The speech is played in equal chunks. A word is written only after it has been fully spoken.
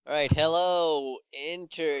Alright, hello,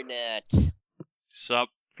 Internet. Sup?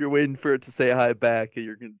 If you're waiting for it to say hi back,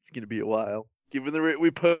 it's gonna be a while. Given the rate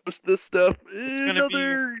we post this stuff, gonna be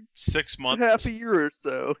another 6 months. half a year or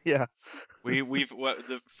so. Yeah.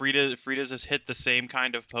 Frida's has hit the same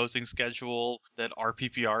kind of posting schedule that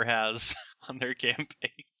RPPR has on their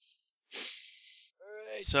campaigns.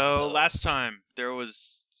 Alright, So last time it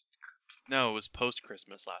was post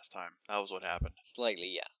Christmas last time. That was what happened.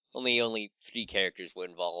 Slightly, yeah. Only 3 characters were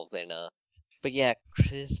involved in, But yeah,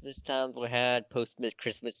 Christmas times were had,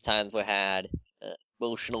 post-Christmas times were had,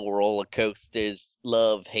 emotional roller coasters,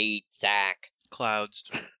 love, hate, Zach. Clouds.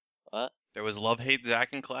 What? There was love, hate, Zach,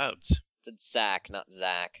 and clouds. It's Zach, not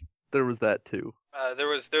Zach. There was that too.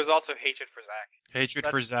 There's also hatred for Zach. Hatred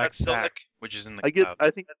That's- for Zach that's still Sack, which is in the I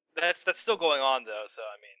clouds. think. That's still going on though. So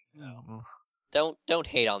I mean, Don't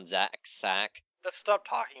hate on Zach, let's stop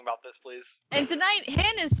talking about this, please. And tonight,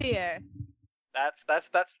 Hannah's here. That's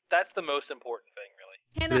the most important thing, really.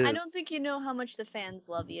 Hannah, I It don't is. think you know how much the fans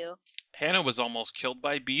love you. Hannah was almost killed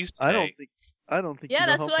by bees today. I don't think. Yeah, you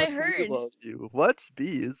know that's how what I much we heard. love you. What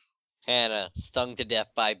bees? Hannah, stung to death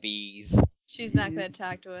by bees. She's not going Jeez. to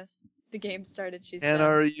talk to us. The game started, she's Hannah,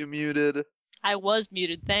 done. are you muted? I was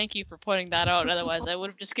muted. Thank you for pointing that out. Otherwise, I would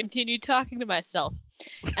have just continued talking to myself.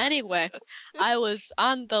 Anyway, I was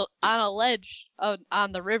on a ledge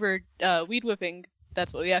on the river weed whipping.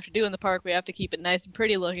 That's what we have to do in the park. We have to keep it nice and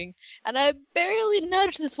pretty looking. And I barely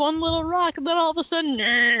nudged this one little rock, and then all of a sudden,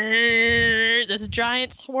 this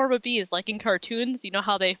giant swarm of bees, like in cartoons. You know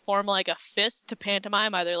how they form like a fist to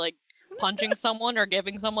pantomime, either like punching someone or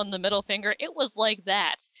giving someone the middle finger? It was like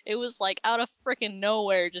that. It was like out of frickin'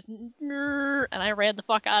 nowhere, just and I ran the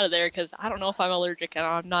fuck out of there because I don't know if I'm allergic, and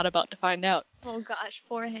I'm not about to find out. Oh gosh,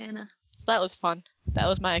 poor Hannah. So that was fun. That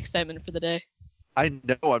was my excitement for the day. I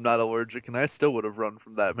know I'm not allergic, and I still would have run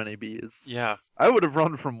from that many bees. Yeah. I would have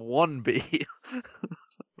run from one bee.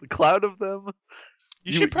 A cloud of them.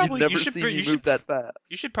 You'd never see me move that fast.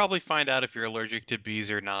 You should probably find out if you're allergic to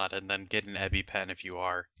bees or not, and then get an EpiPen if you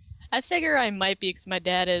are. I figure I might be because my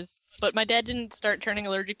dad is, but my dad didn't start turning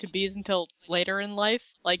allergic to bees until later in life.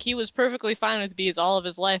 Like, he was perfectly fine with bees all of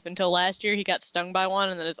his life until last year he got stung by one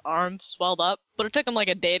and then his arm swelled up. But it took him like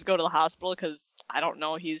a day to go to the hospital because, I don't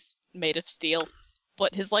know, he's made of steel.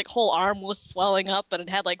 But his like whole arm was swelling up and it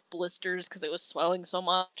had like blisters because it was swelling so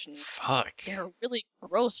much. And Fuck. they were really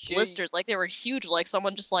gross Gee. blisters. Like, they were huge. Like,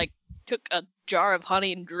 someone just like took a jar of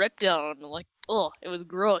honey and dripped it on him. Like, ugh, it was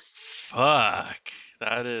gross. Fuck.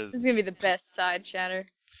 That is. This is going to be the best side chatter.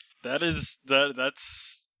 That's.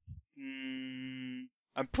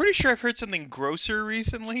 I'm pretty sure I've heard something grosser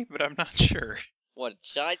recently, but I'm not sure. What,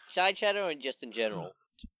 side chatter or just in general?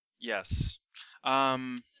 Yes.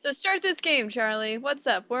 So start this game, Charlie. What's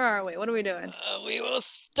up? Where are we? What are we doing? We will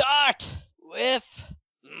start with.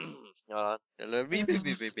 Hold on.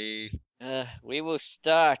 We will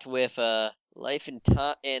start with life in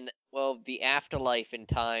the afterlife in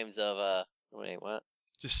times of wait, what?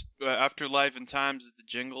 Just afterlife and times of the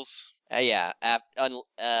jingles.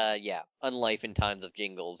 Unlife in times of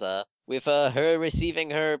jingles. With her receiving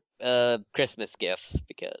her Christmas gifts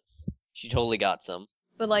because she totally got some.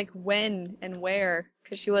 But like when and where?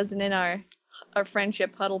 Because she wasn't in our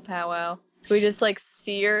friendship huddle powwow. So we just like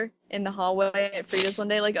see her in the hallway at Frieda's one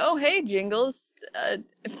day, like, oh hey Jingles,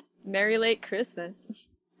 Merry late Christmas.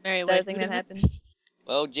 Merry Is that a late thing that Christmas. happens?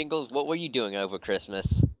 Well, Jingles, what were you doing over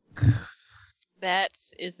Christmas? That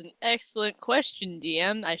is an excellent question,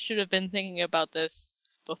 DM. I should have been thinking about this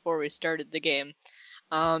before we started the game.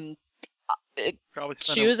 Probably.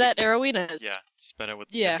 spent She it was with at Arowina's. Yeah, spent it with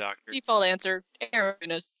Yeah. the doctor. Default answer,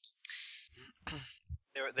 Arowina's.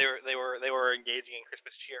 They were engaging in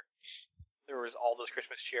Christmas cheer. There was all this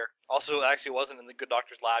Christmas cheer. Also, it actually wasn't in the good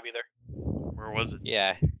doctor's lab either. Where was it?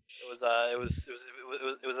 Yeah. It was at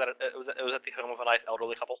the home of a nice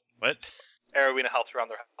elderly couple. What? Arowina helps around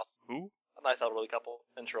their house. Who? A nice elderly couple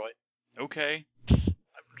in Troy. Okay.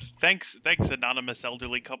 Thanks, anonymous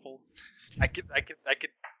elderly couple. I could.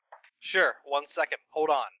 Sure. 1 second. Hold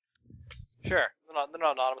on. Sure. They're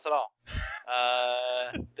not anonymous at all.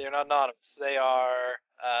 They're not anonymous. They are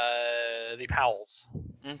the Powells.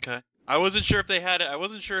 Okay. I wasn't sure if they had it. I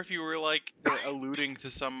wasn't sure if you were like alluding to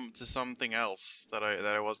something else that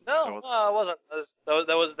I wasn't. No, it wasn't.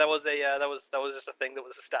 That was just a thing that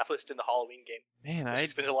was established in the Halloween game. Man, I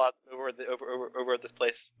spent a lot over at this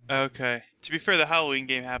place. Okay. To be fair, the Halloween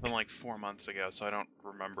game happened like 4 months ago, so I don't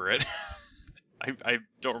remember it. I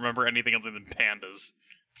don't remember anything other than pandas.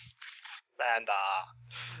 And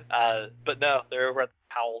but no, they're over at the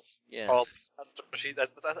Powells. Yeah. Well,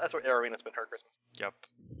 that's where Arowina spent her Christmas. Yep.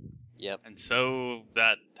 Yep. And so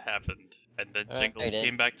that happened. And then All Jingles right, then.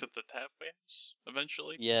 came back to the tap house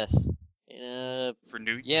eventually Yes. for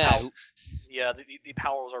New Yeah. Yeah, the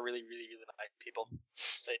Powells are really, really, really nice people.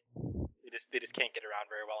 They just can't get around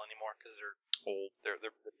very well anymore because they're old.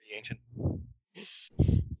 They're pretty ancient.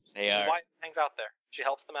 They Which is are. why she hangs out there. She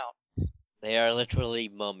helps them out. They are literally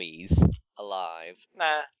mummies alive.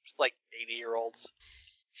 Nah, just like 80-year-olds.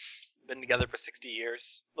 Been together for 60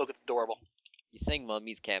 years. Look, it's adorable. You think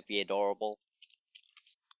mummies can't be adorable?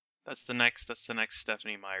 That's the next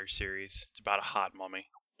Stephanie Meyer series. It's about a hot mummy.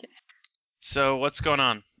 So what's going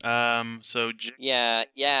on? Yeah.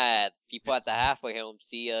 People at the halfway home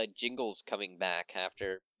see Jingles coming back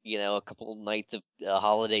after a couple nights of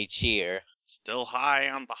holiday cheer. Still high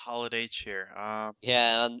on the holiday cheer.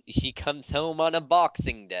 Yeah, and she comes home on a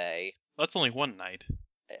Boxing Day. That's only one night.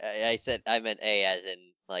 I meant A as in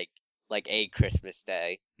like a Christmas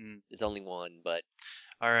Day. Mm. It's only one, but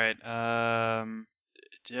All right.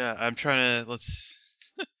 Yeah, I'm trying to. Let's.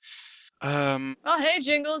 Oh, hey,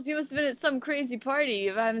 Jingles, you must have been at some crazy party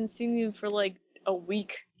if I haven't seen you for like a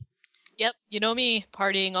week. Yep, you know me,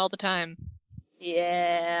 partying all the time.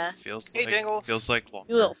 Yeah. Hey, Jingles. Feels like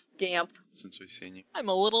longer You little scamp. since we've seen you. I'm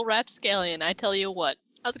a little rapscallion, I tell you what.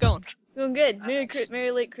 How's it going? Doing good.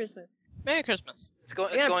 Merry late Christmas. Merry Christmas. It's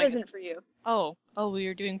going. I It's got a going. present for you. Oh, we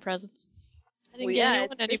were doing presents? I didn't Well, get yeah, anyone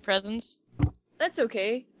it's any Christmas. presents. That's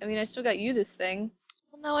okay. I mean, I still got you this thing.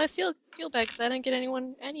 Well, no, I feel bad because I didn't get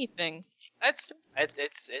anyone anything. It's fine.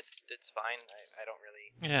 I don't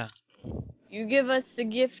really. Yeah. You give us the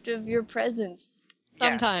gift of your presents.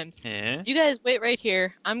 Sometimes. Yeah. You guys wait right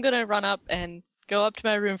here. I'm gonna run up and go up to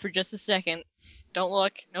my room for just a second. Don't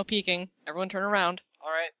look. No peeking. Everyone turn around. All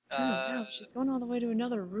right. Turn around. She's going all the way to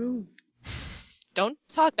another room. Don't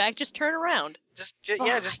talk back. Just turn around. Just do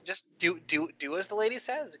as the lady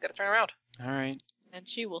says. You gotta turn around. All right. And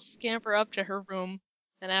she will scamper up to her room,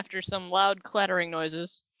 and after some loud clattering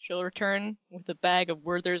noises, she'll return with a bag of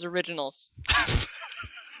Werther's Originals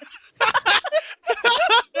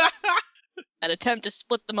and attempt to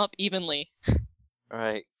split them up evenly.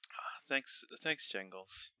 alright. Thanks,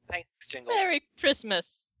 Jingles. Thanks, Jingles. Merry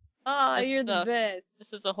Christmas! Ah, This you're is, the best.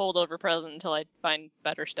 This is a holdover present until I find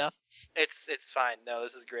better stuff. It's fine. No,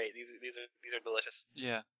 this is great. These are delicious.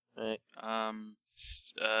 Yeah. Right. I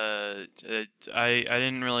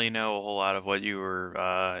didn't really know a whole lot of what you were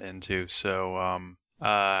into, so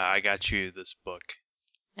I got you this book.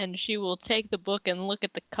 And she will take the book and look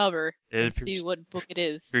at the cover It and see appears- what book it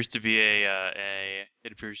is. Appears to be it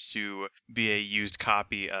appears to be a used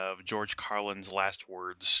copy of George Carlin's Last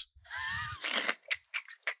Words.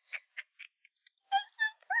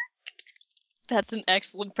 That's an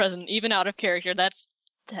excellent present, even out of character. That's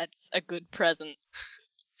a good present.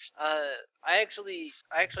 I actually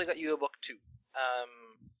got you a book too.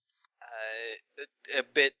 A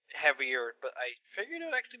bit heavier, but I figured it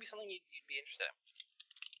would actually be something you'd be interested in.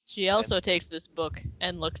 She also takes this book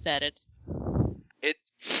and looks at it. It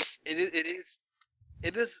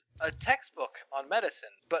is a textbook on medicine,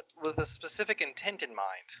 but with a specific intent in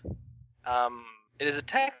mind. It is a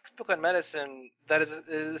textbook on medicine that is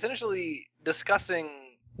essentially discussing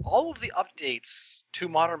all of the updates to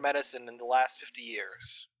modern medicine in the last 50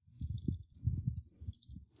 years.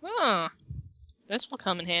 Huh. This will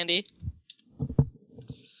come in handy.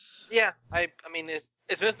 Yeah, I mean, it's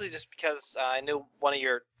mostly just because I know one of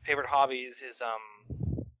your favorite hobbies is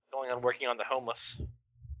going on working on the homeless.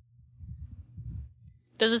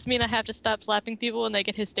 Does this mean I have to stop slapping people when they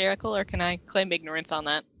get hysterical, or can I claim ignorance on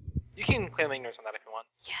that? You can claim ignorance on that if you want.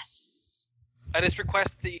 Yes. I just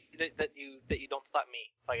request that you don't slap me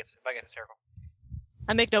if I get hysterical.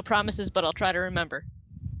 I make no promises, but I'll try to remember.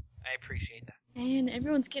 I appreciate that. Man,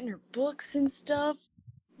 everyone's getting her books and stuff.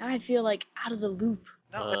 Now I feel like out of the loop.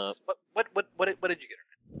 No, what did you get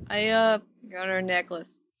her? I got her a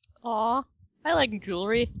necklace. Aw, I like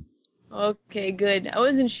jewelry. Okay, good. I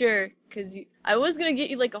wasn't sure, cause I was gonna get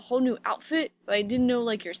you like a whole new outfit, but I didn't know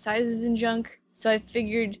like your sizes and junk. So I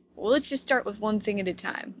figured, well, let's just start with one thing at a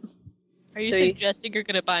time. Are you So suggesting you're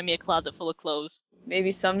gonna buy me a closet full of clothes?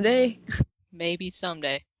 Maybe someday. Maybe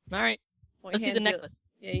someday. Alright, Well, let's he see the hands you- necklace.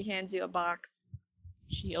 Yeah, he hands you a box.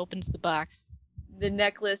 She opens the box. The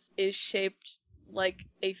necklace is shaped like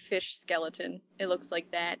a fish skeleton. It looks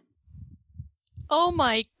like that. Oh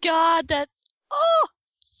my god, that... Oh!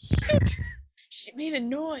 Shit! She made a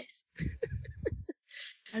noise.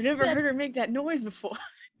 I've never That's- heard her make that noise before.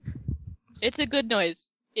 It's a good noise.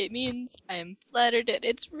 It means I'm flattered and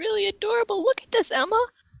it's really adorable. Look at this, Emma!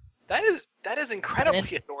 That is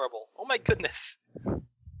incredibly adorable. Oh my goodness.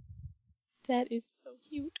 That is so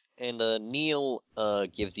cute. And Neil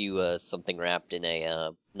gives you something wrapped in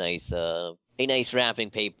a nice a nice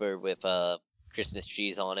wrapping paper with Christmas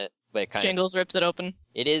trees on it. But it kind of Jingles rips it open.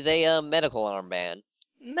 it is a medical armband.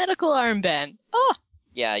 Medical armband. Oh,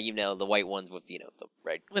 Yeah, the white ones with the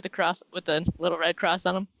red. with the little red cross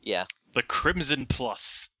on them. Yeah. The Crimson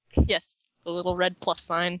Plus. Yes, the little red plus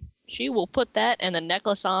sign. She will put that and the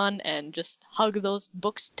necklace on and just hug those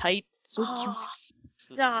books tight. So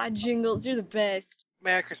cute. Ah, Jingles, you're the best.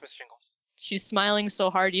 Merry Christmas, Jingles. She's smiling so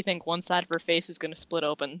hard you think one side of her face is gonna split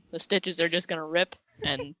open. The stitches are just gonna rip,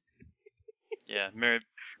 and Yeah, Merry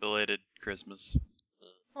belated Christmas.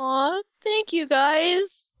 aw, thank you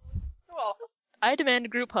guys. Well, I demand a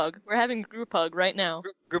group hug. We're having a group hug right now.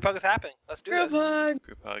 group hug is happening. Let's do Group this. hug.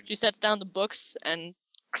 Group hug. She sets down the books and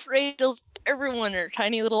cradles everyone in her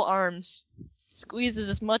tiny little arms. Squeezes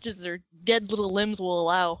as much as their dead little limbs will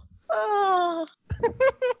allow. Oh.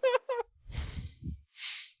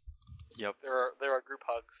 Yep. There are group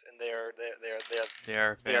hugs, and they are They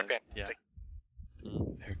are fantastic. Yeah.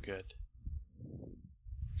 They're good.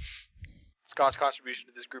 Scott's contribution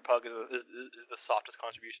to this group hug is the softest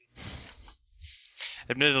contribution.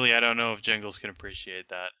 Admittedly, I don't know if Jingles can appreciate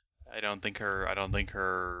that. I don't think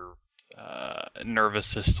her nervous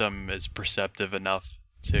system is perceptive enough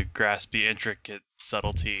to grasp the intricate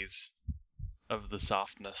subtleties of the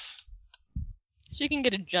softness. She can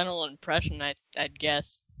get a general impression, I'd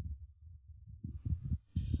guess.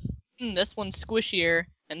 This one's squishier,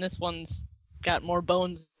 and this one's got more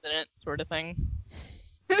bones in it, sort of thing.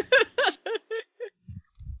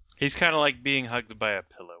 He's kind of like being hugged by a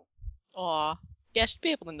pillow. Aw. Yeah, she'd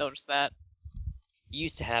be able to notice that. You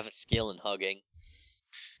used to have a skill in hugging.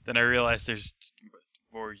 Then I realized there's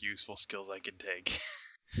more useful skills I could take.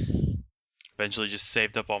 Eventually just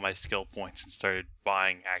saved up all my skill points and started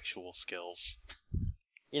buying actual skills.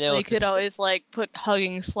 You could always, put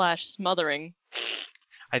hugging / smothering.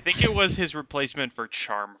 I think it was his replacement for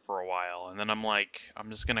charm for a while, and then I'm like, I'm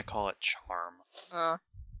just gonna call it charm.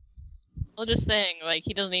 Well, just saying,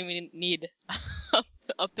 he doesn't even need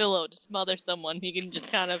a pillow to smother someone. He can just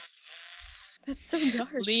kind of That's so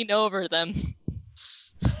dark. lean over them.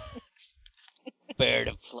 Bird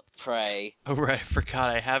of prey. Oh right, I forgot.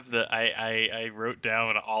 I have I wrote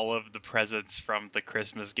down all of the presents from the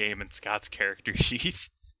Christmas game in Scott's character sheet.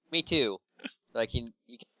 Me too.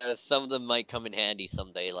 Some of them might come in handy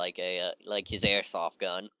someday, like his airsoft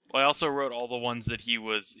gun. Well, I also wrote all the ones that he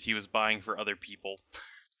was buying for other people.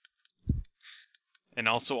 And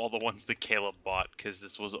also all the ones that Caleb bought, because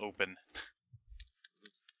this was open.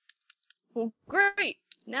 Well, great.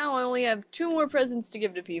 Now I only have 2 more presents to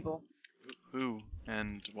give to people. Who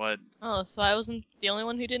and what? Oh, so I wasn't the only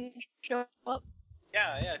one who didn't show up?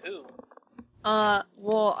 Yeah, who?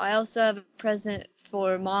 Well, I also have a present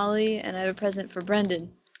for Molly, and I have a present for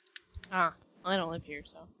Brendan. Ah, I don't live here,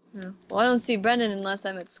 so. Yeah. Well, I don't see Brendan unless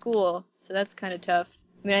I'm at school, so that's kind of tough.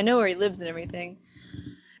 I mean, I know where he lives and everything.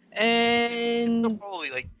 And You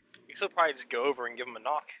still probably just go over and give him a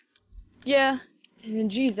knock. yeah,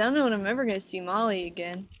 and geez, I don't know when I'm ever gonna see Molly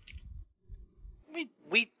again.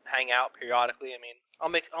 We hang out periodically. I mean,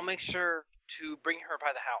 I'll make sure to bring her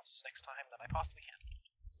by the house next time that I possibly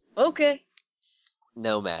can. Okay.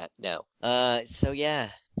 No, Matt, no. So yeah.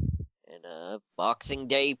 And, Boxing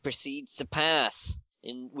Day proceeds to pass,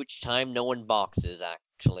 in which time no one boxes,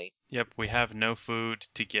 actually. Yep, we have no food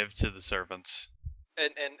to give to the servants.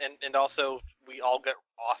 And also we all get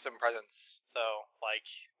awesome presents. So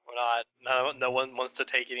we're not no one wants to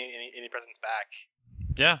take any presents back.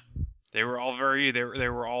 Yeah, they were all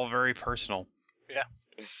very personal. Yeah.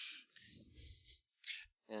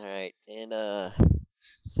 All right, and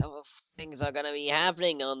some of things are gonna be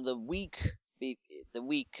happening on the week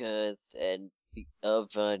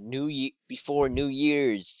before New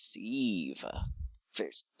Year's Eve.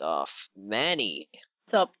 First off, Manny,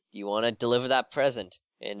 What's up? do you want to deliver that present?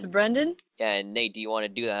 To And Brendan? yeah, and Nate, do you want to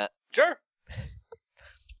do that? Sure.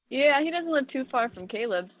 Yeah, he doesn't live too far from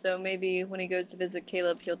Caleb, so maybe when he goes to visit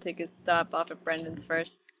Caleb, he'll take his stop off at Brendan's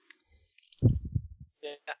first.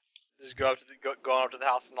 Yeah. Just go on up to the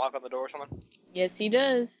house and knock on the door or something. Yes, he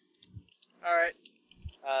does. All right.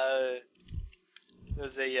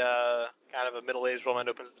 There's a kind of a middle-aged woman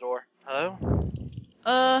opens the door.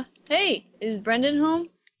 Hello. Hey, is Brendan home?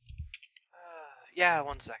 Yeah,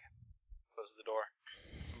 1 second. Closes the door.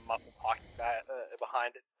 Locking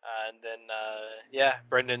behind it. And then,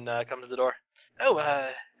 Brendan comes to the door. Oh,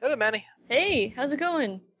 hello, Manny. Hey, how's it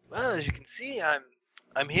going? Well, as you can see,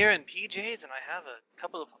 I'm here in PJs, and I have a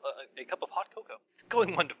cup of hot cocoa. It's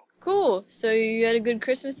going wonderful. Cool. So you had a good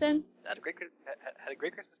Christmas then? Had a great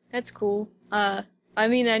Christmas. That's cool. I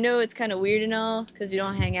mean, I know it's kind of weird and all, because we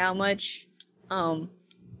don't hang out much.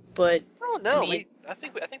 But Oh no, I mean- I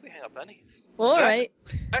think we hang out plenty. Well, all right.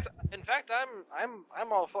 In fact,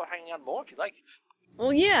 I'm all for hanging out more if you like.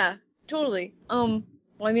 Well, yeah, totally. Well,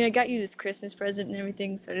 I mean, I got you this Christmas present and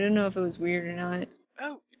everything, so I don't know if it was weird or not.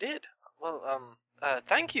 Oh, you did? Well,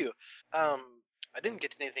 thank you. I didn't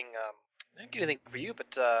get anything for you,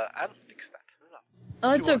 but I'll fix that. Oh,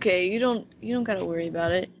 What it's you want? okay. You don't gotta worry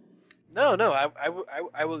about it. No,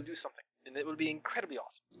 I will do something, and it will be incredibly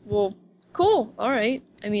awesome. Well, cool. All right.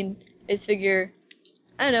 I mean, I just figure,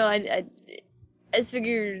 I don't know. I just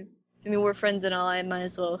figure. I mean, we're friends and all. I might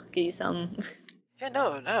as well get you something. Yeah,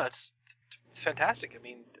 no, it's fantastic. I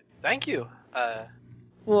mean, thank you.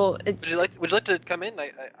 Well, it's Would you like to come in?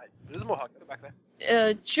 There's more hot cocoa back there.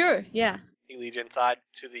 sure. Yeah. He leads you inside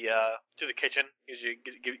to the kitchen.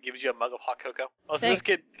 Gives you a mug of hot cocoa. Oh, so Thanks.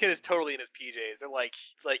 this kid is totally in his PJs. They're like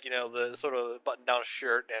the sort of button down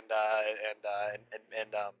shirt and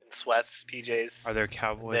sweats PJs. Are there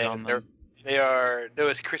cowboys on them?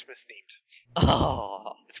 It's Christmas themed.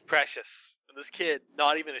 Oh. It's precious. And this kid,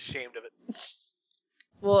 not even ashamed of it.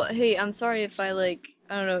 Well, hey, I'm sorry if I I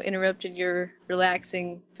don't know, interrupted your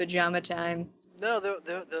relaxing pajama time. No, there'll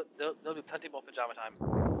be plenty more pajama time.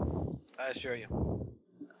 I assure you.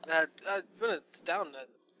 It's down. The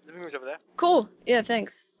living room's over there. Cool. Yeah,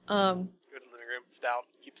 thanks. Go to the living room. It's down.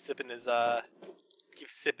 Keeps sipping his hot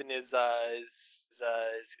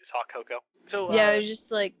cocoa. So Yeah, I was just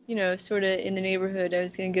sort of in the neighborhood. I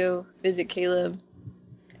was gonna go visit Caleb,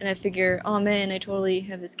 and I figure, oh man, I totally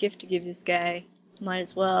have this gift to give this guy. Might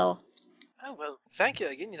as well. Oh well, thank you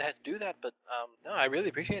again. You didn't have to do that, but no, I really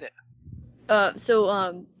appreciate it.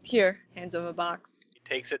 Here, hands over a box. He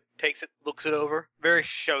takes it, looks it over, very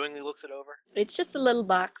showingly looks it over. It's just a little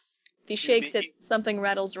box. If he shakes be- it, something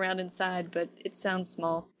rattles around inside, but it sounds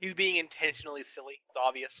small. He's being intentionally silly. It's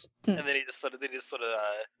obvious. Hmm. And then he just sort of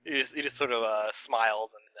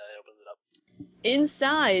smiles and opens it up.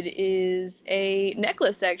 Inside is a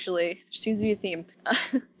necklace, actually. There seems to be a theme.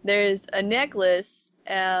 There's a necklace,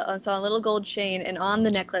 it's on a little gold chain, and on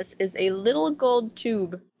the necklace is a little gold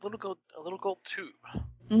tube. A little gold tube.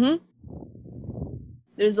 Mm-hmm.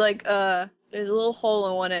 There's there's a little hole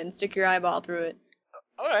in one end. Stick your eyeball through it.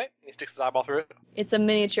 All right. He sticks his eyeball through it. It's a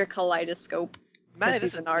miniature kaleidoscope. Man, This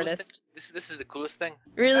this is is an the coolest artist. thing. This is the coolest thing.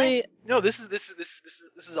 Really? No, this is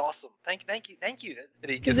awesome. Thank you. That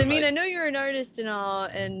he Because gives I him mean, a- I know you're an artist and all,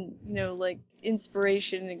 and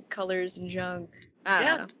inspiration and colors and junk.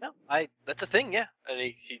 I don't know. no, that's a thing, yeah. And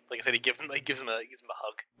he like I said, he gives him a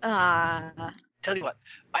hug. Ah, Tell you what,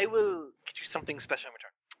 I will get you something special in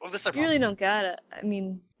return. Well, this I you really promise. don't gotta. I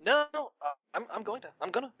mean, No, I'm gonna.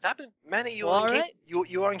 It's happening. Manny, you Well, are alright.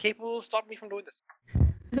 you are incapable of stopping me from doing this.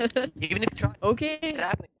 Even if you try, it's okay.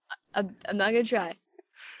 happening. I'm not gonna try.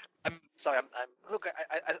 I'm sorry. Look.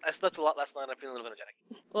 I slept a lot last night. I'm feeling a little energetic.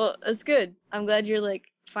 Well, that's good. I'm glad you're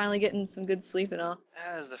finally getting some good sleep and all.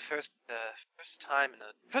 That is the first time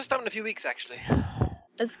in a few weeks actually.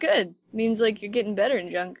 That's good. Means you're getting better in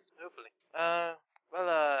junk. Hopefully.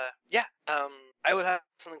 Yeah. I would have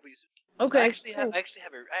something for you soon. Okay. I actually cool. have a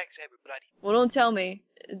good idea. Well, don't tell me.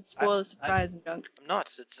 It's spoil the surprise in junk. I'm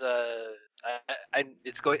not. It's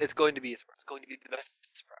going to be a surprise. It's going to be the best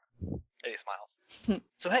surprise. And he smiles.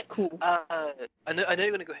 So hey, Cool. I know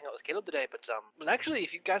you're gonna go hang out with Caleb today, but well, actually,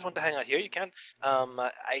 if you guys want to hang out here, you can.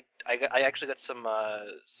 I actually got some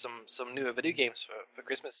newer video games for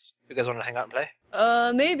Christmas. You guys want to hang out and play?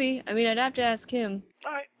 Maybe. I mean, I'd have to ask him.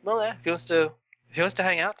 All right. Well, yeah. If he wants to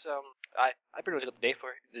hang out, I pretty much got the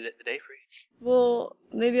day free. Well,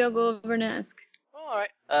 maybe I'll go over and ask. All right.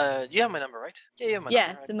 You have my number, right? Yeah, you have my Yeah,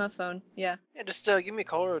 number. it's in my phone. Yeah. Yeah, just give me a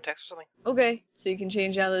call or a text or something. Okay, so you can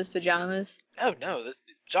change out those pajamas. Oh no, this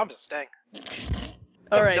job's a stank.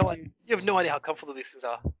 All right. No, you have no idea how comfortable these things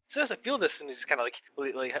are. So as I feel this, and he just kind of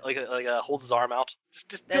holds his arm out.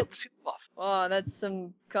 Just feel That's- it off. Oh, that's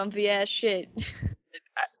some comfy ass shit.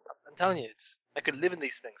 I'm telling you, I could live in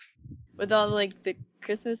these things. With all the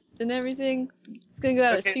Christmas and everything. It's gonna go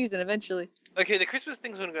out of Okay. season eventually. Okay, the Christmas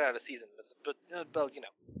thing's gonna go out of season, but you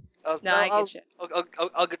know. No, I get you.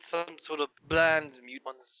 I'll get some sort of bland mute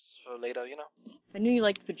ones for later, you know. If I knew you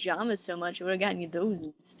liked pajamas so much, I would have gotten you those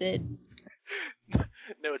instead.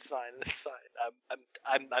 No, it's fine. It's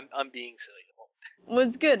fine. I'm being silly. Well,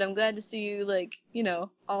 it's good. I'm glad to see you,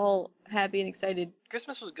 all happy and excited.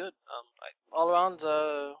 Christmas was good. All around,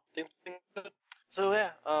 things been good. So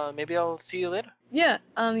yeah, maybe I'll see you later. Yeah,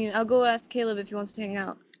 I mean, I'll go ask Caleb if he wants to hang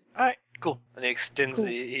out. All right, cool. And he extends Cool.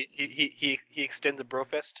 he extends a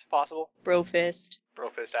brofist. Possible. Bro fist.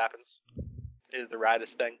 Brofist happens. It is the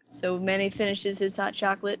raddest thing. So Manny finishes his hot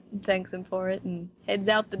chocolate and thanks him for it and heads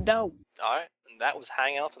out the door. All right, and that was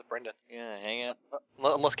hang out with Brendan. Yeah, hang out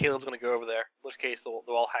Unless Caleb's gonna go over there. In which case they'll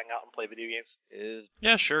all hang out and play video games. is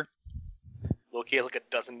Yeah, sure. Loki has like a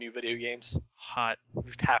dozen new video games. Hot. At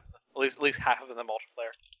least half of them are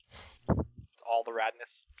multiplayer. It's all the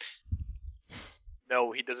radness.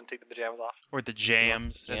 No, he doesn't take the pajamas off. Or the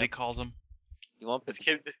jams, Yeah. as he calls them. you want This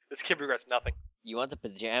kid regrets nothing. you want the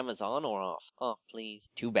pajamas on or off? Oh, please.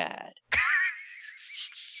 Too bad.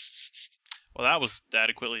 Well, that was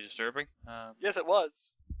adequately disturbing. Yes, it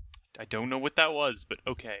was. I don't know what that was, but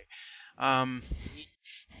okay. All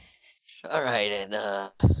right, and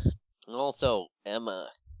also Emma,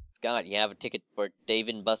 Scott, you have a ticket for Dave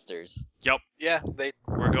and Buster's. Yeah, they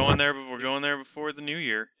We're going there. We're going there before the new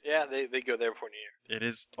year. they go there before New Year. It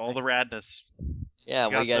is all the radness. Yeah,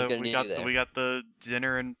 what are you guys gonna we do got there? we got the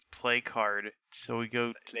dinner and play card. So we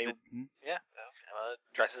go to They- the, Yeah, Emma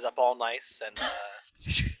dresses up all nice and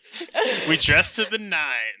we dress to the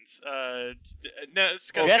nines. No,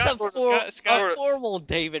 Scott. That's Scott, Scott, a formal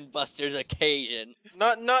Dave and Buster's occasion.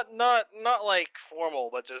 not like formal,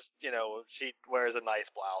 but just she wears a nice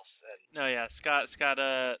blouse and No, yeah, Scott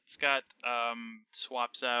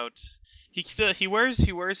swaps out. He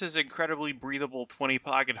wears his incredibly breathable 20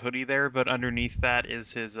 pocket hoodie there, but underneath that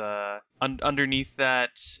is his of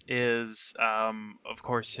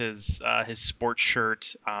course his sports shirt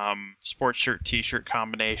t-shirt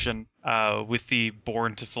combination with the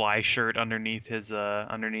Born to Fly shirt underneath his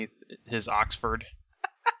Oxford.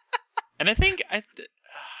 And I think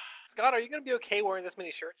Scott, are you gonna be okay wearing this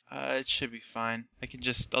many shirts? it should be fine.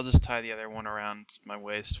 I'll just tie the other one around my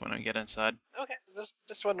waist when I get inside. Okay,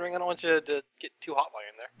 just wondering. I don't want you to get too hot while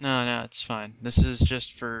you're in there. No, it's fine. This is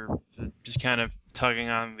just for just kind of tugging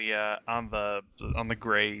on the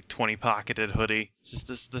gray 20 pocketed hoodie. It's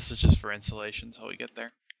just this is just for insulation until we get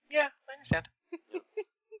there. Yeah, I understand.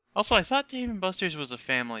 Also, I thought Dave and Buster's was a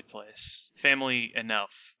family place. Family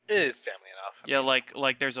enough. It is family enough. Yeah,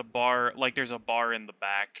 like there's a bar in the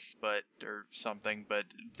back, or something, but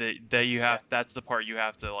that's the part you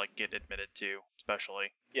have to like get admitted to, especially.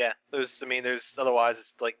 Yeah, there's otherwise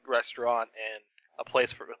it's like restaurant and a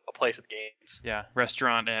place with games. Yeah,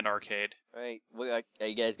 restaurant and arcade. Right, are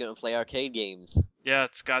you guys gonna play arcade games? Yeah,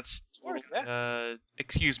 it's got. course, yeah.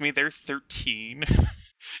 Excuse me, they're 13.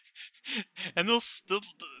 And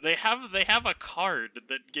they have a card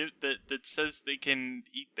that says they can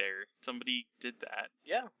eat there. Somebody did that.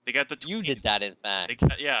 Yeah. They got the You did that, in fact.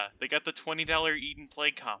 they got the $20 eat and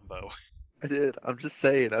play combo. I did. I'm just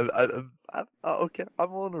saying. I'm okay.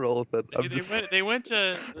 I'm on a roll with it. They went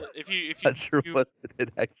to if you Not sure what it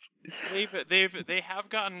did actually. they have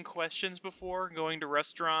gotten questions before going to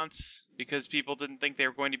restaurants because people didn't think they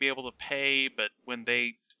were going to be able to pay, but when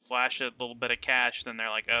they flash a little bit of cash, then they're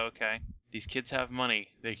like, oh, okay, these kids have money,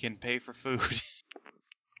 they can pay for food.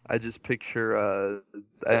 I just picture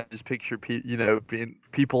being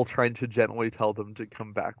people trying to gently tell them to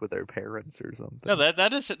come back with their parents or something. No,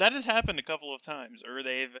 that has happened a couple of times, or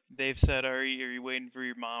they've said, are you waiting for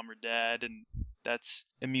your mom or dad? And that's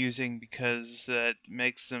amusing because that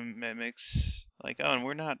makes like, oh, and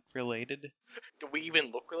we're not related. Do we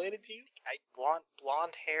even look related to you?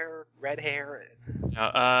 Blonde hair, red hair.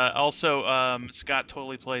 Also, Scott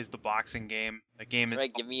totally plays the boxing game. The game is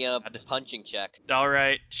Right, give me a punching check. all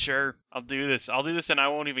right. Sure, I'll do this, and I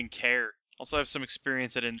won't even care. Also, I have some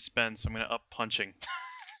experience I didn't spend, so I'm gonna up punching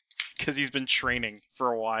because he's been training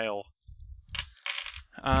for a while.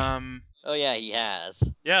 Oh yeah, he has.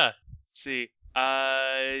 Yeah. Let's see.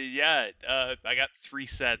 I got 3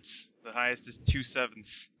 sets. The highest is 2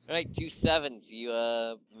 7s. Right, 2 7s.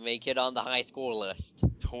 You make it on the high score list.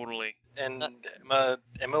 Totally. And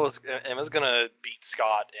Emma's gonna beat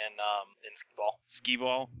Scott in skee-ball. Skee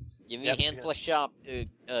ball. Give me Yep. a handful of shop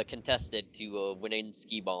contested to win in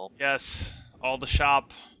skee ball. Yes. All the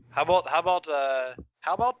shop. How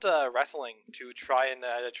about wrestling to try and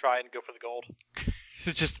go for the gold?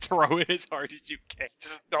 Just throw it as hard as you can.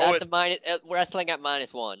 Just throw That's it. a minus. Wrestling at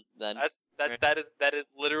 -1. Then That is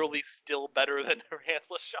literally still better than a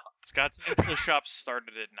handful of shots. Scott's handful of shops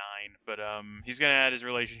started at 9, but he's gonna add his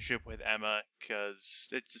relationship with Emma because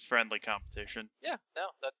it's a friendly competition. Yeah, no,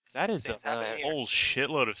 That is same a happening here. whole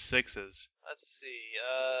shitload of 6s. Let's see.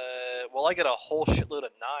 Well, I get a whole shitload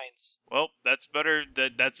of 9s. Well, that's better.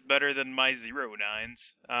 That's better than my 0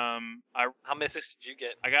 9s. How many 6s did you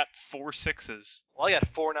get? I got 4 6s. Well, I got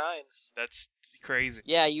 4 9s. That's crazy.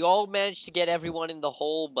 yeah, you all managed to get everyone in the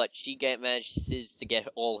hole, but she manages to get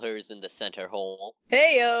all hers in the center hole.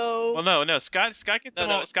 Heyo. Well, no. Scott gets No, them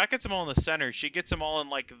no. all. Scott gets them all in the center. She gets them all in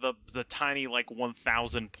like the tiny like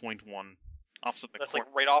 1000.1. Off in the That's corner.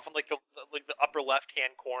 like right off in like the upper left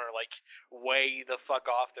hand corner, like way the fuck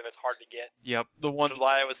off there. That's hard to get. Yep, the one Which is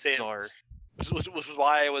why I was saying. bizarre. Which was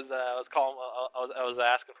why I was calling. I was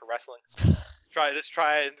asking for wrestling. Try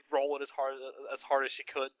and roll it as hard as she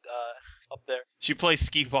could up there. She plays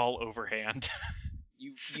skee ball overhand.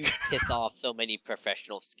 You piss off so many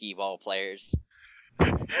professional skee ball players.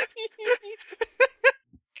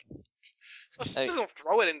 She doesn't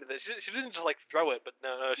throw it into this. She doesn't just like throw it, but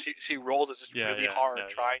no, she rolls it just really hard, no,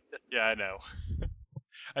 trying to. Yeah, I know.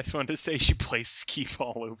 I just wanted to say she plays skee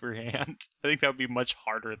ball overhand. I think that would be much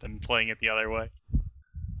harder than playing it the other way.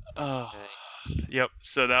 Yep.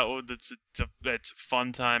 So it's a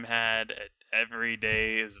fun time had. Every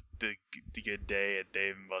day is the good day at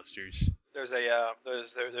Dave and Buster's. There's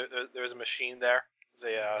a machine there.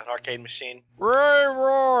 There's an arcade machine.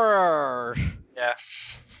 Roar! Yeah,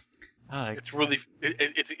 Ah, it's really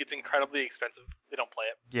it's incredibly expensive. They don't play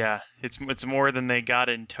it. yeah, it's more than they got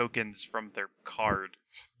in tokens from their card.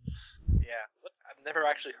 Yeah, I've never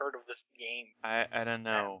actually heard of this game. I don't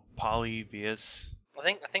know. Polybius.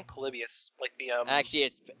 I think Polybius, like the Actually,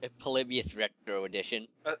 it's a Polybius Retro Edition.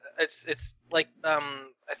 it's like I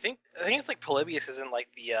think it's like Polybius is in like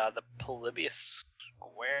the Polybius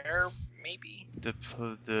Square maybe.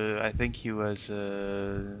 I think he was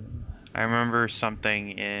I remember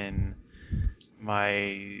something in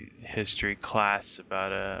my history class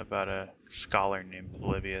about a scholar named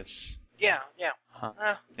Polybius. Yeah. Huh.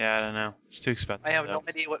 Yeah, I don't know. It's too expensive. I have no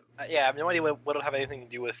idea what. I have no idea what it'll have anything to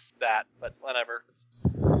do with that, but whatever.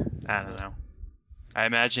 I don't know. I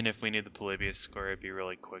imagine if we knew the Polybius score, it'd be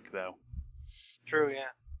really quick, though. True, yeah.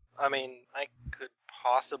 I mean, I could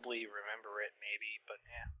possibly remember it, maybe, but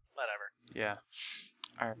yeah, whatever.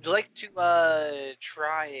 Yeah. Would you like to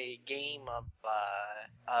try a game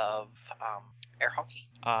of air hockey?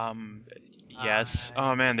 Yes.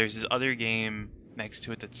 Oh man, there's this other game next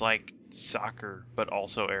to it that's like soccer, but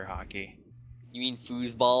also air hockey. You mean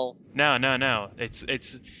foosball? No.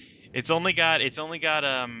 It's only got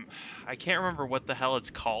I can't remember what the hell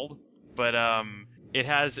it's called, but it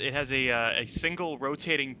has a single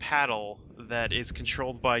rotating paddle that is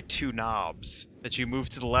controlled by two knobs that you move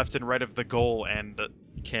to the left and right of the goal and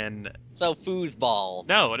can. So foosball.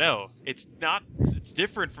 No, it's not. It's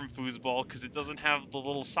different from foosball because it doesn't have the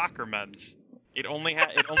little soccer mends. It only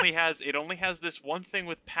has this one thing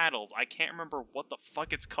with paddles. I can't remember what the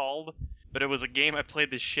fuck it's called, but it was a game I played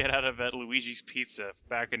the shit out of at Luigi's Pizza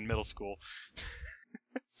back in middle school.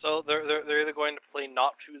 So they're either going to play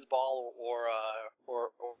not foosball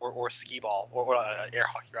or skee ball or air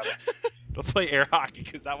hockey rather. They'll play air hockey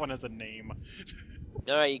because that one has a name.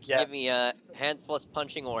 Alright, you can Yeah. give me hands plus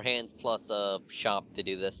punching or hands plus shop to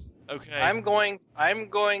do this. Okay. I'm going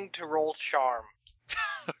to roll charm.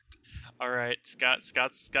 All right.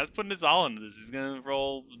 Scott's putting his all into this. He's gonna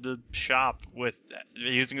roll the shop with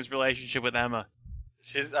using his relationship with Emma.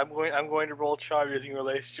 I'm going to roll charm using a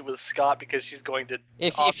relationship with Scott because she's going to.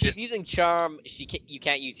 If she's using charm, you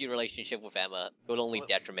can't use your relationship with Emma. It would only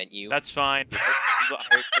detriment you. That's fine.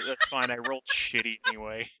 That's fine. I rolled shitty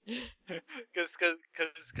anyway. Because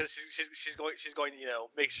she's going to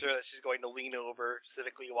make sure that she's going to lean over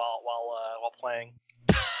specifically while playing.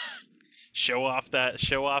 Show off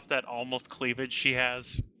that almost cleavage she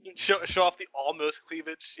has. Show off the almost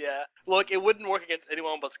cleavage. Yeah. Look, it wouldn't work against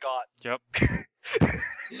anyone but Scott. Yep.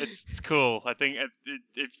 It's cool. I think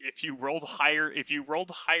if you rolled higher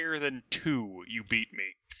than 2, you beat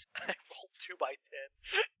me. I rolled 2 by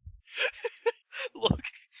 10. Look.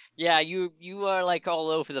 Yeah, you are like all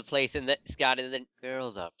over the place, and Scott, and then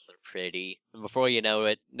girls are pretty. And before you know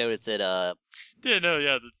it, notice it. Yeah,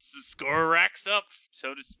 the score racks up,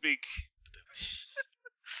 so to speak.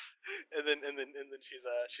 and then she's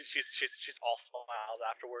all smiles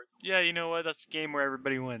afterwards. Yeah, you know what? That's a game where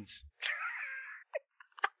everybody wins.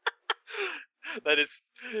 that is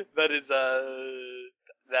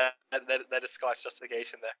Scott's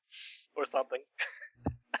justification there, or something.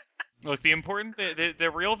 Look,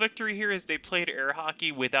 the real victory here is they played air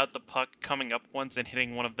hockey without the puck coming up once and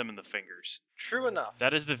hitting one of them in the fingers. True enough.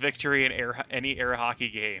 That is the victory in any air hockey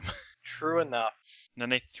game. True enough. And then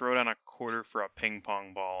they throw down a quarter for a ping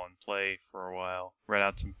pong ball and play for a while. Rent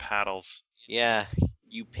out some paddles. Yeah,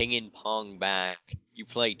 you ping and pong back. You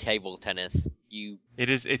play table tennis.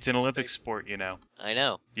 It's an Olympic sport, you know. I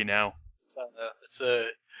know. You know.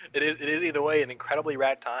 It is either way an incredibly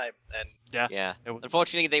rad time, and Yeah.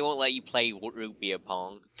 Unfortunately, they won't let you play root beer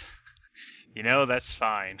pong. You know, that's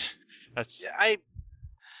fine. That's. Yeah,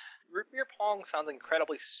 root beer pong sounds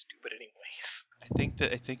incredibly stupid, anyways.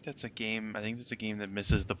 I think that's a game. I think that's a game that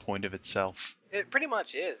misses the point of itself. It pretty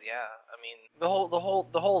much is, yeah. I mean, the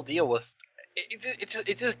whole deal with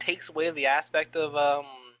it just takes away the aspect of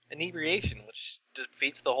inebriation, which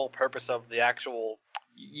defeats the whole purpose of the actual.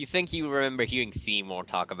 You think you remember hearing Seymour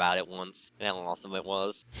talk about it once, and how awesome it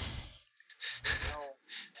was.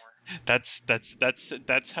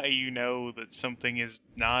 That's how you know that something is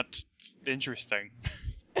not interesting.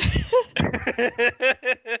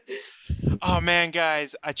 Oh man,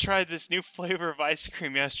 guys, I tried this new flavor of ice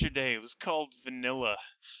cream yesterday. It was called vanilla.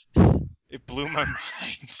 It blew my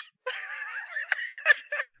mind.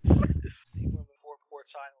 Poor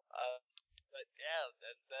child. But yeah,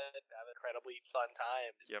 that's have an incredibly fun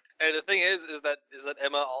time. Yep. And the thing is that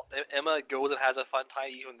Emma goes and has a fun time,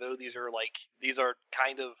 even though these are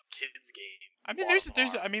kind of kids games.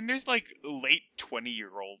 There's like late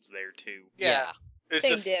 20-year-olds there too. Yeah. It's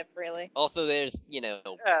Same just, diff, really. Also, there's, Yeah,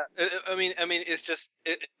 I mean, it's just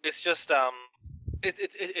it's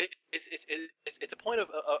a point of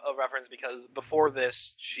reference because before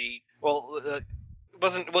this,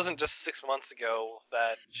 it wasn't just 6 months ago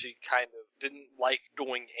that she kind of didn't like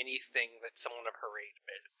doing anything that someone of her age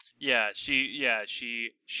did.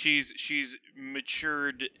 She's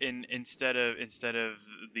matured instead of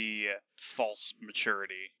the false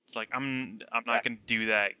maturity. It's like I'm not gonna do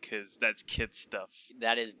that because that's kid stuff.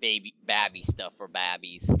 that is babby stuff for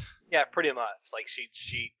babbies. Yeah, pretty much. Like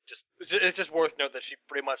it's just worth note that she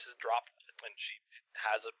pretty much has dropped it when she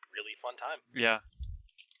has a really fun time. Yeah.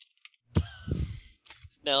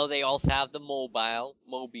 No, they also have the mobile,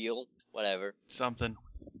 whatever. Something.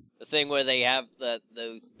 The thing where they have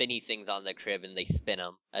those spinny things on the crib and they spin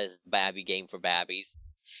them as a babby game for babbies.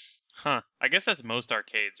 Huh. I guess that's most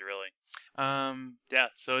arcades, really. Yeah,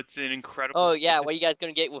 so it's an incredible... Oh yeah, what are you guys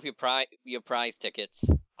gonna get with your prize tickets?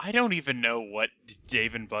 I don't even know what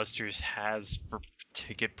Dave & Buster's has for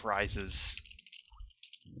ticket prizes.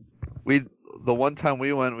 The one time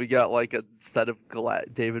we went, we got like a set of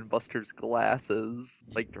Dave & Buster's glasses,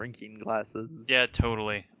 like drinking glasses. Yeah,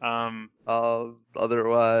 totally. Otherwise,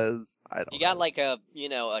 I don't. You got know. like a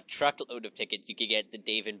truckload of tickets. You could get the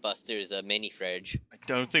Dave & Buster's mini fridge. I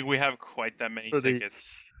don't think we have quite that many For the-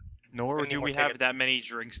 tickets. Nor How many do more we have tickets? that many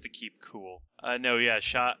drinks to keep cool. No, yeah,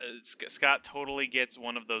 Scott totally gets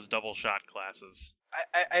one of those double shot glasses.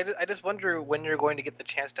 I just wonder when you're going to get the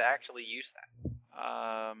chance to actually use that.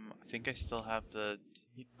 I think I still have the...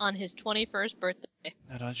 On his 21st birthday.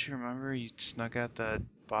 Now, don't you remember you snuck out that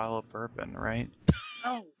bottle of bourbon, right?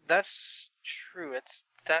 Oh, that's true.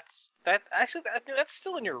 That's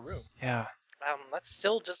still in your room. Yeah. That's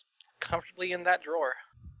still just comfortably in that drawer.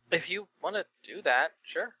 If you want to do that,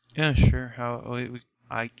 sure. Yeah, sure. I'm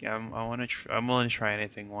willing to try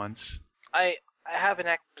anything once. I haven't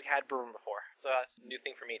actually had bourbon before, so that's a new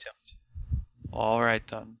thing for me too. All right,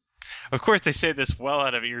 then. Of course, they say this well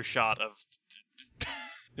out of earshot of...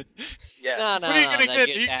 Yes. No, What are you gonna no, get?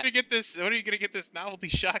 you- Are you gonna get this? What are you gonna get this novelty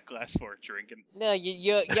shot glass for? Drinking? No,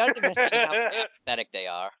 you underestimate how pathetic they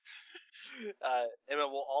are. Emma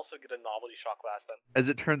will also get a novelty shot glass then. As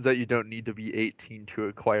it turns out, you don't need to be 18 to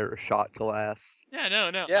acquire a shot glass. Yeah, no,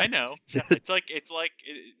 Yeah. I know. Yeah, it's like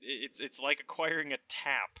acquiring a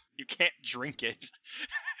tap. You can't drink it.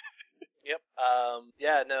 Yep.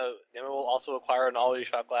 Yeah. No. Emma will also acquire a novelty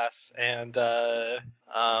shot glass, and I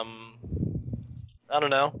don't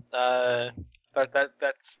know. But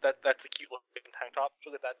that's a cute looking tank top.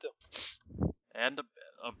 She'll get that too. And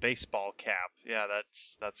a baseball cap. Yeah,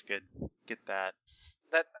 that's good. Get that.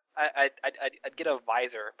 That I'd get a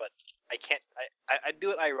visor, but I can't. I'd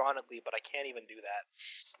do it ironically, but I can't even do that.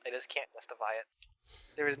 I just can't justify it.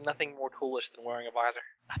 There is nothing more toolish than wearing a visor.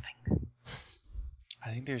 Nothing. I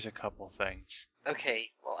think there's a couple things. Okay.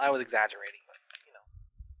 Well, I was exaggerating, but you know.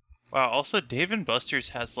 Wow. Also, Dave & Buster's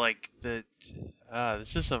has like the.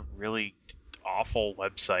 This is a really awful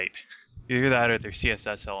website. Either that or their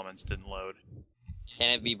CSS elements didn't load.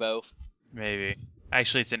 Can it be both? Maybe.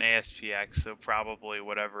 Actually, it's an ASPX, so probably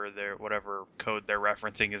whatever code they're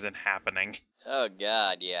referencing isn't happening. Oh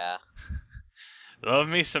god, yeah. Love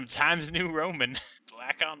me some Times New Roman,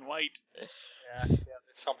 black on white. Yeah. There's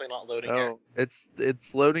something not loading here. Oh, it's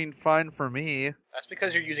loading fine for me. That's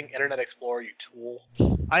because you're using Internet Explorer, you tool.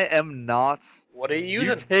 I am not. What are you You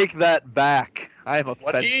using? take that back. I am offended.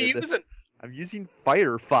 What are you using? I'm using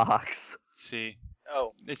Firefox. See,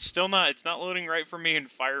 Oh, it's not loading right for me in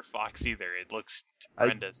Firefox either. It looks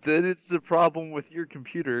horrendous. Then it's a problem with your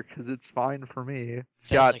computer because it's fine for me. It's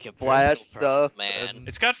Sounds got like a Flash personal stuff. problem, man. and-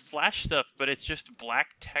 It's got Flash stuff, but it's just black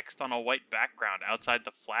text on a white background outside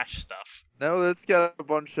the Flash stuff. No, it's got a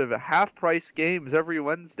bunch of half-price games every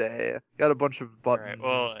Wednesday. Got a bunch of buttons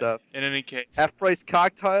well, and stuff. In any case, Half-price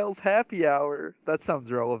cocktails, happy hour. That sounds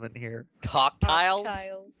relevant here. Cocktail?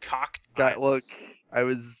 Child. cocked. Got look. I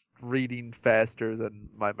was reading faster than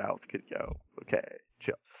my mouth could go. Okay,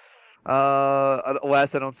 chill.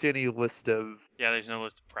 Alas, I don't see any list of Yeah, there's no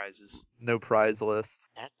list of prizes. no prize list.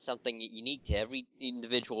 That's something unique to every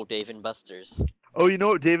individual Dave and Buster's. Oh, you know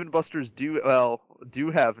what Dave and Buster's do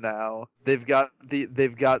have now? They've got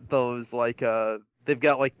those they've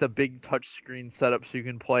got like the big touchscreen setup so you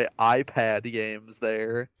can play iPad games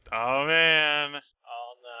there. Oh man.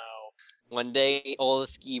 Oh no. One day, all the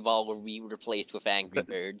skee ball will be replaced with Angry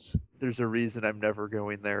Birds. There's a reason I'm never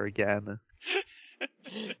going there again.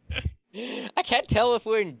 I can't tell if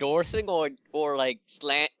we're endorsing or like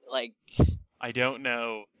I don't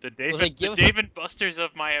know. The Well, they give us- Dave and Buster's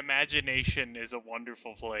of my imagination is a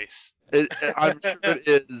wonderful place. I'm sure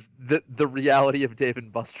it is. The reality of Dave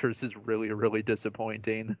and Buster's is really, really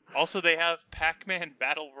disappointing. Also, they have Pac-Man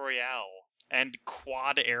Battle Royale and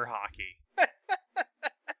quad air hockey.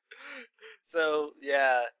 So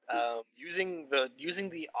yeah, using the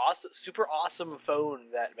super awesome phone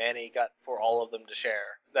that Manny got for all of them to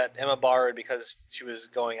share, that Emma borrowed because she was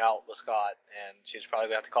going out with Scott, and she was probably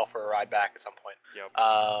gonna have to call for a ride back at some point.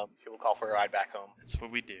 Yep. She will call for a ride back home. That's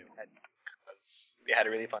what we do. We had a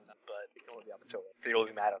really fun time, but we can only be up so late. People will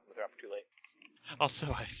be mad at them if they're up too late.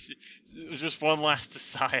 Also, just one last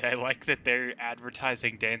aside. I like that they're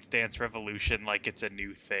advertising Dance Dance Revolution like it's a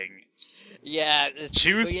new thing. yeah.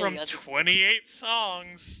 Choose really from under- 28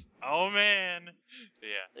 songs. Oh man.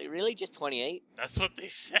 Yeah, Really, just 28? that's what they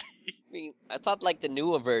say. I mean, I thought like the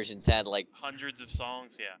newer versions had like. Hundreds of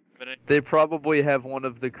songs. Yeah, but They probably have one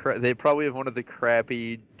of the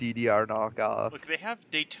crappy DDR knockoffs. look, they have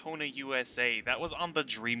Daytona USA. That was on the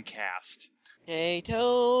Dreamcast.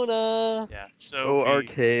 Daytona. Yeah. So Oh, we-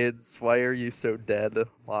 arcades! Why are you so dead?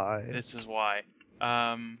 Why? This is why.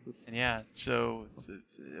 And yeah, so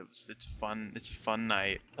it's fun. It's a fun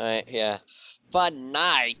night. Alright, yeah. Fun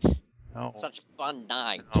night. Oh, Such a fun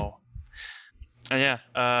night. oh. And yeah.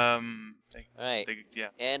 Alright. Yeah.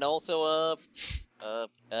 And also,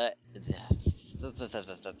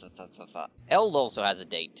 Eld also has a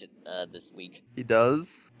date this week. He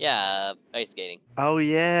does? Yeah, ice skating. Oh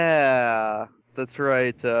yeah, that's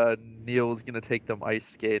right. Neil's gonna take them ice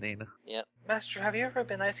skating. Master, have you ever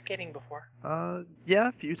been ice skating before? Yeah,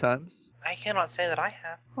 a few times. I cannot say that I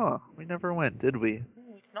have. Huh? We never went, did we?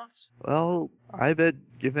 We did not. Well, I bet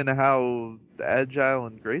given how agile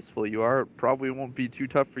and graceful you are, it probably won't be too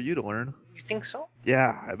tough for you to learn. You think so?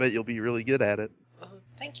 Yeah, I bet you'll be really good at it.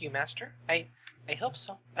 Thank you, Master. I hope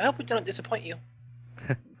so. I hope we don't disappoint you.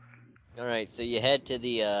 Alright, so you head to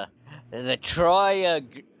the Troy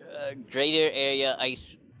Greater Area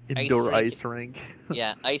Indoor rink. ice rink.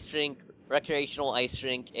 Yeah, ice rink, recreational ice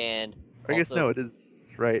rink, and I guess also- no, it is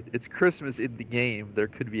right. It's Christmas in the game. There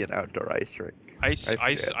could be an outdoor ice rink. I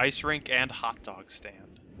forget. Ice rink and hot dog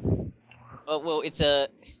stand. well, it's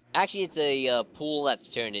a pool that's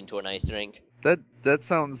turned into an ice rink. That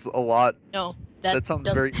sounds a lot. No, That sounds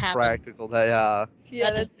doesn't very happen. practical. That Yeah,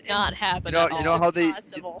 that does not happen You know- at all. you know how they-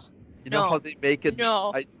 impossible. you know No. how they make an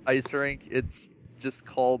No. ice rink? It's just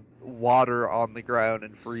called water on the ground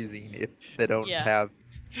and freezing if they don't Yeah. have.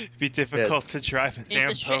 It'd be difficult to drive a It's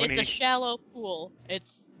Zamboni. a shallow pool.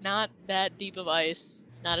 It's not that deep of ice.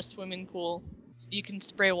 Not a swimming pool. You can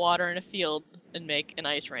spray water in a field and make an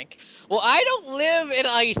ice rink. Well, I don't live in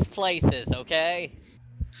ice places, okay?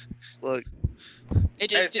 Look, It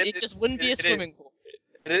just wouldn't be a it is- swimming pool.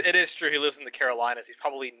 It is true. He lives in the Carolinas. He's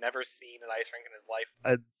probably never seen an ice rink in his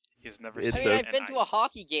life. He's never It's I seen mean, a- I've been to a ice.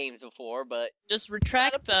 hockey games before, but Just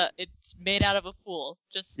retract the. It's made out of a pool.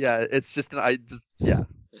 Just yeah, it's just yeah.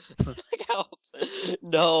 like how?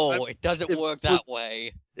 No, I'm- it doesn't if work this that was-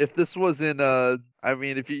 way. If this was in I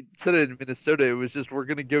mean, if you said it in Minnesota, it was just we're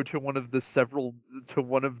gonna go to one of the several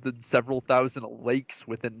thousand lakes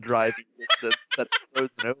within driving distance that's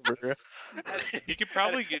frozen over. You could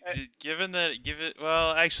probably given that,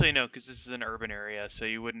 well, actually no, because this is an urban area, so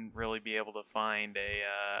you wouldn't really be able to find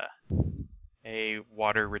a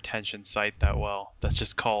water retention site that well. That's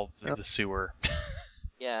just called the sewer.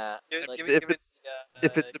 Yeah. Like,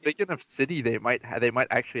 If it's a big enough city, they might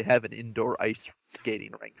actually have an indoor ice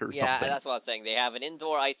skating rink or yeah, something. that's what I'm saying. They have an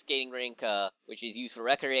indoor ice skating rink, which is used for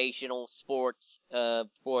recreational sports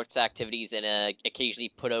activities, and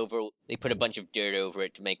occasionally they put a bunch of dirt over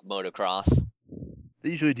it to make motocross. They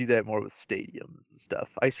usually do that more with stadiums and stuff.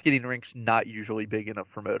 Ice skating rinks not usually big enough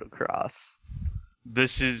for motocross.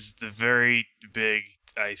 This is the very big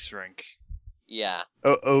ice rink. Yeah.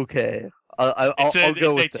 Oh, okay. I'll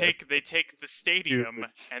go with that. They take the stadium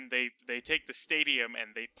and they take the stadium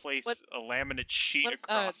and they place What- a laminate sheet what,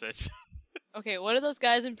 across it. Okay, what are those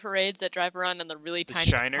guys in parades that drive around in the really The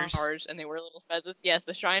tiny Shiners? cars and they wear little fezzes? Yes,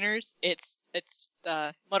 the Shiners. It's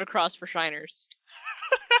motocross for Shiners.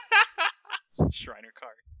 Shriner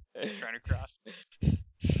car. Shriner cross.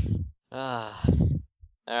 Ah.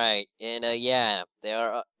 Alright, and yeah,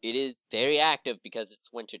 it is very active because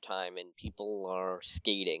it's wintertime and people are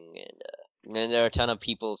skating, and there are a ton of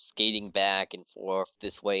people skating back and forth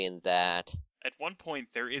this way and that. At one point,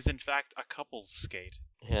 there is in fact a couple's skate.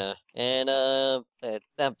 Yeah, and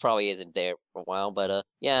that probably isn't there for a while, but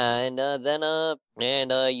yeah, and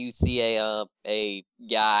then you see a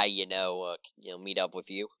guy, meet up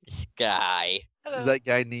with you. Guy. Is that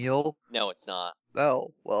guy Neil? No, it's not.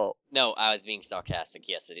 Oh, well, No, I was being sarcastic.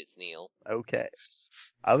 Yes, it is Neil. okay.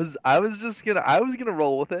 I was gonna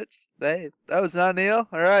roll with it. Hey, that was not Neil.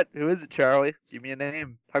 All right, who is it, Charlie? Give me a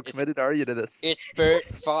name. How It's- committed are you to this? It's Bert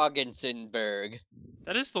Foggensenberg.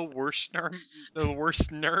 That is the worst nerm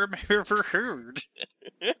I've ever heard.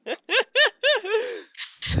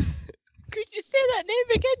 Could you say that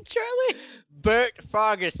name again, Charlie? Bert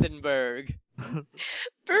Foggensenberg.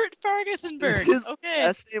 Bert Fergusonberg. Is his Okay.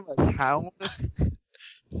 last name a town?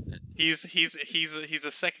 He's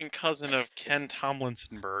a second cousin of Ken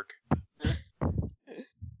Tomlinsonberg.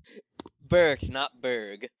 Bert, not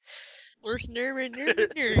Berg. Worst nerd.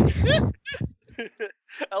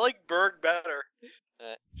 I like Berg better.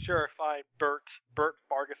 Uh, Sure, fine. Bert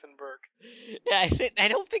Fargusonberg. Yeah, I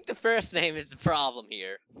don't think the first name is the problem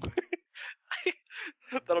here.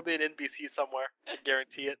 That'll be an NPC somewhere. I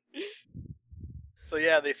guarantee it. So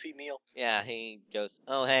yeah, they see Neil. Yeah, he goes,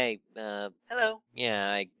 oh hey, Hello. yeah,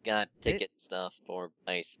 I got ticket stuff for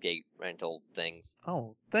my skate rental things.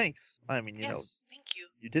 Oh, thanks. I mean, Thank you.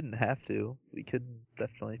 you didn't have to. We could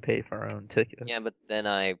definitely pay for our own tickets. Yeah, but then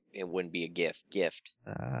it wouldn't be a gift.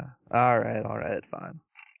 All right, fine.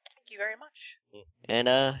 Thank you very much. And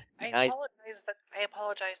I guys,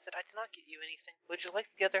 apologize that I did not get you anything. Would you like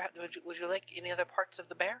would you like any other parts of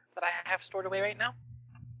the bear that I have stored away right now?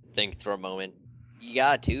 think for a moment. You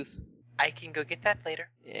got a tooth? I can go get that later.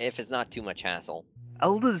 If it's not too much hassle.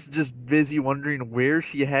 Elda's just busy wondering where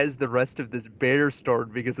she has the rest of this bear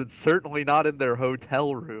stored because it's certainly not in their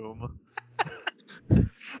hotel room.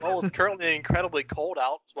 Well, it's currently incredibly cold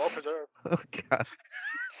out. It's well preserved. Oh god.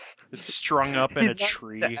 It's strung up in a He wants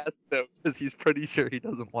tree. to ask though, because he's pretty sure he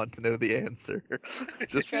doesn't want to know the answer.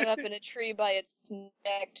 Just Strung up in a tree by its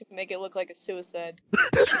neck to make it look like a suicide.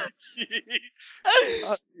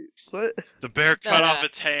 what? The bear cut Nah. off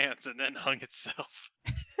its hands and then hung itself.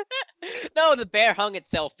 No, the bear hung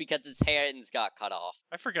itself because its hands got cut off.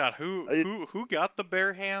 I forgot who got the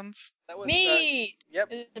bear hands. That was, Me! yep.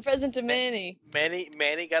 It's the present to Manny.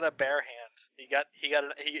 Manny got a bear hand.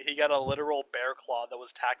 He got a literal bear claw that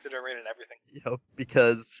was taxidermied and everything. Yep,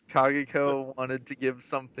 because Kageko wanted to give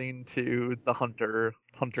something to the hunter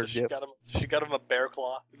So gift. she got him a bear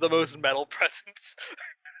claw. It's the most metal presents.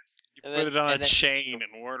 You And put then- it on a and then- chain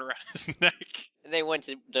and wore it around his neck. And they went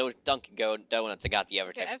to those Dunkin' Donuts and got the other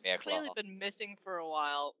Okay, type of bear I've clearly claw. been missing for a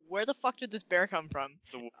while. Where the fuck did this bear come from?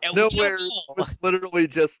 Nowhere. It was literally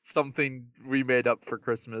just something we made up for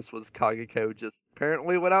Christmas. Was Kageko just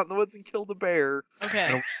apparently went out in the woods and killed a bear?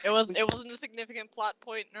 Okay, it wasn't a significant plot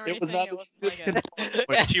point or anything. It was not It a wasn't like a, significant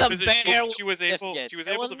But she The was, bear she was able. significant. She was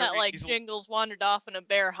it able wasn't to that very like easily. Jingles wandered off and a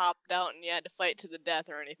bear hopped out and you had to fight to the death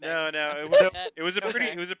or anything. No, it Okay, was. that- It was a pretty.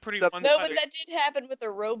 okay. It was a pretty No, one. No, but that did happen with a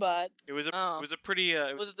robot. It was a. Oh. It was a pretty.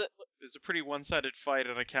 It Was the was a pretty one-sided fight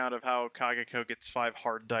on account of how Kageko gets 5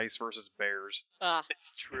 hard dice versus bears.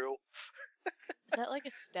 It's true. is that like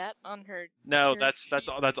a stat on her? No, Your that's sheet.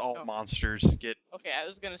 all Oh. monsters get. Okay, I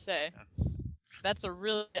was gonna say that's a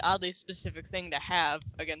really oddly specific thing to have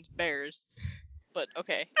against bears. But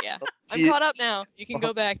okay, yeah, I'm She- caught up now. You can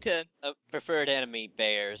go back to. Preferred enemy,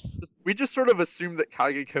 bears. We just sort of assume that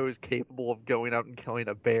Kageko is capable of going out and killing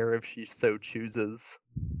a bear if she so chooses.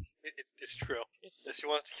 It's true. If she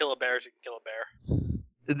wants to kill a bear, she can kill a bear.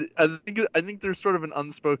 I think there's sort of an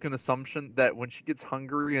unspoken assumption that when she gets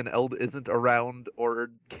hungry and Eld isn't around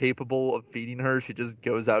or capable of feeding her, she just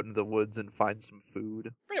goes out into the woods and finds some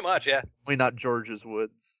food. Pretty much, yeah. Only not George's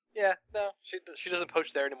woods. Yeah, no, she doesn't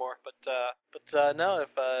poach there anymore. But no,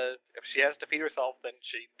 if she has to feed herself, then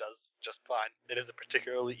she does just fine. It is a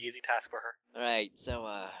particularly easy task for her. Alright, so,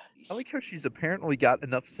 I like how she's apparently got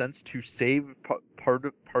enough sense to save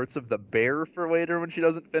parts of the bear for later when she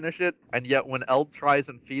doesn't finish it, and yet when Eld tries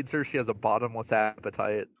and feeds her, she has a bottomless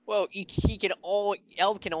appetite. well,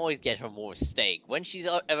 Elle can always get her more steak. When she's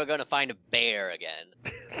ever gonna find a bear again?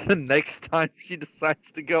 The next time she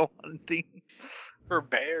decides to go hunting For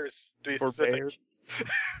bears, to be for specific. bears.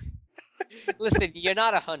 Listen, you're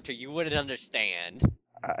not a hunter, you wouldn't understand.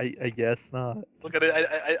 I guess not. Look at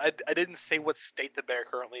it. I didn't say what state the bear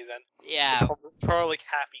currently is in. Yeah. It's probably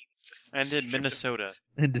happy. Just And in stripped of Minnesota.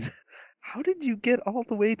 meat. And how did you get all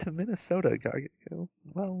the way to Minnesota, Kageko?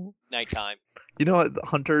 Well, Nighttime. you know what?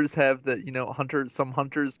 Hunters have that. Some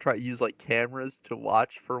hunters try to use like cameras to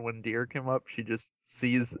watch for when deer come up. She just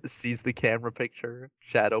sees the camera picture,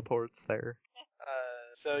 shadow ports there.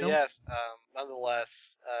 So No. yes,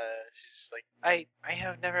 nonetheless, she's just like, I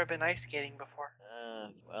have never been ice skating before.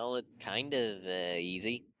 Well, it's kind of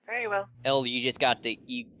easy. Very well. El, you just got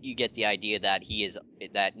you get the idea that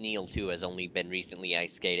Neil too has only been recently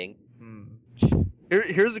ice skating.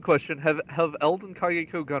 Here's a question: Have Eld and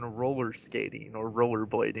Kageko gone roller skating or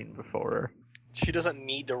rollerblading before? She doesn't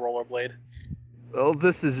need to rollerblade. Well,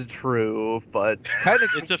 this is true, but kind of.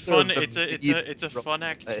 It's a fun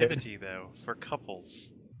activity though for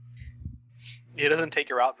couples. It doesn't take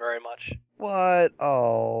her out very much. What?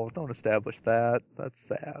 Oh, don't establish that. That's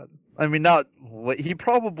sad. I mean, not what he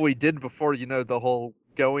probably did before, the whole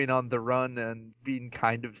going on the run and being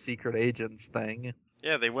kind of secret agents thing.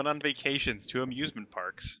 Yeah, they went on vacations to amusement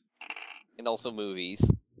parks. And also movies.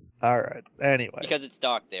 Alright, anyway. Because it's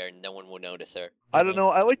dark there and no one will notice her. I don't know,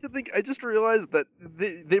 I like to think, I just realized that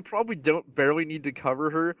they probably barely need to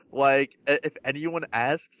cover her. Like, if anyone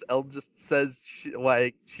asks, Elle just says,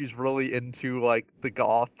 she's really into, like, the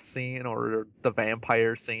goth scene or the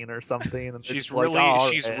vampire scene or something. And She's it's like,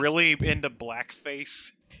 really into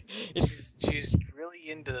blackface. She's really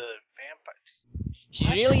into vampires. She's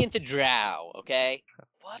What? really into drow, okay?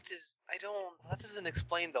 That doesn't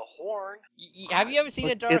explain the horn. Have you ever seen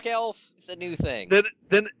Look, a dark it's- elf? It's a new thing.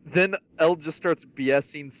 Then Elle just starts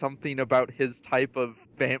BSing something about his type of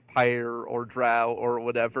vampire or drow or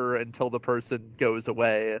whatever until the person goes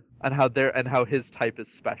away, and how his type is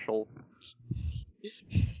special.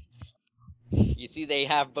 You see, they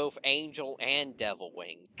have both angel and devil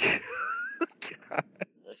wing. God,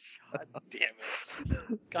 God damn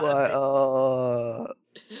it. God what,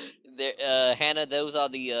 damn Hannah, those are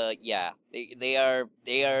the they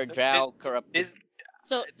are drow corrupted.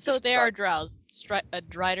 So they are drows,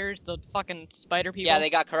 driders, the fucking spider people. Yeah, they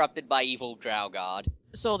got corrupted by evil drow god.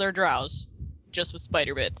 So they're drows, just with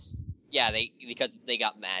spider bits. Yeah, because they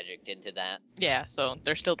got magicked into that. Yeah, so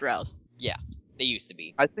they're still drows. They used to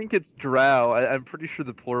be. I think it's drow. I'm pretty sure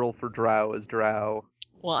the plural for drow is drow.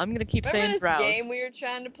 Well, I'm gonna keep Remember saying this drows. game we were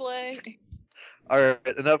trying to play?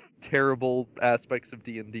 Alright, enough terrible aspects of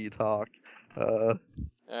D&D talk.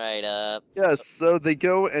 Alright, Yes, so they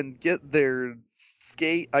go and get their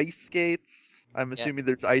ice skates. I'm assuming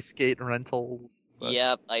there's ice skate rentals.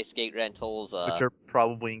 yep, ice skate rentals, Which are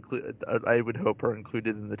probably included, I would hope are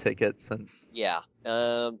included in the ticket since... yeah.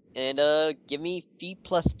 Give me Fee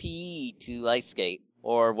plus PE to ice skate.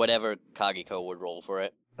 Or whatever Kageko would roll for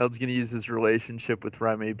it. Eld's gonna use his relationship with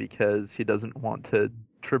Remy because he doesn't want to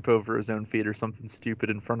trip over his own feet or something stupid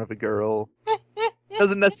in front of a girl.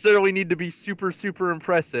 Doesn't necessarily need to be super, super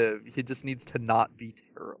impressive. He just needs to not be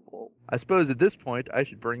terrible. I suppose at this point, I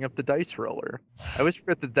should bring up the dice roller. I always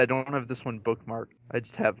forget that I don't have this one bookmarked. I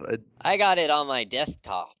just have a... I got it on my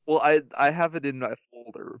desktop. Well, I have it in my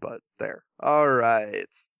folder, but there. Alright.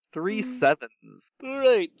 3 sevens.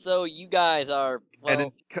 Alright, so you guys are, well,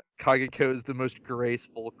 And Kageko is the most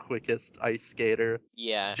graceful, quickest ice skater.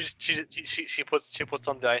 yeah. She puts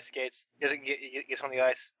on the ice skates. Gets on the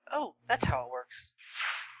ice. Oh, that's how it works.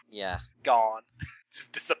 Yeah. Gone.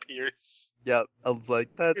 Just disappears. Yep, I was like,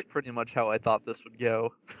 that's pretty much how I thought this would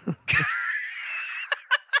go.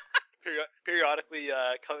 Periodically,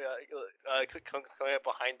 coming up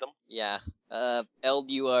behind them. Yeah. Eld,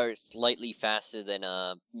 you are slightly faster than,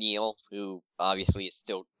 Neil, who obviously is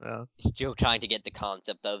still trying to get the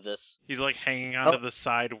concept of this. He's like hanging onto the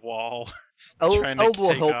side wall. Eld Trying to will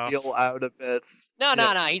take help off. Neil out a bit. No,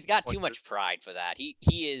 Yeah. he's got too Pointer. much pride for that. He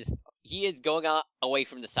is going away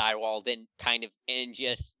from the sidewall, then and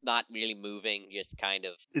just not really moving, just kind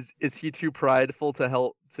of. Is he too prideful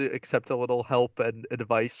to accept a little help and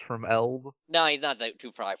advice from Eld? No, he's not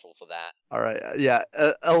too prideful for that. Alright, yeah,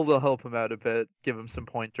 Eld will help him out a bit, give him some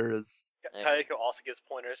pointers. Kayako also gives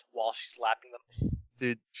pointers while she's slapping them.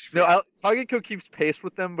 Dude, no, Kageko keeps pace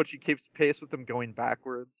with them, but she keeps pace with them going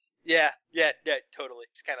backwards. Yeah, totally.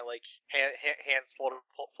 It's kind of like hands folded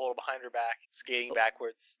behind her back, skating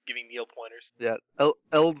backwards, giving Neil pointers. Yeah,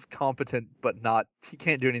 Eld's competent, but he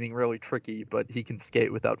can't do anything really tricky, but he can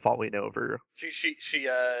skate without falling over. She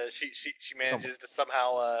manages to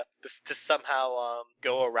somehow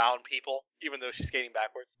go around people, even though she's skating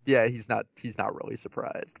backwards. Yeah, he's not really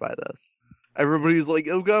surprised by this. Everybody's like,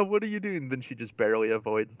 oh god, what are you doing? Then she just barely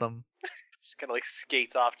avoids them. She kind of like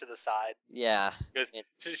skates off to the side. Yeah. Goes, It-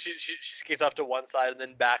 she skates off to one side and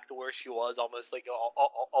then back to where she was, almost like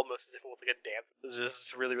almost as if it was like a dance. It was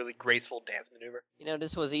just a really really graceful dance maneuver. You know,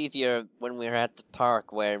 this was easier when we were at the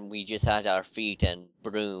park where we just had our feet and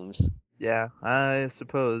brooms. Yeah, I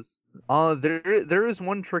suppose. There is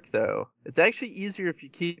one trick though. It's actually easier if you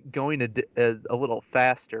keep going a little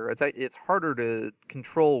faster. It's harder to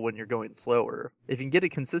control when you're going slower. If you can get a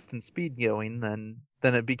consistent speed going, then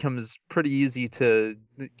it becomes pretty easy to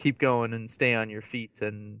keep going and stay on your feet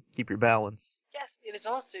and keep your balance. Yes, it is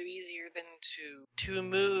also easier than to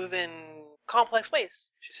move in complex ways.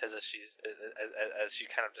 She says as she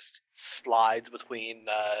kind of just slides between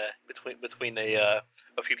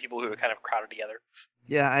a few people who are kind of crowded together.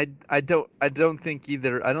 Yeah, I don't think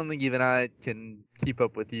even I can keep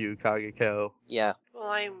up with you, Kageko. Yeah. Well,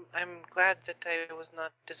 I'm glad that I was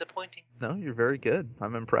not disappointing. No, you're very good.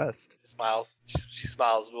 I'm impressed. She smiles. She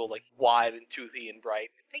smiles real like wide and toothy and bright.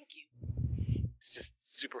 Thank you. She's just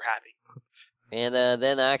super happy. And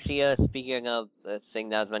then actually, speaking of the thing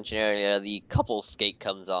that was mentioned earlier, the couple skate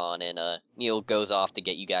comes on, and Neil goes off to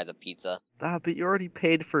get you guys a pizza. But you already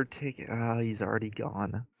paid for a ticket. He's already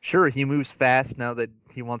gone. Sure, he moves fast now that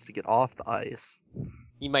he wants to get off the ice.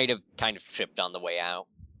 He might have kind of tripped on the way out.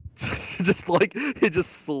 He just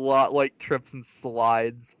trips and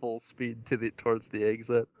slides full speed towards the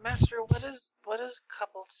exit. Master, what does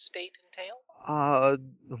couple state entail?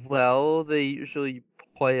 Well, they usually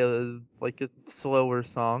play a slower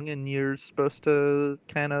song, and you're supposed to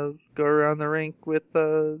kind of go around the rink with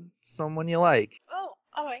someone you like. Oh,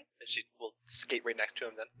 all right. And she will skate right next to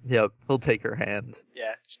him then. Yep, he'll take her hand.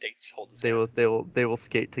 Yeah, she holds his They hand. will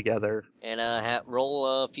skate together. And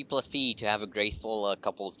roll P+P to have a graceful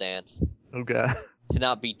couples dance. Okay. To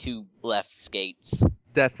not be two left skates.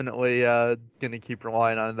 Definitely gonna keep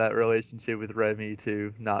relying on that relationship with Remy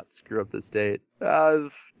to not screw up this date. 2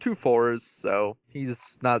 4s, so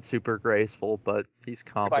he's not super graceful, but he's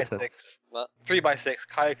 3 by competent. 6. Well, 3 by 6.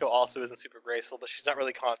 Kayako also isn't super graceful, but she's not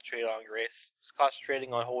really concentrating on grace. She's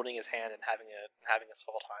concentrating on holding his hand and having a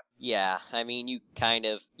swell time. yeah, I mean, you kind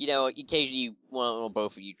of, occasionally you want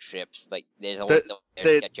both of you trips, but there's always someone there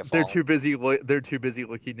to catch you They're fall. too busy. They're too busy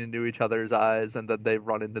looking into each other's eyes, and then they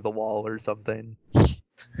run into the wall or something.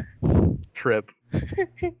 Trip.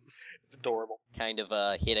 It's adorable. Kind of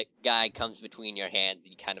hit a guy comes between your hands,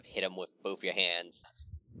 and you kind of hit him with both your hands.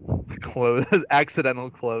 Accidental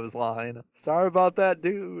clothesline. Sorry about that,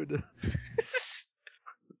 dude.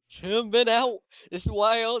 Should have been out. This is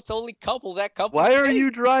why it's only couples at couples. Why are skate.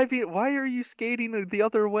 you driving? Why are you skating the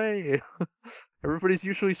other way? Everybody's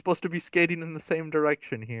usually supposed to be skating in the same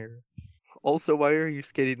direction here. Also, why are you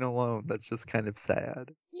skating alone? That's just kind of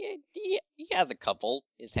sad. Yeah, he has a couple.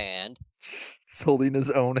 His hand. He's holding his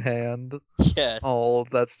own hand. Yes. Oh,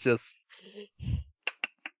 that's just.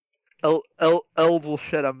 Eld will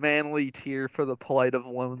shed a manly tear for the plight of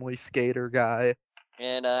lonely skater guy.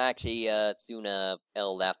 And actually, soon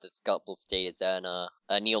Eld after this couple state is done,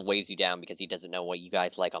 Neil waves you down because he doesn't know what you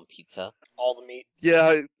guys like on pizza. All the meat.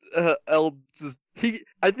 Yeah, Eld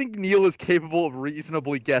I think Neil is capable of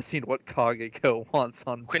reasonably guessing what Kageko wants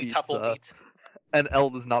on Quintuple pizza, meat. and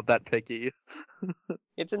Eld is not that picky.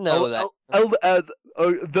 It's a no that. Eld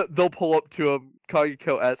they'll pull up to him.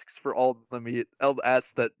 Kageko asks for all the meat. Eld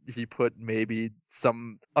asks that he put maybe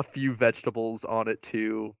a few vegetables on it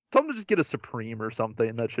too. Tell him to just get a supreme or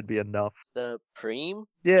something. That should be enough. The Preem?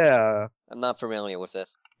 Yeah. I'm not familiar with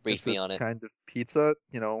this. Brief It's me a on it. kind of pizza.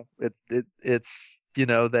 It's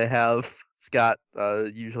they have. It's got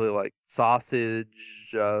usually like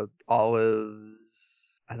sausage, olives.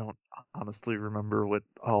 I don't honestly remember what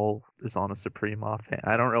all is on a supreme offhand.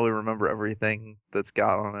 I don't really remember everything that's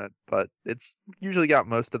got on it, but it's usually got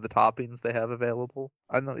most of the toppings they have available.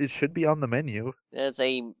 I know it should be on the menu. There's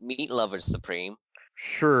a meat lover's Supreme.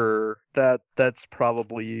 Sure, that's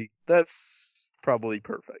probably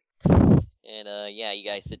perfect. And yeah, you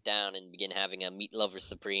guys sit down and begin having a meat lover's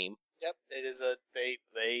Supreme. Yep, it is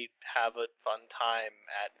they have a fun time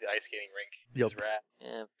at the ice skating rink. Yep. It's rad.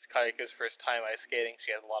 Yeah. It's Kayako's first time ice skating.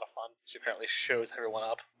 She has a lot of fun. She apparently shows everyone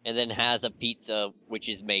up. And then has a pizza which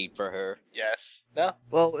is made for her. Yes. No.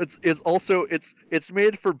 Well, it's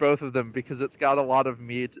made for both of them because it's got a lot of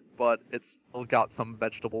meat, but it's still got some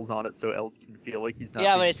vegetables on it, so El can feel like he's not.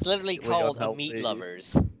 Yeah, but being it's literally completely called a unhealthy. meat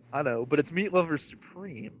lovers. I know, but it's Meat Lover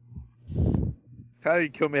Supreme.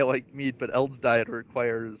 Kageko may like meat, but Eld's diet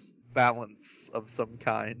requires balance of some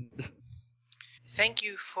kind. Thank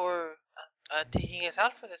you for taking us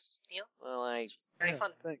out for this, Neil. Well, It's very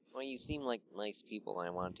fun. Thanks. Well, you seem like nice people. I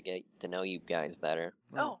want to get to know you guys better.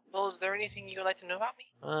 Oh, well, is there anything you would like to know about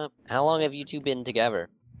me? How long have you two been together?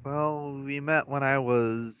 Well, we met when I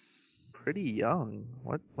was pretty young.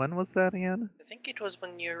 When was that again? I think it was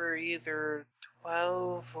when you were either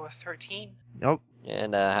 12 or 13. Yep.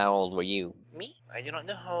 And how old were you? Me? I do not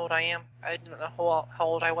know how old I am. I do not know how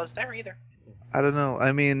old I was there either. I don't know.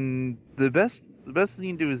 I mean, the best thing you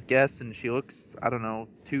can do is guess, and she looks, I don't know,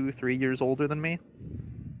 2, 3 years older than me.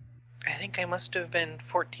 I think I must have been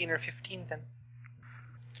 14 or 15 then.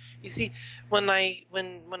 You see, when I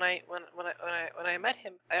met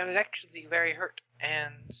him, I was actually very hurt,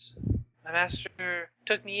 and my master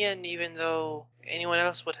took me in, even though anyone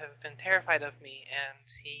else would have been terrified of me, and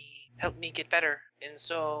he helped me get better. And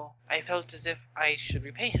so I felt as if I should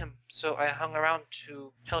repay him. So I hung around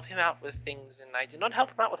to help him out with things, and I did not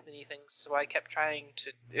help him out with many things. So I kept trying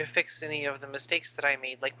to fix any of the mistakes that I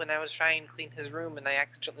made, like when I was trying to clean his room and I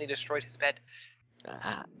accidentally destroyed his bed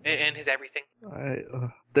and his everything.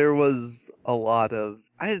 There was a lot of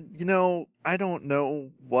I don't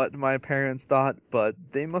know what my parents thought, but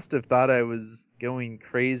they must have thought I was going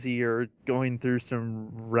crazy or going through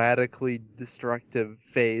some radically destructive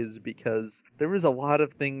phase, because there was a lot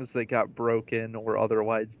of things that got broken or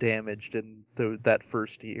otherwise damaged in that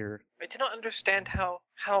first year. I did not understand how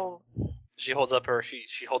she holds up her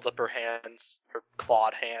hands, her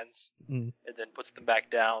clawed hands, and then puts them back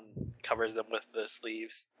down, covers them with the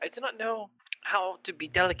sleeves. I did not know how to be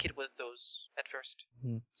delicate with those at first.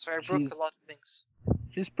 So I broke a lot of things.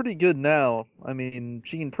 She's pretty good now. I mean,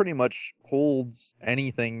 she can pretty much hold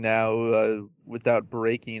anything now without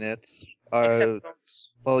breaking it. Except bones.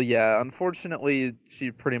 Well, yeah. Unfortunately,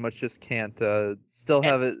 she pretty much just can't still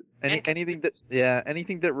have it. Anything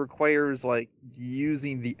that requires like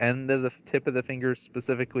using the end of the tip of the finger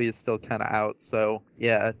specifically is still kind of out. So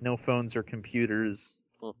yeah, no phones or computers.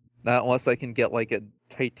 Not unless I can get like a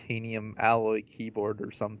titanium alloy keyboard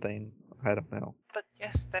or something. I don't know. But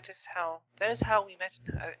yes, that is how we met.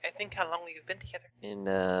 I think how long we've been together. And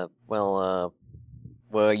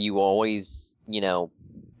were you always,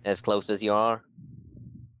 as close as you are?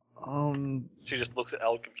 She just looks at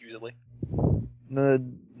Elle confusedly.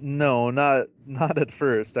 No, not at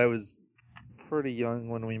first. I was pretty young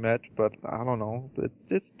when we met, but I don't know.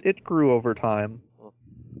 It grew over time.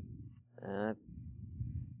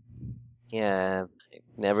 Yeah, I've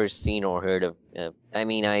never seen or heard of. I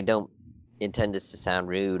mean, I don't intend this to sound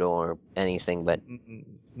rude or anything, but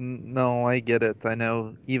No, I get it. I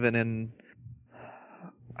know.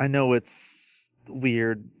 I know it's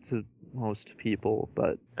weird to most people,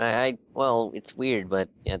 but well, it's weird, but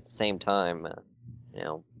at the same time,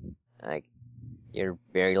 you're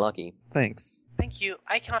very lucky. Thanks. Thank you.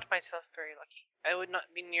 I count myself very lucky. I would not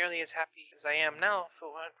be nearly as happy as I am now if it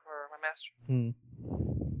weren't for my master.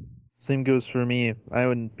 Same goes for me. I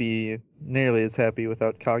wouldn't be nearly as happy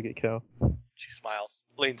without Kageko. She smiles,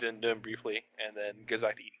 leans into him briefly, and then goes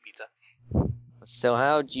back to eating pizza. So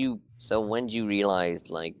when did you realize,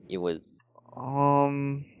 like, it was...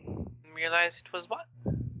 Realize it was what?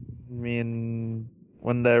 I mean,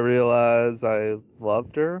 when did I realize I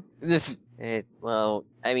loved her? Well,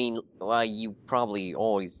 you probably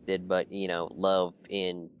always did, but, love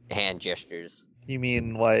in hand gestures. You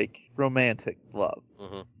mean, like, romantic love?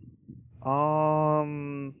 Mm-hmm.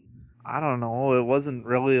 I don't know. It wasn't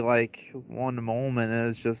really like one moment. It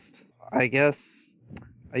was just, I guess,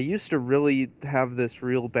 I used to really have this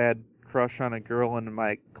real bad crush on a girl in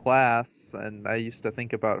my class, and I used to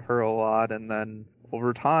think about her a lot, and then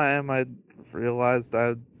over time I realized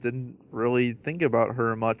I didn't really think about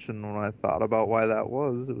her much, and when I thought about why that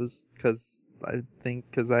was, it was because I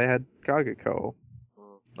had Kageko.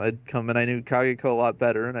 I'd come and I knew Kageko a lot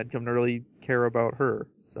better, and I'd come to really care about her,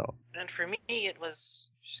 so. And for me, it was...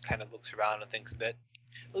 She just kind of looks around and thinks a bit.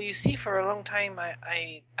 Well, you see, for a long time,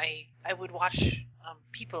 I would watch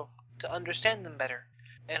people to understand them better.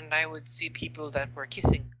 And I would see people that were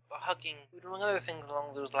kissing or hugging, or doing other things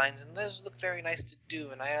along those lines, and those looked very nice to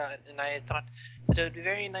do. And I had thought that it would be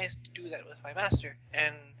very nice to do that with my master.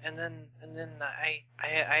 And then I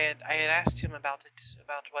had asked him about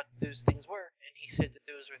what those things were, and he said that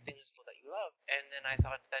those were things that you love. And then I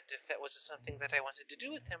thought that if that was something that I wanted to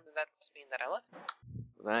do with him, then that must mean that I loved him.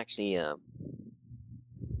 Actually,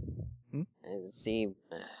 see,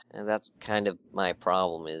 that's kind of my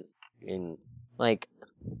problem is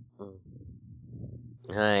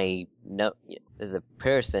I know there's a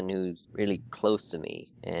person who's really close to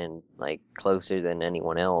me and like closer than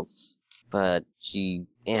anyone else, but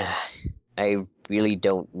I really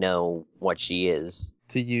don't know what she is.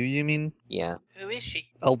 To you mean? Yeah. Who is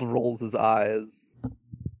she? Eld rolls his eyes.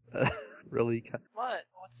 Really? What?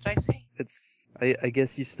 What did I say? I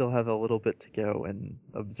guess you still have a little bit to go in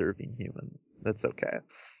observing humans. That's okay.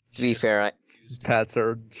 To be fair, Just pats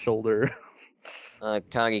her shoulder.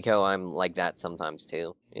 Kagiko, I'm like that sometimes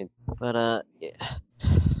too. Yeah.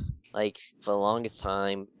 Like, for the longest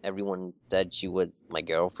time, everyone said she was my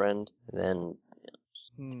girlfriend. Then,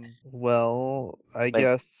 Well, I But-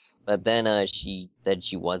 guess. but then, she said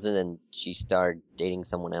she wasn't, and she started dating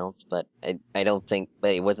someone else. But I don't think,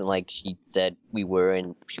 but it wasn't like she said we were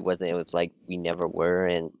and she wasn't. It was like we never were,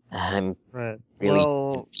 and I'm Right. really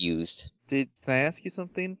Well, confused. can I ask you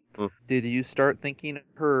something? Hmm. Did you start thinking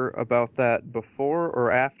her about that before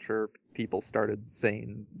or after people started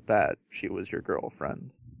saying that she was your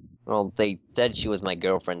girlfriend? Well, they said she was my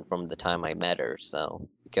girlfriend from the time I met her, so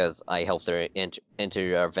because I helped her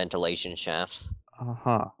enter our ventilation shafts.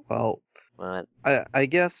 Uh-huh. Well, But I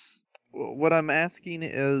guess what I'm asking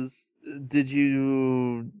is, is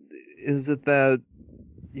it that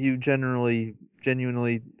you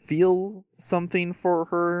genuinely feel something for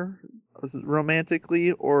her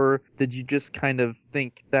romantically, or did you just kind of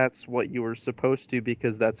think that's what you were supposed to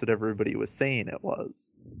because that's what everybody was saying it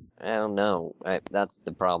was? I don't know. That's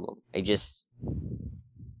the problem.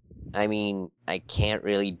 I can't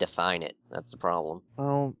really define it. That's the problem.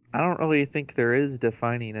 Well, I don't really think there is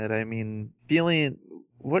defining it. I mean,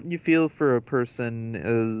 what you feel for a person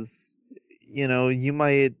is, you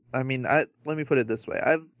might, let me put it this way.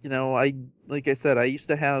 Like I said, I used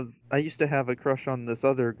to have a crush on this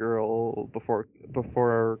other girl before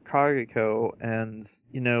Kageko, and,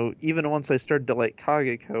 even once I started to like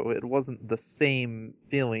Kageko, it wasn't the same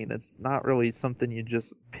feeling. It's not really something you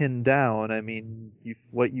just pin down. I mean,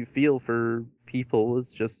 what you feel for people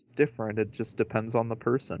is just different. It just depends on the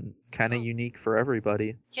person. It's kind of unique for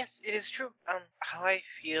everybody. Yes, it is true. How I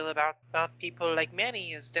feel about people like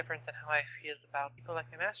Manny is different than how I feel about people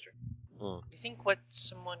like my master. I think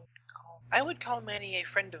I would call Manny a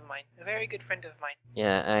friend of mine, a very good friend of mine.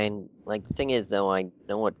 Yeah, the thing is though, I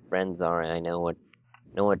know what friends are, and I know what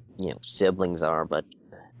siblings are, but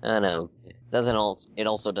I don't know. It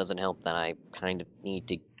also doesn't help that I kind of need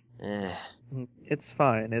to. It's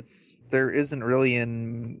fine. There isn't really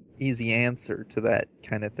an easy answer to that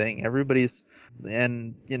kind of thing. And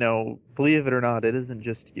believe it or not, it isn't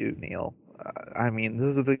just you, Neil. I mean,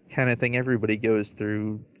 this is the kind of thing everybody goes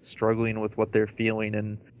through, struggling with what they're feeling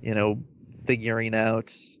and, figuring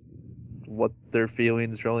out what their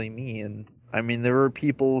feelings really mean. I mean, there are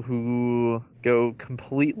people who go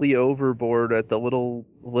completely overboard at the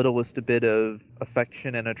littlest bit of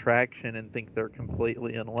affection and attraction and think they're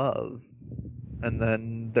completely in love. And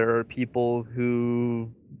then there are people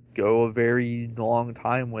who go a very long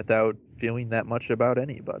time without feeling that much about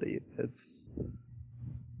anybody.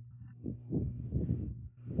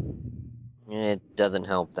 It doesn't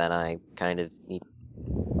help that I kind of need.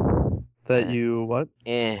 You what?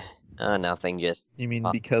 Nothing. Just You mean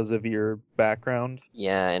because of your background?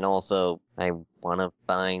 yeah, and also I want to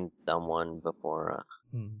find someone before.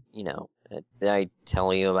 Did I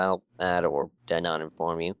tell you about that, or did I not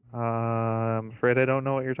inform you? I'm afraid I don't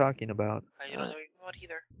know what you're talking about. I don't know what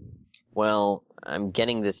either. Well, I'm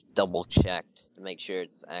getting this double checked to make sure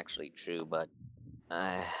it's actually true, but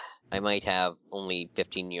I might have only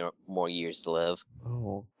 15 more years to live.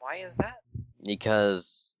 Oh. Why is that?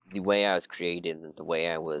 Because the way I was created and the way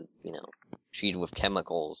I was, treated with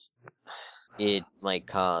chemicals, it might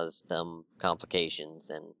cause some complications,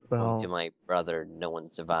 and according to my brother, no one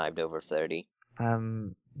survived over 30.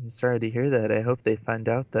 I'm sorry to hear that. I hope they find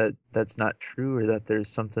out that that's not true or that there's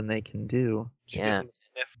something they can do. She Yeah. gives him a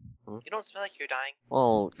sniff. Hmm? You don't smell like you're dying.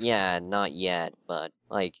 Well, yeah, not yet, but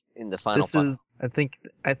like in the final. I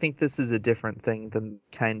think this is a different thing than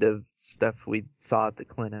kind of stuff we saw at the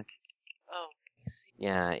clinic. Oh, I see.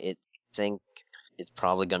 Yeah, think it's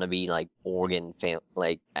probably gonna be like organ fail,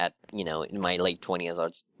 like in my late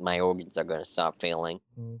 20s, my organs are gonna stop failing.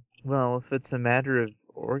 Well, if it's a matter of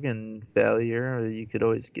organ failure, you could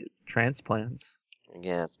always get transplants. I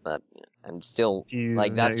guess, but I'm still Do you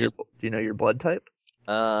like know that's your just. Do you know your blood type?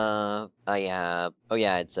 I have. Oh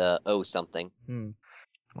yeah, it's O something.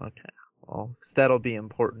 Okay. Well, 'cause that'll be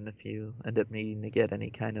important if you end up needing to get any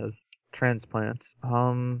kind of transplant.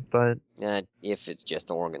 But If it's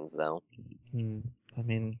just organs though. I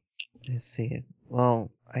mean, let's see.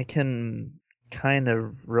 Well, I can kind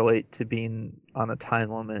of relate to being on a time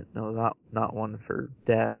limit. No, not one for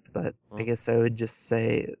death, but I guess I would just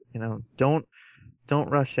say, don't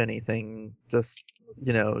rush anything. Just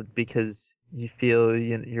because you feel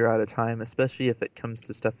you're out of time, especially if it comes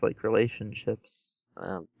to stuff like relationships.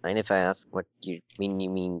 Mind if I ask what you mean? You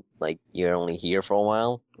mean like you're only here for a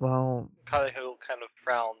while? Well, Kalehu kind of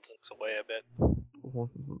frowns and looks away a bit.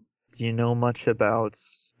 do you know much about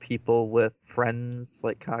people with friends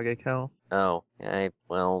like Kageko? Oh, I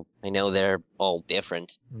know they're all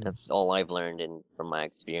different. Hmm. That's all I've learned from my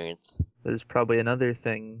experience. There's probably another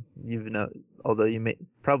thing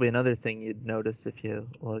probably another thing you'd notice if you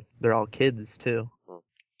look. They're all kids too. Hmm.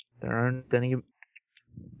 There aren't any.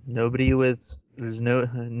 Nobody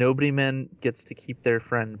man gets to keep their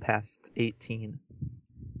friend past 18.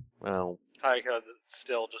 Well, Kageko is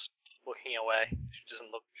still just looking away. She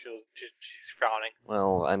doesn't look. She's frowning.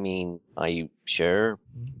 well, I mean, are you sure?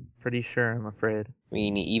 Pretty sure, I'm afraid. I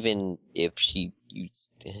mean, even if she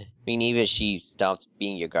stops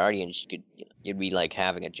being your guardian, she could, you'd be like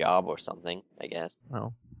having a job or something, I guess.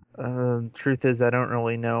 Well, truth is, I don't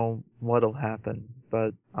really know what'll happen,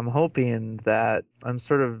 but I'm hoping that I'm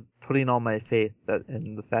sort of putting all my faith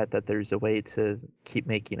in the fact that there's a way to keep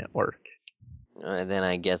making it work. Then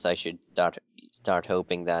I guess I should start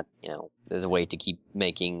hoping that, there's a way to keep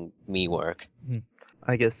making me work.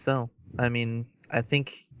 I guess so. I mean, I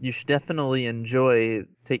think you should definitely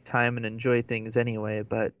take time and enjoy things anyway,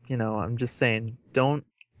 but, I'm just saying, don't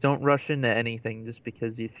rush into anything just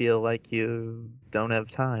because you feel like you don't have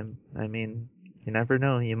time. I mean, you never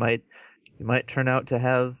know. You might turn out to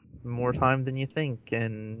have more time than you think,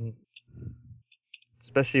 and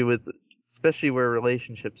especially where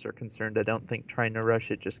relationships are concerned, I don't think trying to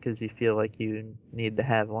rush it just because you feel like you need to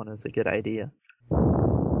have one is a good idea.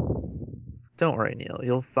 Don't worry, Neil.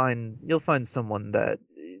 You'll find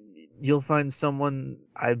someone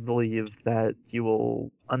I believe that you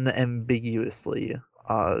will unambiguously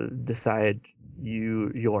decide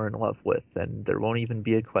you're in love with, and there won't even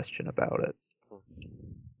be a question about it.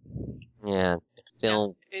 Yeah,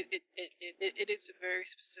 still, Yes, it is very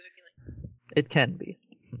specifically. It can be.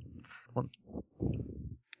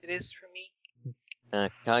 It is for me.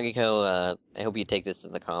 Kageko, I hope you take this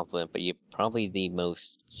as a compliment, but you're probably the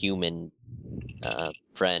most human,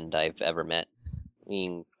 friend I've ever met. I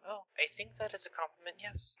mean, Oh, I think that is a compliment.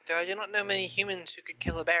 Yes. Though I do not know many humans who could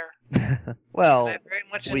kill a bear. Well, And I very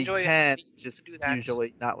much we enjoy can't being able to just do that.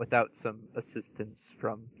 usually not without some assistance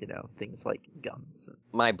from things like guns.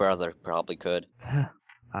 my brother probably could.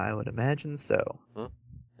 I would imagine so.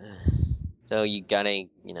 So you got any,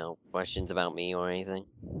 questions about me or anything?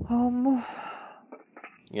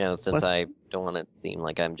 Since What? I don't want to seem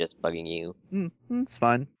like I'm just bugging you. It's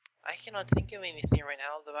fine. I cannot think of anything right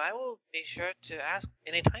now, though I will be sure to ask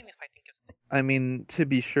anytime if I think of something. I mean, to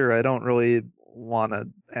be sure, I don't really want to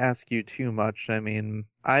ask you too much. I mean,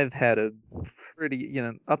 I've had a pretty,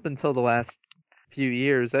 up until the last few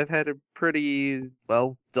years, I've had a pretty,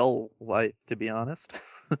 dull life, to be honest.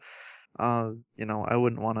 I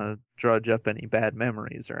wouldn't want to drudge up any bad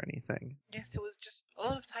memories or anything. Yes, it was just a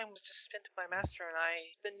lot of time was just spent with my master and I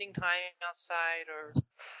spending time outside or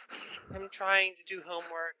him trying to do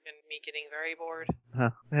homework and me getting very bored.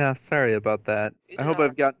 Yeah, sorry about that. It I is hope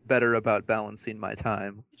alright. I've gotten better about balancing my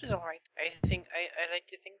time. It is alright. I like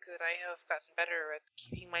to think that I have gotten better at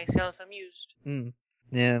keeping myself amused.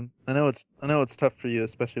 Yeah, I know it's tough for you,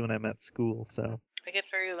 especially when I'm at school, so. I get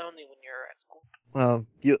very lonely when you're at school. Well,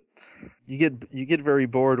 you get very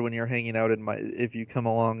bored when you're hanging out if you come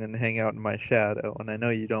along and hang out in my shadow, and I know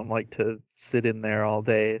you don't like to sit in there all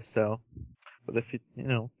day, so. But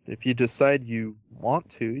if you decide you want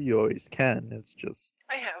to, you always can. It's just.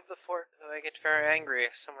 I have before, though I get very angry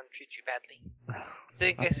if someone treats you badly.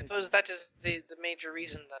 I suppose that is the major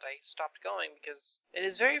reason that I stopped going, because it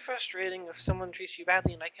is very frustrating if someone treats you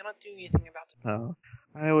badly and I cannot do anything about it. No,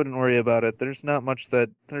 I wouldn't worry about it. There's not much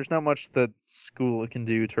that school can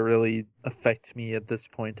do to really affect me at this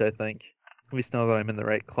point, I think. At least know that I'm in the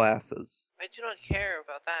right classes. I do not care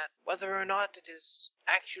about that. Whether or not it is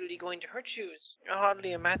actually going to hurt you is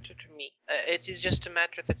hardly a matter to me. It is just a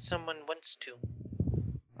matter that someone wants to.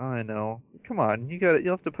 I know. Come on, you'll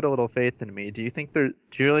have to put a little faith in me. Do you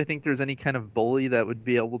really think there's any kind of bully that would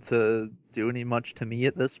be able to do any much to me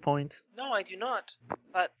at this point? No, I do not.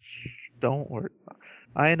 But Don't worry.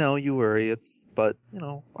 I know you worry, but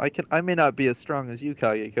I may not be as strong as you,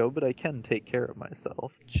 Kageko, but I can take care of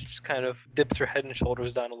myself. she just kind of dips her head and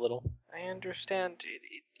shoulders down a little. I understand.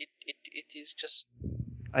 It is just,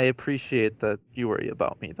 I appreciate that you worry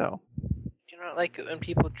about me, though. you don't like it when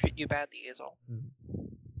people treat you badly is all.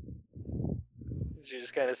 She's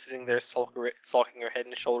just kind of sitting there sulking her head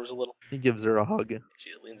and shoulders a little. He gives her a hug.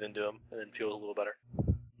 She leans into him and then feels a little better.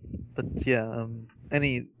 But yeah,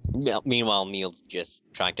 Meanwhile, Neil's just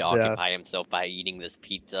trying to occupy himself by eating this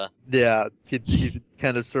pizza. Yeah, he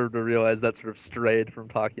kind of sort of realized that sort of strayed from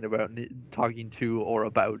talking to or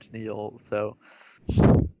about Neil. So,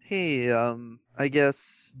 hey, I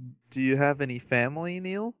guess, do you have any family,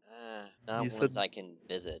 Neil? not You ones said- I can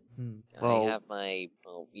visit. Well, I have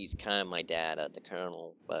he's kind of my dad, the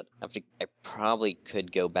colonel, but I probably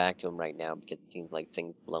could go back to him right now because it seems like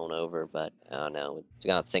things blown over, but I don't know. It's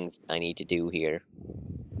got things I need to do here.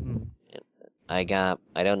 hmm. I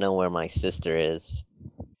don't know where my sister is.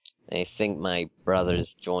 I think my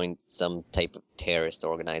brother's joined some type of terrorist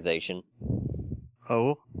organization.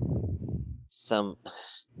 Oh, Some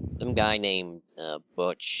guy named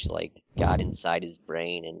Butch, like, got inside his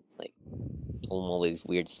brain and, like, told him all this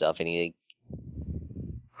weird stuff, and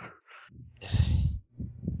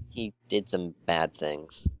he did some bad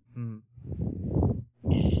things. hmm.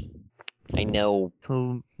 I know.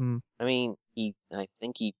 So, I mean, I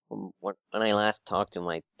think when I last talked to him,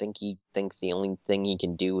 I think he thinks the only thing he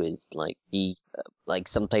can do is, like, be, like,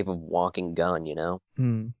 some type of walking gun, you know?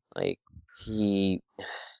 Like, he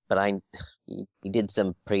did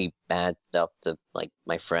some pretty bad stuff to, like,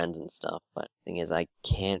 my friends and stuff, but the thing is, I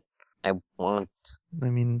I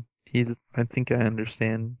think I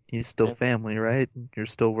understand. He's still Okay. family, right? You're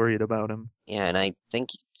still worried about him. yeah, and I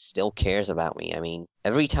think he still cares about me. I mean,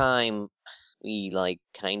 every time we, like,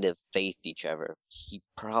 kind of faced each other, he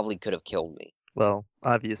probably could have killed me. Well,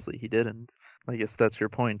 obviously he didn't. I guess that's your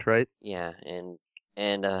point, right? Yeah, and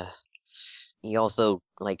he also,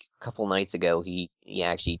 like, a couple nights ago, he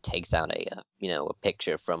actually takes out a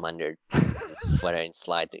picture from under his sweater and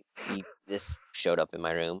slides it. This showed up in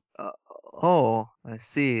my room. Oh, I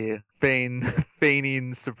see.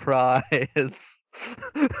 Feigning surprise.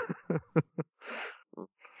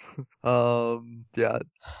 Yeah.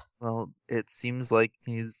 Well, it seems like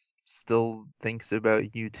he's still thinks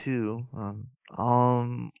about you too.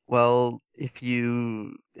 Well, if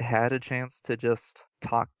you had a chance to just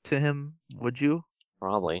talk to him, would you?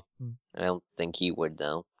 Probably. I don't think he would,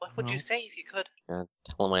 though. What would you No. say if you could? Tell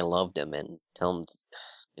him I loved him and tell him,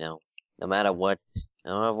 no matter what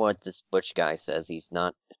this Butch guy says, he's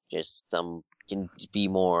not just can be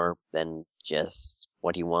more than just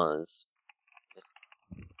what he was.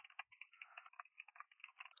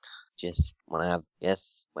 Just want to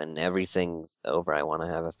when everything's over, I want to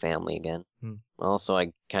have a family again. Also,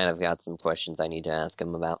 I kind of got some questions I need to ask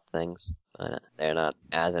him about things, but they're not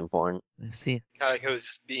as important. I see. Kaliko was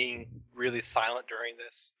just being really silent during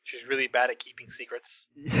this. She's really bad at keeping secrets.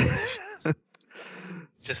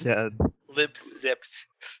 Just Yeah. lips zipped.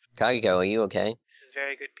 Kagiko, are you okay? This is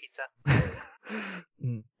very good pizza.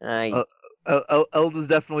 Elda's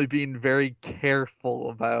definitely being very careful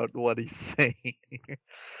about what he's saying.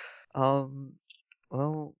 Well,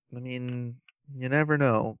 I mean, you never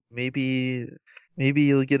know. Maybe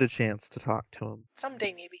you'll get a chance to talk to him.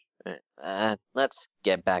 Someday, maybe. Let's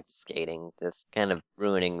get back to skating. This kind of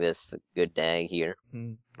ruining this good day here.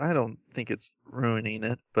 I don't think it's ruining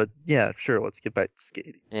it, but yeah, sure, let's get back to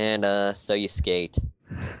skating. And, so you skate.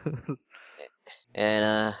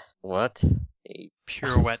 And, what?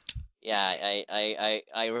 Pirouette. Yeah,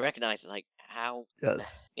 I recognize, like, how...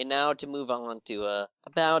 Yes. And now to move on to,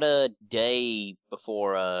 about a day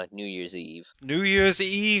before, New Year's Eve. New Year's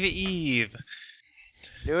Eve.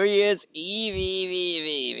 New Year's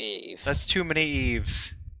Eve. That's too many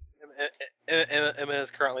Eves. Emma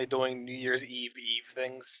is currently doing New Year's Eve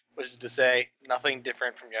things, which is to say, nothing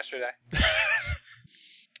different from yesterday.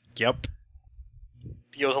 Yep.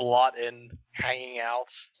 Deals a lot in hanging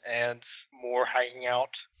out and more hanging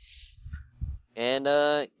out.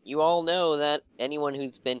 And, you all know that anyone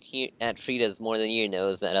who's been here at Frieda's more than you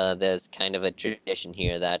knows that, there's kind of a tradition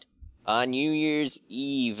here that on New Year's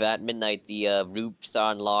Eve at midnight, the, roofs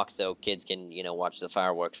are unlocked so kids can, watch the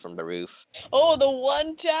fireworks from the roof. Oh, the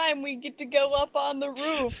one time we get to go up on the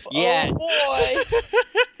roof. Yeah. Oh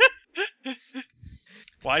boy.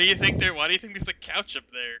 Why do you think there's a couch up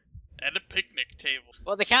there? And a picnic table.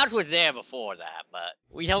 Well, the couch was there before that, but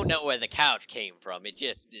we don't know where the couch came from. It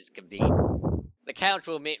just is convenient. The couch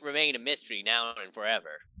will remain a mystery now and forever.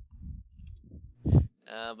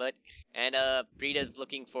 Frieda's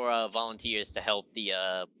looking for, volunteers to help the,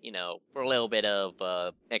 for a little bit of,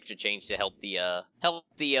 extra change to help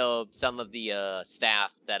some of the,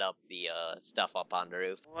 staff set up the, stuff up on the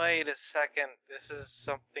roof. Wait a second. This is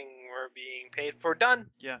something we're being paid for. Done.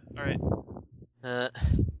 Yeah, alright.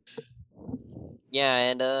 Yeah,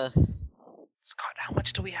 and, Scott, how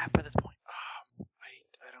much do we have by this point?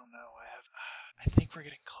 I don't know. I think we're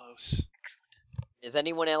getting close. does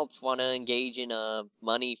anyone else want to engage in,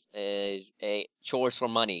 money, chores for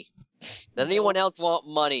money? Does anyone else want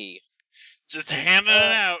money? Just handing it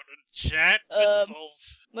out. Chat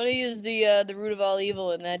fistfuls. Money is the root of all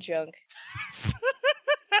evil in that junk.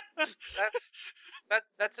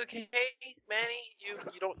 That's okay, Manny.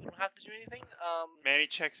 You don't have to do anything. Manny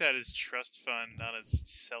checks out his trust fund on his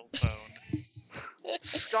cell phone.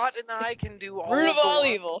 Scott and I can do all Root of of the all work.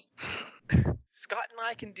 evil. Scott and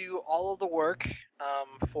I can do all of the work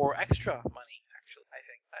for extra money. Actually, I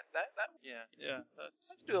think that Yeah, that's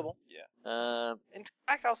that's doable. In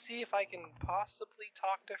fact, I'll see if I can possibly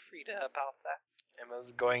talk to Frieda about that.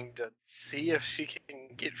 Emma's going to see if she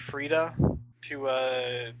can get Frieda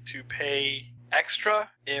to pay extra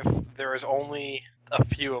if there is only a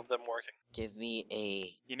few of them working. Give me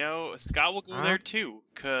a. You know, Scott will go there too,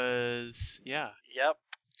 cause yeah, Yep,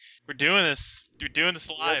 we're doing this. We're doing this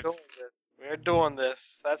live. We're doing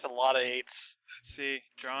this. That's a lot of 8s. Let's see,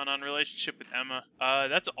 drawn on relationship with Emma.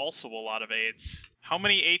 That's also a lot of 8s. How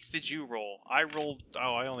many 8s did you roll? I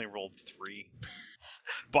only rolled 3.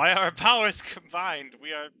 By our powers combined,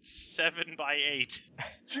 we are 7 by 8.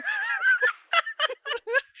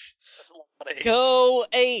 That's a lot of 8s. Go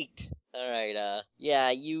 8! Alright,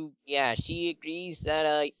 she agrees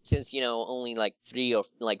that, since, only like 3 or,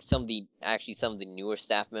 like, some of the newer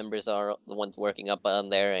staff members are the ones working up on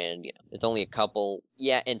there, and, there's only a couple.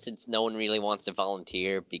 Yeah, and since no one really wants to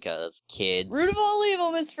volunteer because kids. Root of all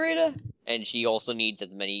evil, Miss Frieda. And she also needs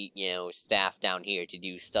as many, staff down here to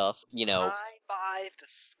do stuff, High five to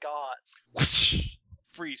Scott.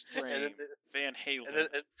 Freeze frame. Van Halen.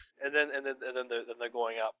 And then they're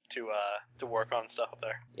going up to work on stuff up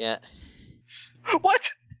there. Yeah.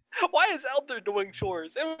 What? Why is Elder doing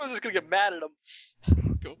chores? Everyone's just gonna get mad at him.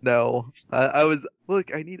 No, I was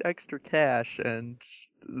look. I need extra cash, and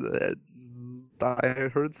I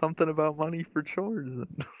heard something about money for chores.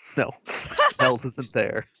 And no, health isn't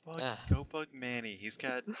there. Go bug Manny. He's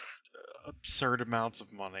got absurd amounts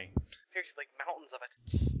of money. Seriously, like mountains of it.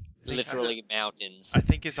 Literally mountains. I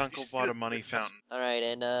think his uncle see bought a this money picture? fountain. Alright,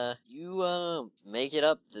 and, you, make it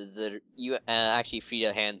up. Actually,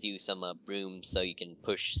 Frieda hands you some, brooms so you can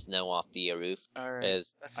push snow off the roof. Alright.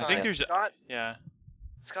 That's I fine. think there's Scott. Yeah.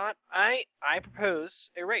 Scott, I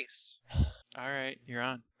propose a race. Alright, you're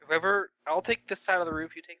on. I'll take this side of the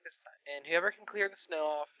roof, you take this side, and whoever can clear the snow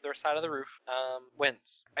off their side of the roof,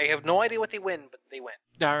 wins. I have no idea what they win, but they win.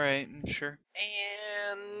 Alright, sure.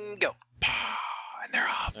 And go. And they're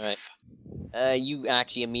off. Alright. You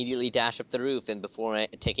actually immediately dash up the roof, and before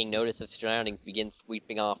taking notice of surroundings, begin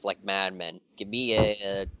sweeping off like madmen. Give me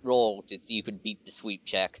a roll to see you could beat the sweep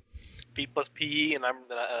check. P plus P, and I'm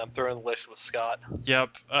throwing the list with Scott. Yep.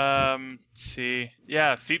 Let's see.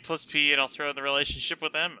 Yeah, feet plus P, and I'll throw in the relationship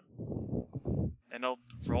with Emma. And I'll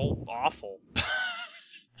roll awful.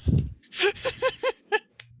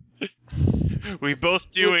 We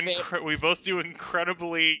both do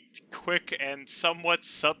incredibly quick and somewhat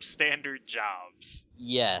substandard jobs.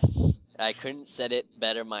 Yes. I couldn't said it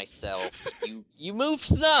better myself. You move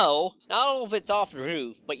snow. Not all of it's off the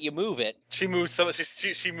roof, but you move it. She moves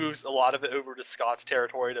she moves a lot of it over to Scott's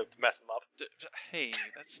territory to mess him up. Hey,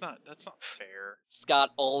 that's not fair.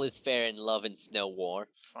 Scott, all is fair in love and snow war.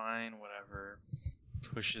 Fine, whatever.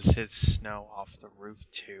 Pushes his snow off the roof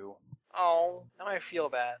too. Oh, now I feel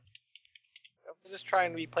bad. I'm just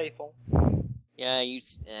trying to be playful. Yeah,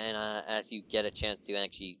 as you get a chance to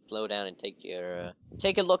actually slow down and take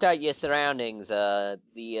a look at your surroundings,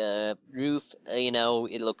 the roof,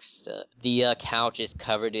 it looks, the couch is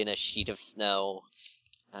covered in a sheet of snow.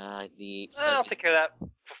 I'll take care of that.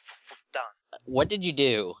 Done. What did you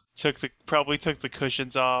do? Probably took the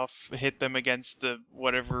cushions off, hit them against the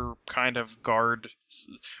whatever kind of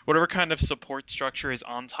support structure is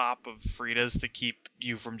on top of Frieda's to keep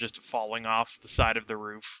you from just falling off the side of the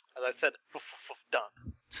roof. As I said,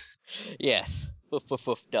 done. Yes,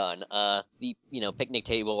 done. The picnic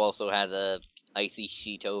table also has a icy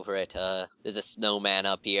sheet over it. There's a snowman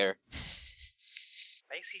up here.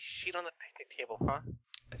 Icy sheet on the picnic table, huh?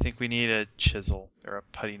 I think we need a chisel or a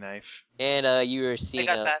putty knife. And you're seeing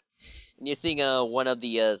I got that. You're seeing one of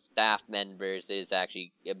the staff members is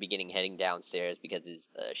actually heading downstairs because his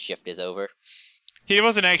shift is over. He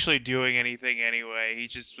wasn't actually doing anything anyway. He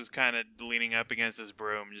just was kind of leaning up against his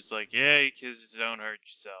broom, just like, yeah, you kids don't hurt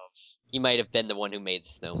yourselves. He might have been the one who made the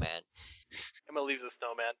snowman. Emma leaves the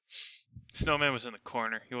snowman. Snowman was in the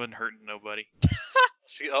corner. He wasn't hurting nobody.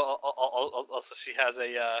 She also she has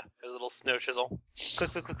a little snow chisel.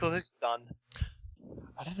 Click, done.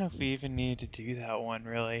 I don't know if we even needed to do that one,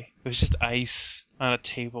 really. It was just ice on a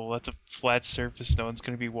table. That's a flat surface no one's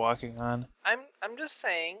going to be walking on. I'm just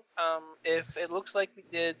saying, if it looks like we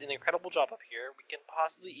did an incredible job up here, we can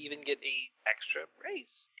possibly even get a extra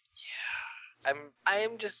raise. Yeah.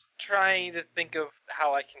 I'm just trying to think of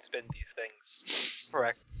how I can spend these things.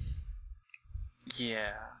 Correct.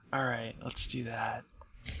 Yeah. Alright, let's do that.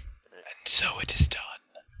 So it is done.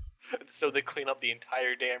 So they clean up the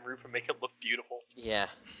entire damn roof and make it look beautiful. Yeah.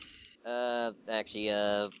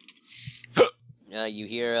 Actually, you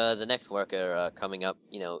hear the next worker coming up.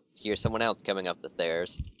 Hear someone else coming up the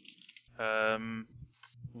stairs.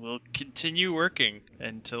 We'll continue working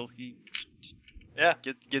until he Yeah.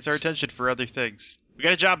 gets our attention for other things. We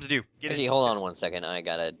got a job to do. Actually, hold on 1 second. I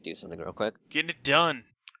gotta do something real quick. Getting it done.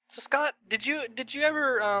 So Scott, did you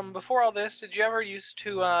ever before all this, did you ever used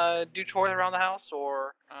to do chores around the house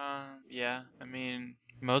or? Yeah. I mean,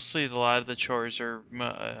 mostly a lot of the chores are.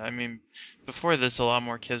 Before this, a lot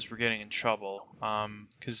more kids were getting in trouble.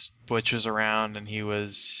 'Cause Butch was around and he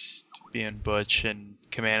was being Butch and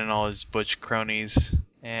commanding all his Butch cronies.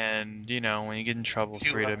 And when you get in trouble,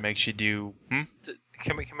 Do, Frieda makes you do.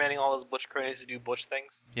 Commanding all those butch cronies to do butch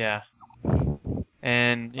things. Yeah.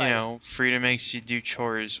 And, Nice. Frieda makes you do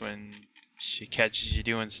chores when she catches you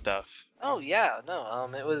doing stuff Oh yeah, no,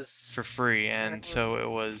 it was. for free. And so it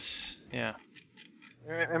was, yeah.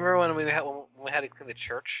 Remember when we had to clean the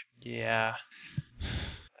church? Yeah.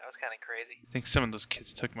 That was kind of crazy. I think some of those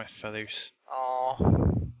kids took my feathers. Oh,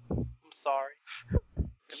 I'm sorry.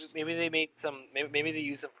 Maybe they made some. Maybe they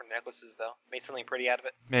used them for necklaces though. Made something pretty out of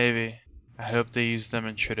it. Maybe. I hope they use them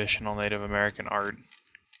in traditional Native American art.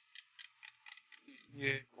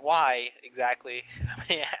 Why exactly? I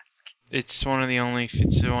may ask. It's one of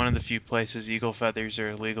the few places eagle feathers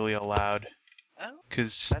are legally allowed. Oh,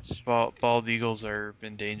 Because that's bald eagles are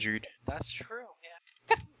endangered. that's true.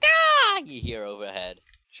 Yeah. Ah! You hear overhead.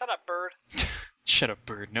 Shut up, bird. Shut up,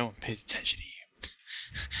 bird. No one pays attention to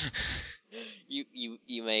you.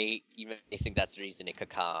 You may think that's the reason it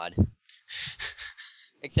cacawed.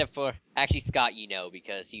 Except for actually Scott,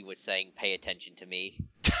 because he was saying pay attention to me.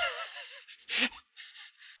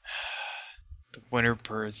 The winter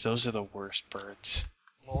birds, those are the worst birds.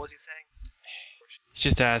 What was he saying? He's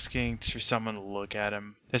just asking for someone to look at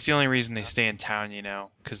him. That's the only reason they stay in town,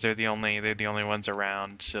 because they're the only ones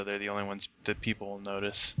around, so they're the only ones that people will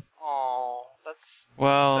notice. Oh, that's.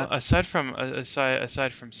 Well, That's-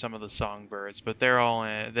 aside from some of the songbirds, but they're all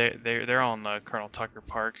in Colonel Tucker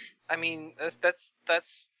Park. I mean, that's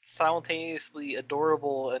simultaneously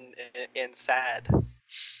adorable and sad.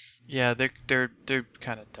 Yeah, they're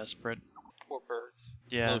kind of desperate. Poor birds.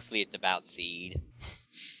 Yeah, Mostly it's about seed.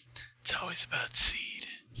 it's always about seed.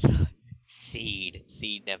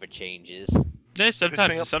 Seed never changes. Yeah,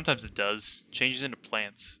 coming up? sometimes it does. Changes into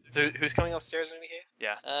plants. So who's coming upstairs in any case?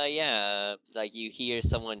 Yeah. Yeah, like you hear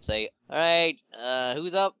someone say, "Alright,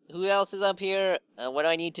 who's up? Who else is up here? What do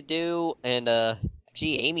I need to do?" And,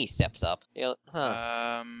 actually Amy steps up.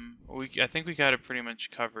 I think we got it pretty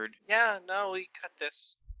much covered. Yeah, no, we cut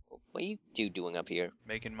this. What are you two doing up here?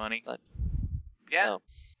 Making money. Yeah.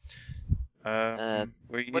 Oh.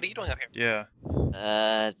 What are you doing up here?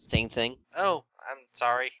 Yeah. Same thing. Oh, I'm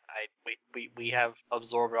sorry. We have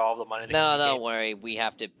absorbed all the money. That No, you don't gave. worry. We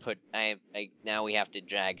have to put. Now we have to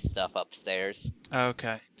drag stuff upstairs.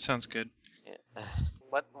 Okay. Sounds good. Yeah.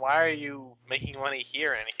 What? Why are you making money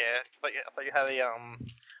here in here? I thought you had a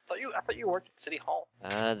I thought you worked at City Hall.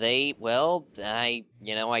 I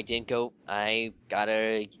didn't go. I got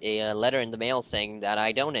a letter in the mail saying that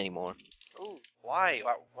I don't anymore. Ooh, why?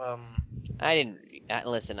 I didn't.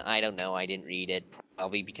 Listen, I don't know. I didn't read it.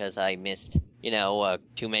 Probably because I missed,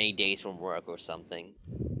 too many days from work or something.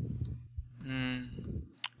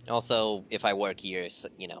 Also, if I work here,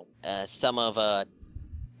 some of,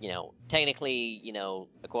 technically,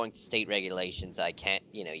 according to state regulations, I can't,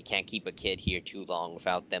 you can't keep a kid here too long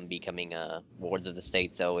without them becoming, wards of the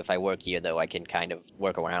state. So if I work here, though, I can kind of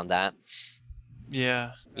work around that.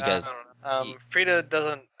 Yeah. Because, I don't know. Frieda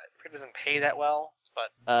doesn't pay that well,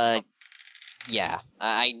 but yeah,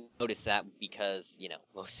 I noticed that because,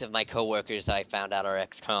 most of my coworkers I found out are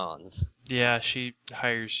ex-cons. Yeah, she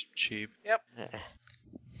hires cheap. yep,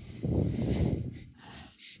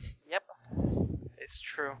 it's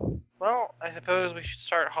true. Well, I suppose we should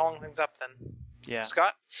start hauling things up then. Yeah.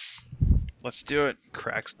 Scott? Let's do it.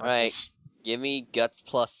 Cracks. Right. Give me guts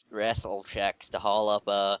plus wrestle checks to haul up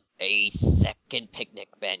a second picnic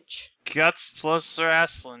bench. Guts plus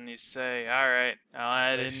wrestling, you say. Alright. I'll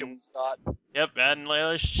add Relationship in. with Scott. Yep, add in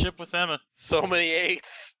relationship with Emma. So many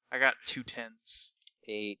 8s. I got 2 10s.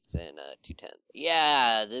 8s and 2 10s.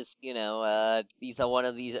 Yeah, this, these are one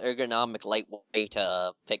of these ergonomic lightweight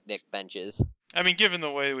picnic benches. I mean, given the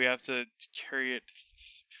way we have to carry it.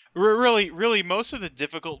 Really, most of the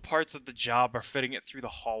difficult parts of the job are fitting it through the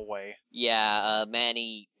hallway. Yeah,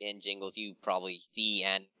 Manny and Jingles, you probably see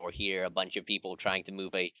and or hear a bunch of people trying to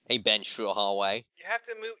move a bench through a hallway. You have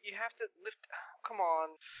to lift. Oh, come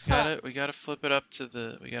on. We gotta flip it up to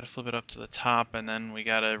the top, and then we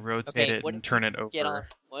gotta rotate it what and if turn you it over. get on?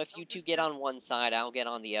 What if you two get on one side, I'll get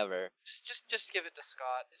on the other? Just give it to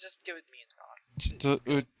Scott. Just give it to me and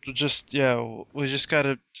Scott. We just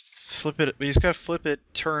gotta flip it. We just gotta flip it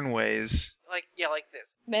turnways. Like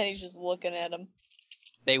this. Manny's just looking at him.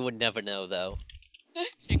 They would never know, though.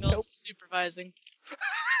 Jingles Nope. supervising.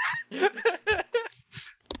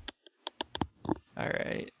 All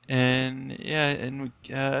right, and we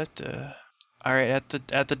got all right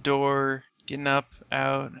at the door, getting up,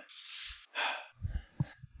 out,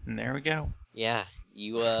 and there we go. Yeah,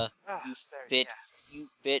 you Oh, You there, fit- yeah. you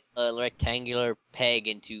fit a rectangular peg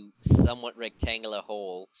into somewhat rectangular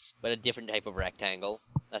hole, but a different type of rectangle.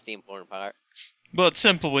 That's the important part. Well, it's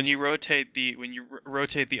simple when you rotate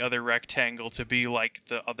the other rectangle to be like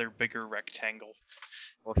the other bigger rectangle.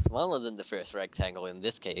 Or smaller than the first rectangle in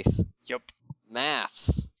this case. Yup. Maths.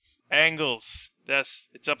 Angles. Yes,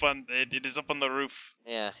 it is up on the roof.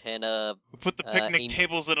 Yeah, and We put the picnic Amy-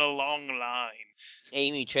 tables in a long line.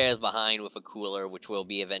 Amy trails behind with a cooler, which will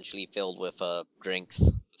be eventually filled with drinks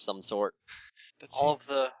of some sort. That's All of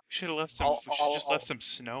the. should have left some. all- We should all- just left some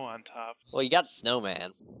snow on top. Well, you got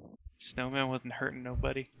Snowman. Snowman wasn't hurting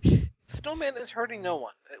nobody. Snowman is hurting no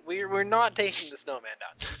one. We're not taking the snowman down.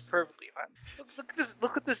 It's perfectly fine.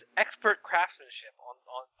 Look at this expert craftsmanship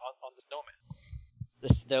on the snowman.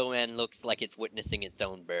 The Snowman looks like it's witnessing its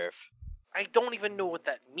own birth. I don't even know what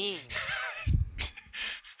that means.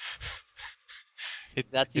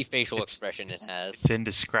 That's the facial expression it has. It's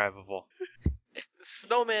indescribable. The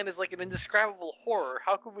snowman is like an indescribable horror.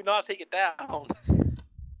 How could we not take it down?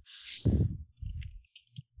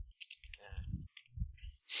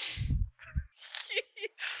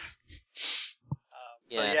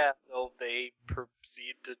 So they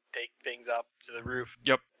proceed to take things up to the roof.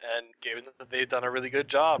 Yep. And given that they've done a really good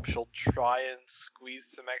job, she'll try and squeeze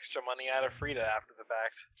some extra money out of Frieda after the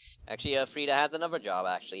fact. Actually, Frieda has another job,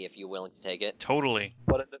 actually, if you're willing to take it. Totally.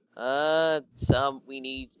 What is it?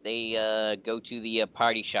 They go to the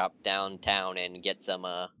party shop downtown and get some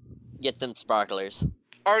sparklers.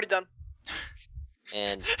 Already done.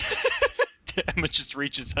 And Emma just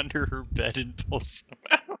reaches under her bed and pulls them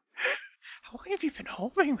out. How long have you been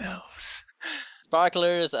holding those?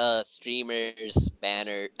 sparklers, streamers,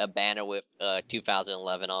 a banner with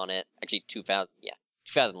 2011 on it. Actually,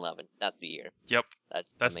 2011. That's the year. Yep.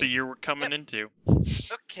 That's the year we're coming into.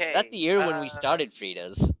 Okay. That's the year when we started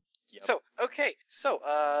Frieda's. Yep. So,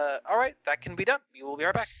 all right, that can be done. We will be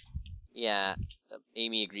right back. Yeah,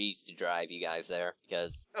 Amy agrees to drive you guys there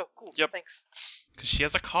because Oh, cool. Yep. Thanks. Because she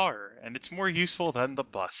has a car, and it's more useful than the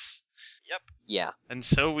bus. yeah, And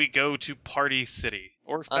so we go to Party City.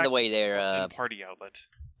 Or on the way there, and Party Outlet.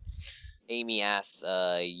 Amy asks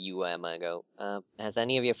you, Emma, has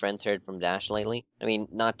any of your friends heard from Dash lately? I mean,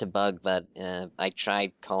 not to bug, but I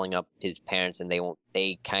tried calling up his parents and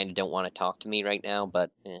they kind of don't want to talk to me right now,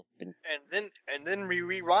 but And then we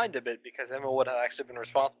rewind a bit because Emma would have actually been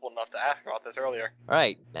responsible enough to ask about this earlier.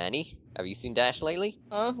 Alright, Manny, have you seen Dash lately?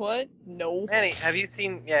 What? No. Manny, have you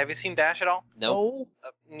seen Dash at all? Nope.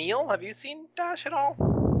 Neil, have you seen Dash at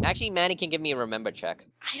all? Actually, Manny can give me a remember check.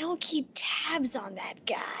 I don't keep tabs on that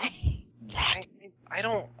guy. I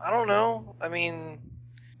don't know. I mean,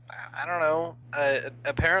 I don't know.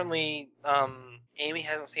 Apparently, Amy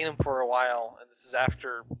hasn't seen him for a while, and this is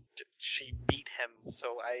after she beat him.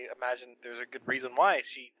 So I imagine there's a good reason why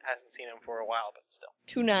she hasn't seen him for a while, but still.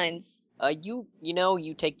 2 9s.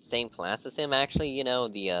 You take the same class as him, actually,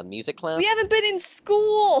 the music class? We haven't been in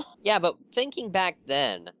school. Yeah, but thinking back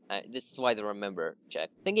then, this is why the remember check.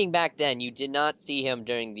 Thinking back then, you did not see him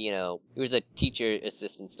during the, he was a teacher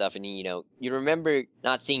assistant stuff, and you remember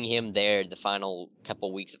not seeing him there the final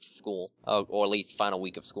couple weeks of school, or at least final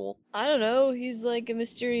week of school. I don't know. He's like a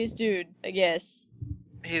mysterious dude, I guess.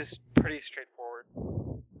 He's pretty straightforward.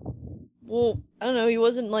 Well, I don't know. He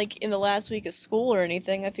wasn't like in the last week of school or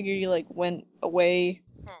anything. I figured he like went away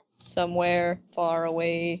somewhere far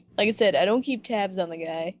away. Like I said, I don't keep tabs on the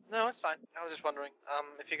guy. No, it's fine. I was just wondering.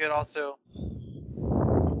 If you could also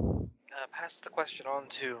pass the question on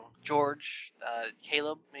to George,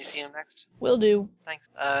 Caleb. May you see him next? Will do. Thanks.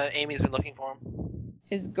 Amy's been looking for him.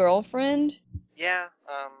 His girlfriend? Yeah,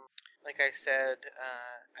 like I said,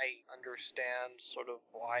 I understand sort of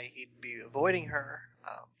why he'd be avoiding her.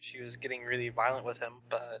 She was getting really violent with him,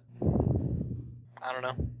 but I don't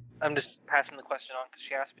know. I'm just passing the question on because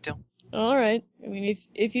she asked me to. All right. I mean,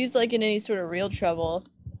 if he's like in any sort of real trouble,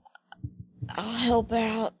 I'll help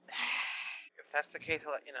out. If that's the case,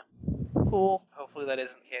 I'll let you know. Cool. Hopefully that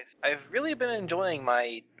isn't the case. I've really been enjoying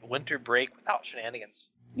my winter break without shenanigans.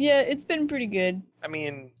 Yeah, it's been pretty good. I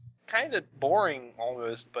mean, kind of boring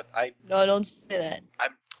almost, but No, don't say that.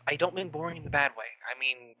 I don't mean boring in the bad way. I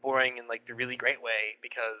mean boring in like the really great way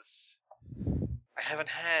because I haven't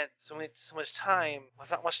had so much time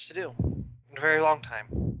with not much to do in a very long time.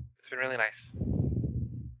 It's been really nice.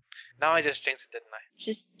 Now I just jinxed it, didn't I?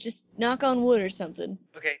 Just knock on wood or something.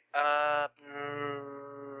 Okay.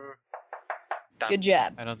 Done. Good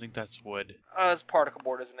job. I don't think that's wood. It's particle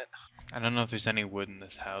board, isn't it? I don't know if there's any wood in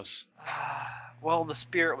this house. Well, the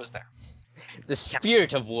spirit was there. The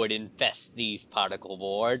spirit of wood infests these particle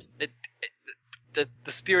board. The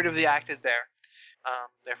spirit of the act is there.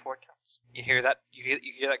 Therefore it counts. You hear that? You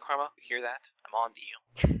hear that, Karma? You hear that? I'm on to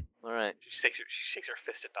you. All right. She shakes her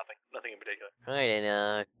fist at nothing in particular. All right,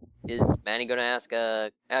 and is Manny gonna ask?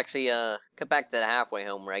 Cut back to the halfway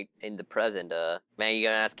home, right in the present. Manny, you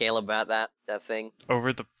gonna ask Caleb about that thing?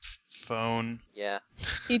 Over the phone. Yeah.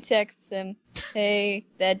 He texts him, "Hey,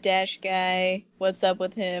 that Dash guy, what's up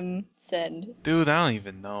with him?" Send. Dude, I don't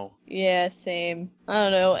even know. Yeah, same. I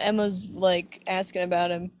don't know. Emma's like asking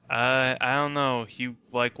about him. I don't know. He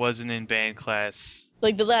wasn't in band class.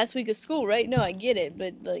 Like the last week of school, right? No, I get it,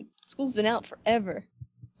 but like school's been out forever.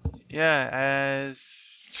 Yeah,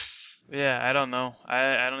 I don't know.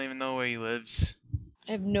 I don't even know where he lives.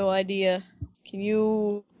 I have no idea. Can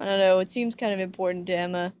you? I don't know. It seems kind of important to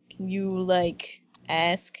Emma. Can you like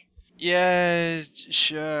ask? Yeah,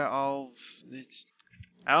 sure.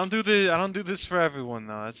 I don't do this for everyone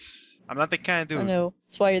though. I'm not the kind of dude. I know.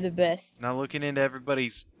 That's why you're the best. Not looking into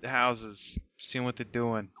everybody's houses, seeing what they're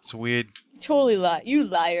doing. It's weird. Totally lie. You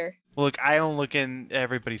liar. Look, I don't look in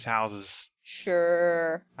everybody's houses.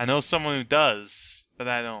 Sure. I know someone who does, but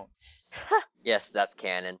I don't. Yes, that's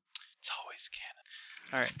canon. It's always canon.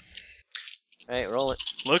 Alright. All right, roll it.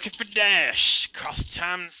 Looking for Dash. Cross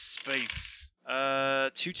time and space. 2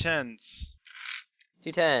 10s.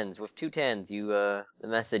 2 10s. With 2 10s, the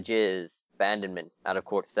message is abandonment, out of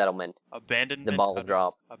court settlement, Abandonment. the ball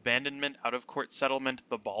drop. Abandonment, out of court settlement,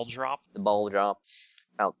 the ball drop. The ball drop.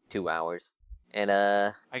 About 2 hours. And,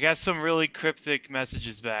 I got some really cryptic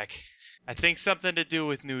messages back. I think something to do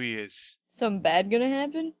with New Year's. Something bad gonna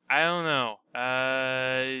happen? I don't know.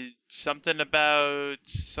 Something about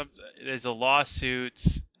there's a lawsuit.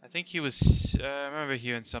 I think he was. I remember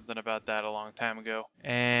hearing something about that a long time ago.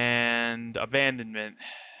 And abandonment.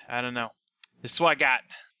 I don't know. This is what I got.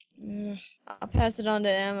 I'll pass it on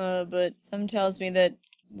to Emma, but something tells me that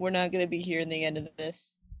we're not gonna be here in the end of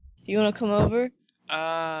this. Do you wanna come over?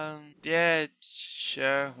 Yeah,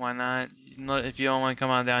 sure. Why not? If you don't want to come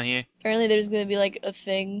on down here. Apparently there's gonna be like a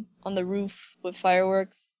thing on the roof with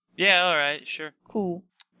fireworks. Yeah, all right, sure. Cool.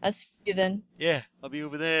 I'll see you then. Yeah, I'll be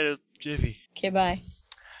over there, Jiffy. Okay, bye.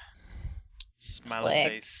 Smiley Click.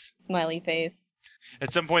 face. Smiley face.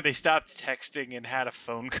 At some point, they stopped texting and had a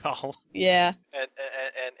phone call. Yeah. And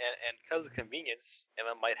because of convenience,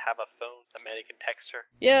 Emma might have a phone that Manny can text her.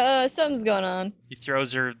 Yeah, something's going on. He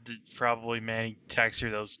throws her, probably Manny texts her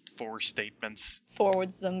those 4 statements.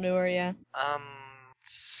 Forwards them to her, yeah.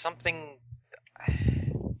 Something.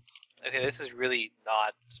 Okay, this is really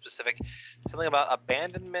not specific. Something about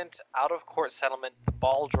abandonment, out of court settlement, the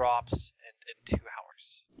ball drops in 2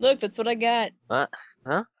 hours. Look, that's what I got. what?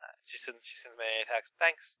 Huh? She sends me a text.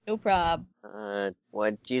 Thanks. No prob.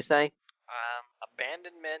 What'd you say?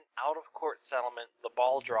 Abandonment, out of court settlement, the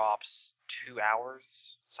ball drops 2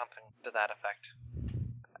 hours. Something to that effect.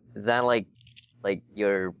 Is that like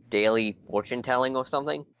your daily fortune telling or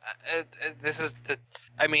something? This is the.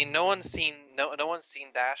 I mean, no one's seen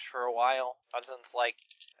Dash for a while. Since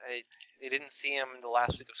they didn't see him the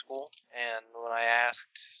last week of school, and when I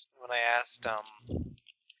asked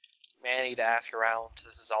Manny to ask around,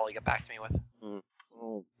 this is all he got back to me with.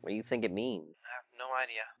 What do you think it means? I have no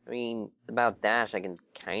idea. I mean, about Dash, I can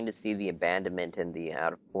kind of see the abandonment and the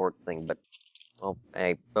out of court thing, but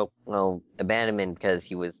abandonment because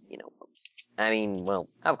he was,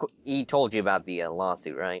 of course, he told you about the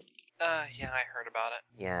lawsuit, right? Yeah, I heard about it.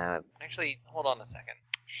 Yeah. Actually, hold on a second.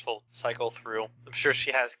 She'll cycle through. I'm sure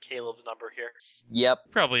she has Caleb's number here. Yep.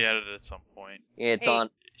 Probably added it at some point. It's Hey. on.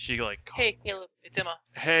 She Hey, Caleb, it's Emma.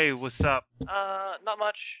 Hey, what's up? Not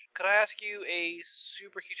much. Could I ask you a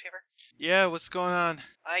super huge favor? Yeah, what's going on?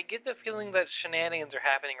 I get the feeling that shenanigans are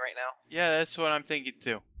happening right now. Yeah, that's what I'm thinking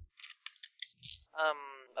too.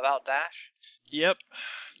 About Dash? Yep.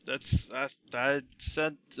 I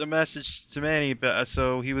sent a message to Manny,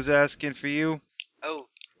 so he was asking for you.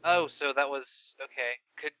 Oh, so that was okay.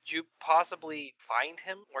 Could you possibly find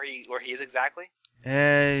him where he is exactly?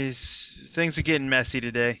 Things are getting messy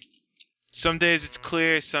today. Some days it's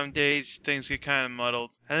clear, some days things get kind of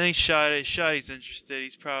muddled. I think Shotty's interested.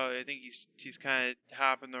 I think he's kind of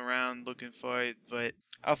hopping around looking for it, but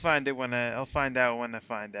I'll find out when I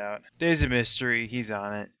find out. There's a mystery. He's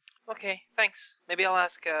on it. Okay, thanks. Maybe I'll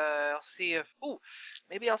ask.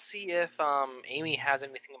 Maybe I'll see if Amy has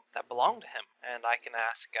anything that belonged to him, and I can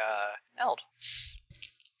ask Eld.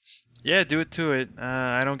 Yeah, do it to it.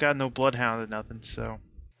 I don't got no bloodhound or nothing, so. All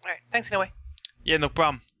right, thanks anyway. Yeah, no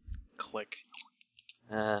problem. Click.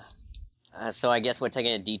 So I guess we're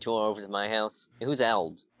taking a detour over to my house. Who's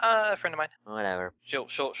Eld? A friend of mine. Whatever. She'll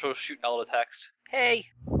shoot Eld a text. Hey,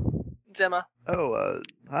 it's Emma. Oh,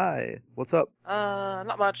 hi. What's up?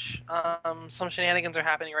 Not much. Some shenanigans are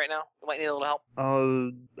happening right now. We might need a little help.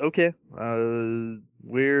 Okay.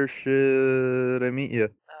 Where should I meet you?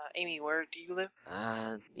 Amy, where do you live?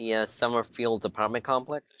 The Summerfield apartment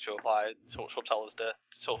complex? She'll reply. She'll tell us to.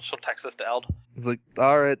 She'll text this to Eld. He's like,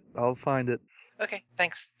 alright, I'll find it. Okay,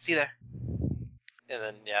 thanks. See you there. And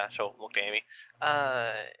then yeah, she'll look to Amy.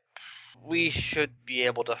 We should be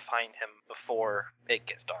able to find him before it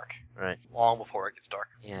gets dark. Right. Long before it gets dark.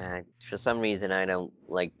 Yeah, for some reason I don't,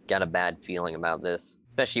 got a bad feeling about this.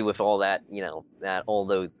 Especially with all that, all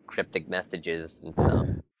those cryptic messages and stuff.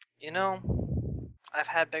 You know, I've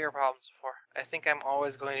had bigger problems before. I think I'm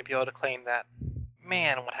always going to be able to claim that.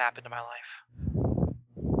 Man, what happened to my life?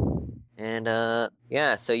 And,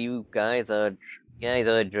 so you guys,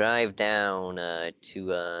 drive down,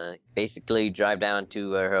 basically drive down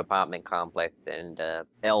to her apartment complex, and,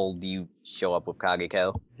 Eld, you show up with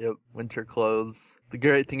Kageko. Yep, winter clothes. The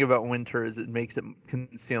great thing about winter is it makes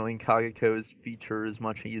concealing Kageko's features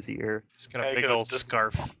much easier. She's got a big Kageko old just-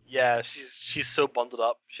 scarf. Yeah, she's so bundled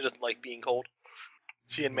up. She doesn't like being cold.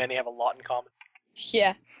 She and Manny have a lot in common.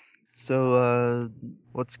 Yeah. So,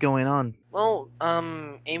 what's going on? Well,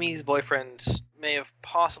 Amy's boyfriend may have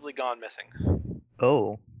possibly gone missing.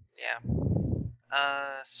 Oh, Yeah.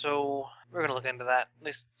 So we're gonna look into that. At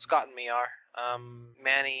least Scott and me are.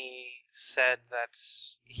 Manny said that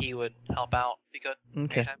he would help out. Be good.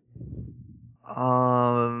 okay. Anytime.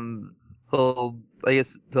 I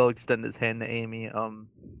guess he'll extend his hand to Amy.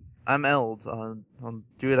 I'm Eld. I'll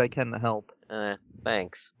do what I can to help.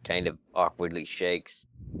 Thanks. Kind of awkwardly shakes.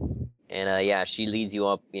 And, she leads you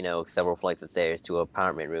up, several flights of stairs to an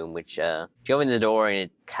apartment room, which, you open the door and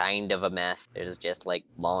it's kind of a mess. There's just,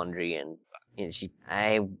 laundry and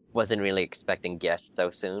I wasn't really expecting guests so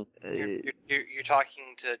soon. You're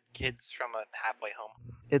talking to kids from a halfway home.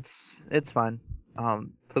 It's fine.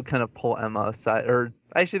 He'll kind of pull Emma aside, or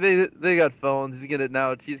actually they got phones.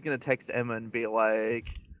 He's gonna text Emma and be like,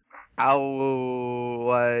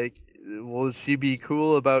 will she be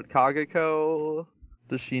cool about Kageko?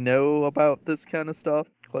 Does she know about this kind of stuff?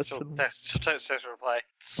 She'll text a reply.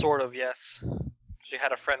 Sort of, yes. She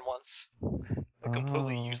had a friend once. A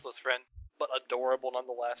completely Oh. useless friend, but adorable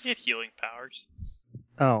nonetheless. He had healing powers.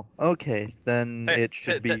 Oh, okay. Then Hey, it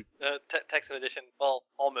should be text in addition. Well,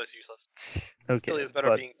 almost useless. okay. Still is better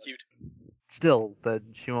but being cute. still, then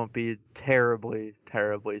she won't be terribly,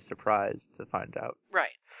 terribly surprised to find out.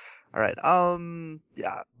 Right. All right.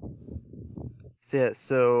 Yeah.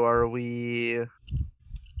 So are we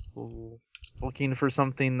looking for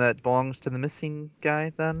something that belongs to the missing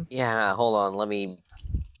guy then? Yeah, hold on, let me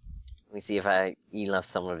see if he left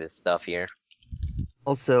some of his stuff here.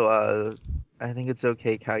 Also, I think it's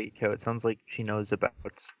okay, Kageko. It sounds like she knows about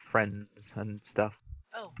friends and stuff.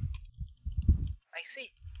 Oh. I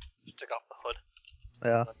see. She took off the hood.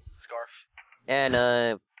 Yeah. The scarf. And,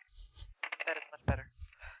 That is much better.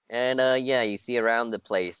 And, you see around the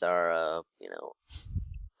place are,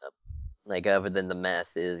 other than the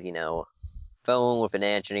mess is, phone with an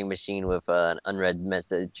answering machine with an unread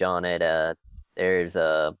message on it. There's,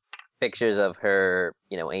 pictures of her,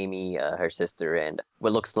 Amy, her sister, and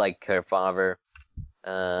what looks like her father.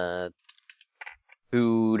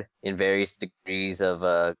 Food in various degrees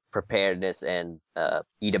of, preparedness and,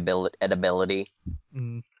 edibility.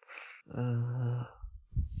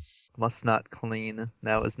 Must not clean.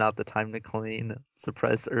 Now is not the time to clean.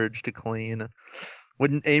 Suppress urge to clean.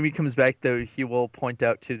 When Amy comes back, though, he will point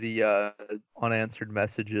out to the unanswered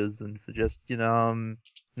messages and suggest,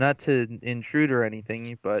 not to intrude or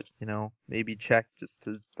anything, but, maybe check just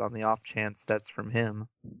on the off chance that's from him.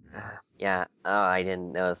 Yeah, I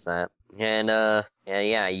didn't notice that. And,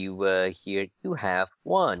 you have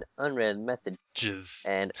one unread message Jizz.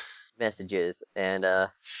 and messages, and,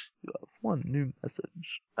 You have one new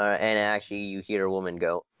message. and actually you hear a woman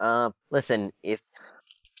go, listen,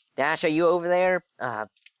 Dash, are you over there?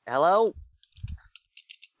 Hello?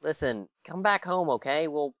 Listen, come back home, okay?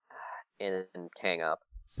 Well, and hang up.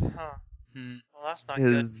 Huh. Hmm. Well, that's not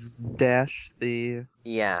good. Is Dash the...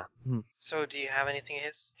 Yeah. So, do you have anything of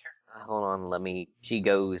his here? Hold on, she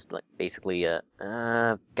goes, like, basically,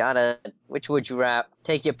 which would you wrap?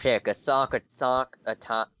 Take your pick, a sock, a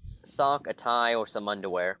tie, or some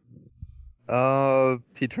underwear.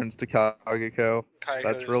 He turns to Kageko. Kai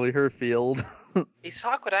That's goes, really her field. A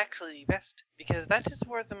sock would actually be best, because that is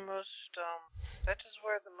where the most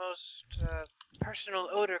personal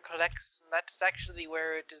odor collects, and that's actually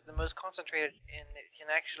where it is the most concentrated, and it can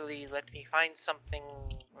actually let me find something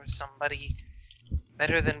or somebody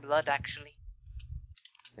better than blood, actually.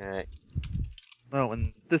 Alright. Oh,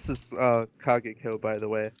 and this is Kageko, by the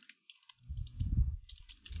way.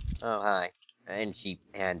 Oh, hi. And she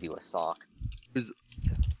hands you a sock.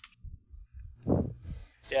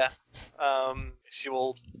 Yeah. She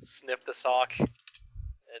will sniff the sock and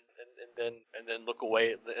then look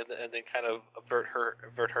away and then kind of avert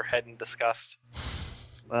her head in disgust.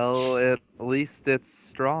 Well, at least it's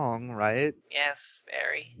strong, right? Yes,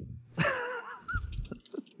 very.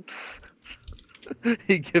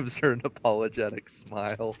 He gives her an apologetic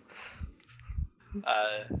smile.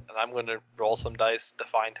 And I'm gonna roll some dice to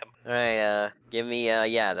find him. Alright, give me,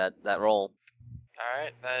 that roll.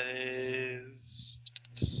 Alright, that is...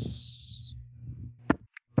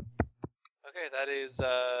 Okay, that is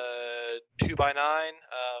 2 by 9.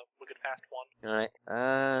 We'll get past 1.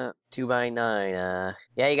 Alright, 2 by 9, yeah,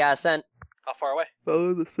 you got a cent. How far away?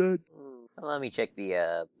 Follow the sun. Let me check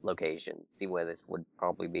the, location, see where this would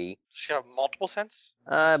probably be. Does she have multiple scents?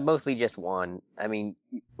 Mostly just one. I mean,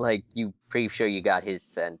 like, you pretty sure you got his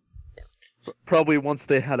scent. Probably once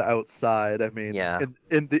they head outside. I mean, Yeah.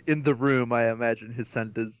 in the room, I imagine his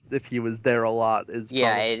scent is, if he was there a lot, is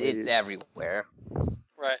Yeah, probably... it's everywhere.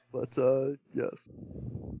 Right. But yes.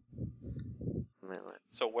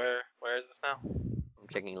 So where is this now? I'm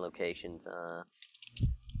checking locations,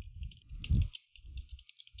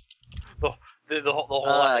 The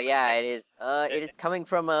whole yeah, it is. It is coming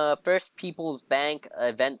from First People's Bank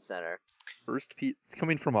Event Center. It's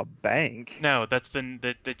coming from a bank. No, that's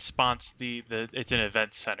it sponsors it's an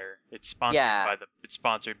event center. It's sponsored Yeah. it's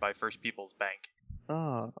sponsored by First People's Bank.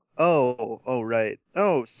 Oh, right.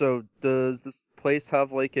 Oh, so does this place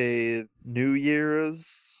have like a New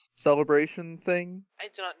Year's celebration thing? I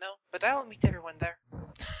do not know, but I will meet everyone there.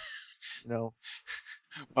 No.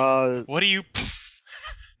 What do you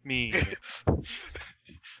mean?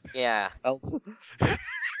 Yeah. Eld,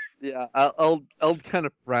 yeah, Eld kind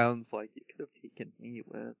of frowns like you could have taken me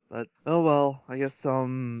with, but oh well. I guess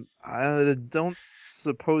I don't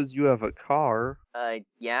suppose you have a car.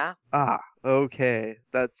 Yeah. Ah, okay.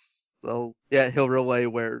 That's yeah. He'll relay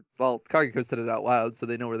where. Well, Kageko said it out loud, so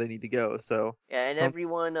they know where they need to go. So Yeah, and So-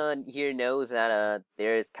 everyone here knows that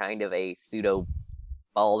there is kind of a pseudo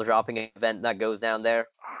ball dropping event that goes down there.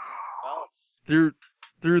 Well, it's through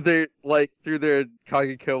their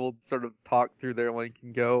Kageko will sort of talk through their link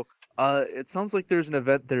and go. It sounds like there's an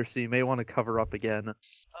event there, so you may want to cover up again.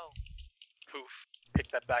 poof.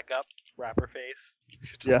 Pick that back up. Wrap her face.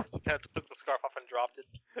 She Yeah. had to put the scarf off and dropped it.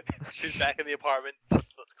 She's back in the apartment,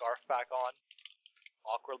 just the scarf back on.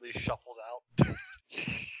 Awkwardly shuffles out.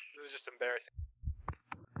 This is just embarrassing.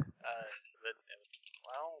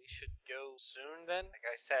 Well, we should go soon then. Like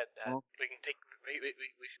I said, Well- we can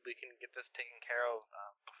we can get this taken care of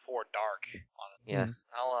before dark. Honestly. Yeah.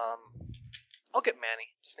 I'll get Manny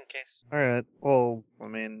just in case. All right. Well, I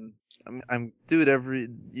mean, I'm do whatever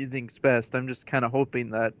you think's best. I'm just kind of hoping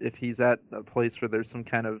that if he's at a place where there's some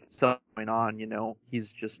kind of stuff going on,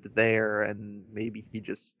 he's just there and maybe he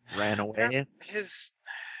just ran away. His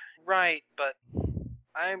right, but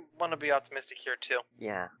I want to be optimistic here too.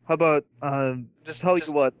 Yeah. How about Just tell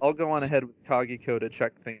you what? I'll go on ahead with Kageko to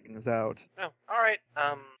check things out. Oh, all right.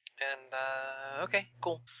 Okay,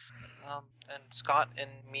 cool. And Scott and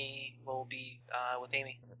me will be with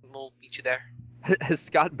Amy. We'll meet you there. Has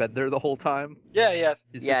Scott been there the whole time? Yeah, yes.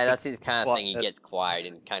 He's Yeah, just that's his kind of thing. He quiet. gets quiet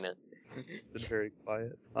and kind of. been very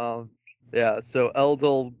quiet. Yeah, so Eld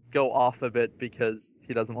will go off a bit because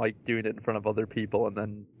he doesn't like doing it in front of other people, and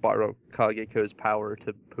then borrow Kageko's power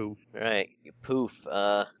to poof. Right. Poof.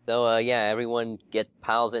 Yeah, everyone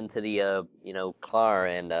piles into the, car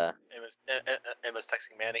and, Emma's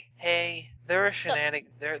texting Manny. Hey, there are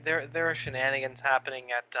shenanigans happening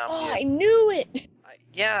at Oh, I knew it!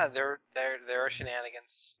 yeah, there are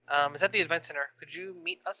shenanigans. Is at the event center. Could you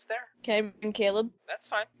meet us there? Can I bring Caleb? That's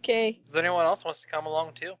fine. Okay, Does anyone else wants to come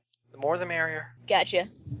along too? The more the merrier. gotcha.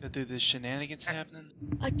 Dude, there's shenanigans happening.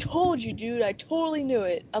 I told you, dude. I totally knew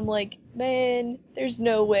it. I'm like, man, there's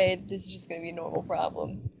no way this is just gonna be a normal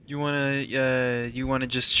problem. You wanna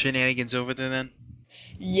just shenanigans over there then?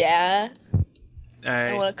 Yeah. All I don't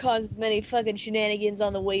right. want to cause as many fucking shenanigans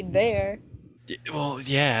on the way there. Well,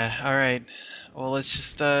 yeah. All right. Well, let's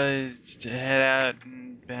just head out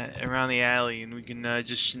and around the alley, and we can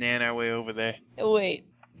just shenan our way over there. Hey, wait.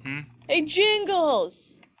 Hmm? Hey,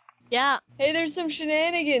 Jingles! Yeah, Hey, there's some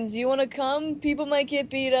shenanigans. You want to come? People might get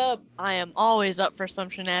beat up. I am always up for some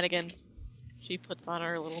shenanigans. She puts on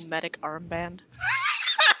her little medic armband.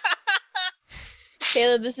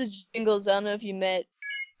 Caleb, this is Jingles. I don't know if you met.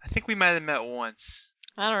 I think we might have met once.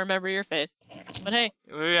 I don't remember your face, but hey.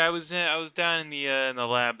 I was down in the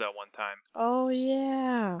lab that one time. Oh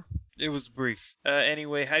yeah. It was brief.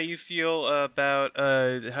 Anyway, how do you feel about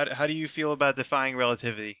how do you feel about defying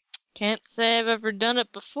relativity? Can't say I've ever done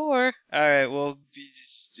it before. All right, well,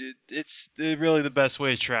 it's really the best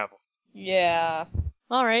way to travel. Yeah.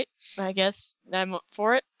 All right, I guess I'm up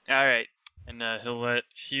for it. All right, and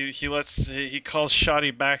he calls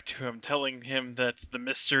Shoddy back to him, telling him that the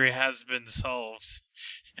mystery has been solved,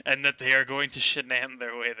 and that they are going to shenan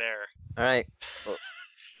their way there. Alright. Well,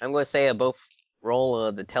 I'm going to say both roll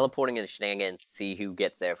the teleporting and the shenanigans to see who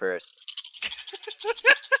gets there first.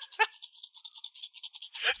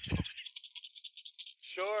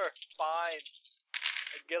 Sure, fine.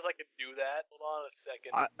 I guess I can do that. Hold on a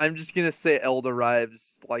second. I'm just gonna say Eld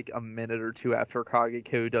arrives like a minute or two after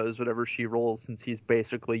Kageko does whatever she rolls, since he's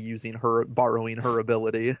basically borrowing her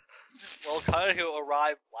ability. Well, Kaido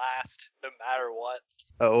arrived last, no matter what.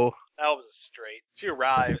 Oh, That was a straight. She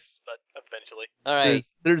arrives, but eventually. Alright.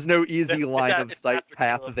 there's no easy It's line a- of it's sight after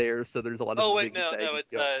path Caleb. there, so there's a lot of Oh wait, zigzagging no,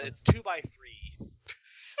 it's going on. it's 2x3.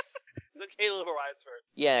 So Caleb arrives first.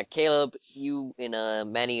 Yeah, Caleb, you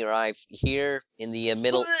and Manny arrive here in the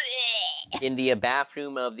middle, in the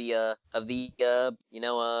bathroom of the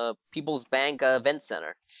People's Bank event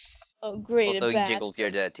center. Oh, great. Also, a bath. Jingles,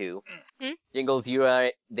 you're there too. Hmm? Jingles,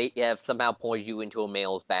 they have somehow pointed you into a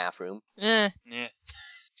male's bathroom. Eh. Yeah.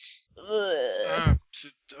 Ugh.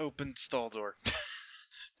 Open stall door.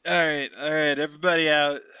 all right, everybody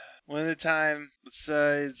out. One at a time.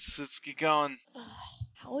 Let's get going.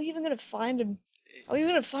 How are we even gonna find him? How are we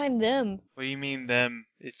gonna find them? What do you mean them?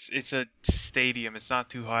 It's a stadium. It's not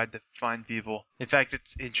too hard to find people. In fact,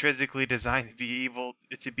 it's intrinsically designed to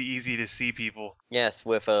be easy to see people. Yes,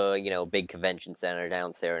 with a big convention center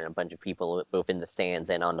downstairs and a bunch of people both in the stands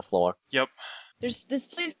and on the floor. Yep. This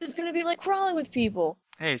place is gonna be like crawling with people.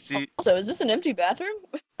 Hey, see, Also, is this an empty bathroom?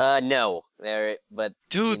 No, but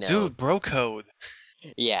dude, bro code.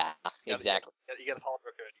 yeah, Yeah, exactly. You gotta follow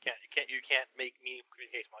bro code. You can't make meaningful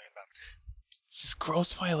communication while you're in the bathroom. This is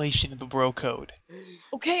gross violation of the bro code.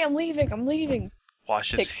 Okay, I'm leaving.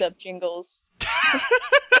 Wash his Picks up Jingles.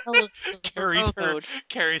 Hell is the carries bro her code?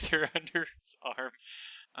 carries her under his arm.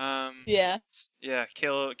 Yeah. Yeah,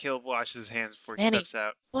 Caleb washes his hands before he Manny. steps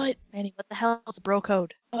out. What? Manny, what the hell is bro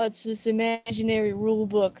code? Oh, it's this imaginary rule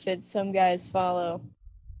book that some guys follow.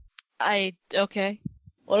 Okay.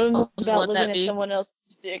 One of them's Just about let that looking at be. someone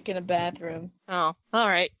else's dick in a bathroom. Oh,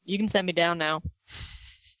 alright. You can send me down now.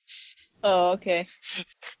 Oh, okay.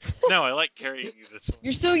 No, I like carrying you this one.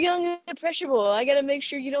 You're so young and impressionable. I gotta make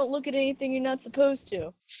sure you don't look at anything you're not supposed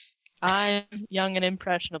to. I'm young and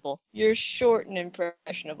impressionable. You're short and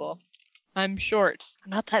impressionable. I'm short.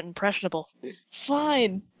 I'm not that impressionable.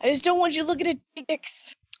 Fine. I just don't want you looking at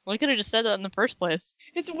dicks. Well, I could have just said that in the first place.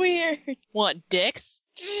 It's weird. What, dicks?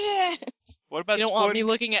 What about You don't want sporting?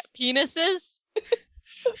 me looking at penises?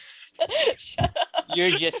 Shut up. You're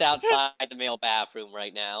just outside the male bathroom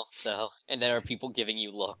right now, and there are people giving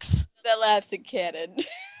you looks. That laughs at Cannon.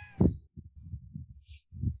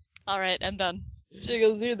 Alright, I'm done.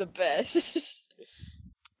 Jiggles, you're the best.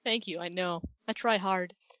 Thank you, I know. I try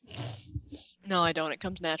hard. No, I don't. It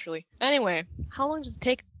comes naturally. Anyway, how long does it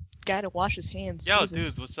take a guy to wash his hands? Yo, Jesus.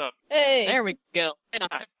 dudes, what's up? Hey. There we go. Right on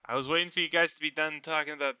time. I was waiting for you guys to be done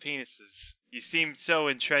talking about penises. You seemed so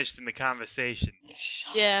entrenched in the conversation.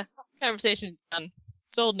 Yeah, conversation done.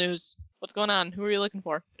 It's old news. What's going on? Who are you looking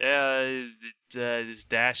for? This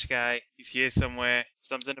Dash guy. He's here somewhere.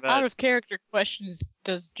 Something Out about. of character questions,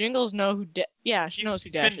 does Jingles know who yeah, she knows who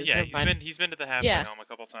Dash is. Never mind. He's been to the halfway Yeah. home a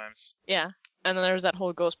couple times. Yeah. And then there was that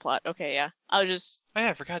whole ghost plot. Okay, yeah. I was just, Oh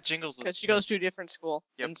yeah, I forgot Jingles was. because she goes to a different school.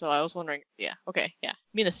 Yep. And so I was wondering, yeah, okay, yeah.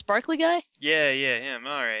 You mean the sparkly guy? Yeah, him.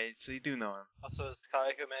 All right, so you do know him. Also, has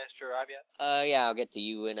Kaiko managed to arrive yet? Yeah, I'll get to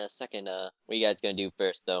you in a second. What are you guys gonna do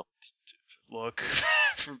first, though? Look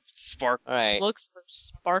for Spark. All right, Let's look for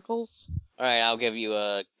sparkles. all right. I'll give me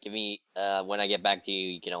when I get back to you.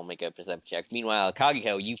 You can all make a perception check. Meanwhile,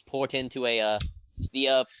 Kagiko, you port into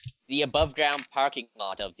the above ground parking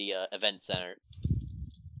lot of the event center.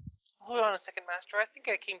 Hold on a second, Master. I think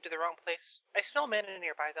I came to the wrong place. I smell mana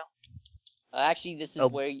nearby, though. Actually, this is El-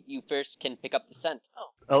 where you first can pick up the scent.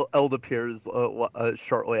 Eld appears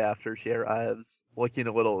shortly after she arrives, looking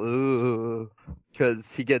a little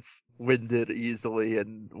because he gets winded easily,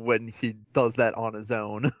 and when he does that on his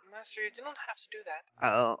own. Master, you don't have to do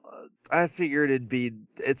that. I figured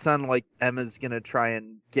it sounded like Emma's gonna try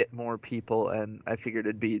and get more people, and I figured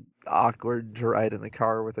it'd be awkward to ride in a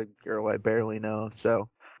car with a girl I barely know, so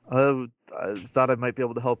I thought I might be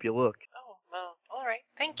able to help you look. Oh, well, alright,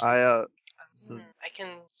 thank you. So I can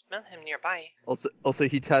smell him nearby. also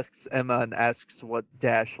he texts Emma and asks what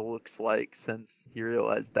Dash looks like, since he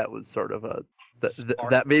realized that was sort of a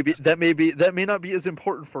that may not be as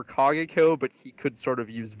important for Kageko, but he could sort of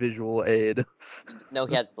use visual aid. No,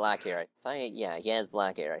 he has black hair. Yeah, he has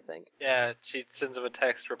black hair, I think. Yeah, she sends him a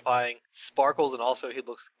text replying, sparkles, and also he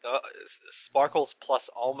looks, sparkles plus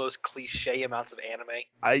almost cliche amounts of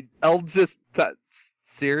anime. I'll just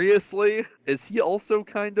seriously, is he also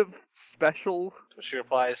kind of special? She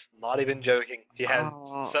replies, not even joking. He has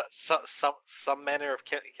Oh. some manner of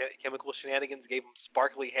chemical shenanigans gave him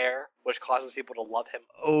sparkly hair, which causes people to love him.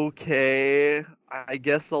 Okay, I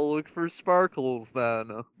guess I'll look for sparkles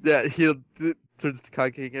then. Yeah, he turns to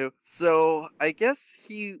Kageko. So I guess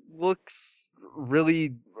he looks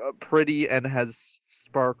really pretty and has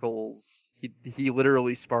sparkles. He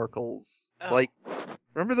literally sparkles. Oh. Like,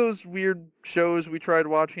 remember those weird shows we tried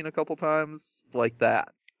watching a couple times? Like that.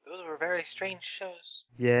 Those were very strange shows.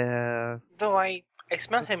 Yeah, Though I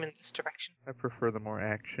smell him in this direction. I prefer the more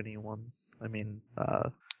actiony ones. I mean,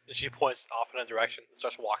 And she points off in a direction and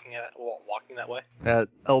starts walking that way.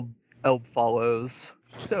 Eld follows.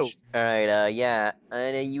 So, Alright, yeah,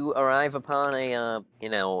 and you arrive upon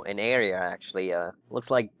an area, actually, looks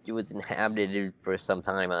like it was inhabited for some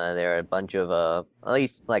time. There are a bunch of, at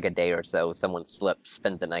least like a day or so, someone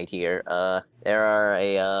spent the night here. There are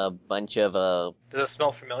a bunch of, Does it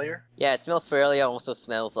smell familiar? yeah, it smells familiar, also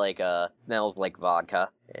smells like vodka.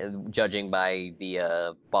 Judging by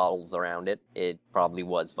the bottles around it, it probably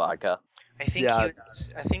was vodka. I think Yeah.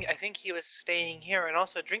 I think he was staying here and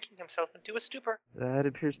also drinking himself into a stupor. that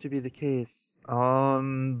appears to be the case.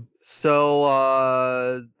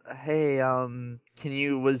 Hey,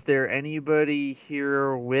 was there anybody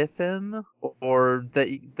here with him? Or that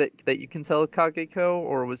you can tell Kageko,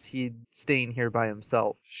 or was he staying here by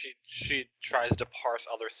himself? She tries to parse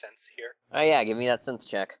other scents here. Oh yeah, give me that sense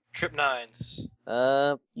check. Trip nines.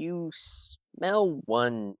 You smell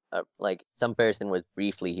one, like, some person was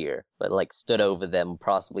briefly here, but, like, stood over them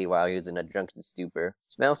possibly while he was in a drunken stupor.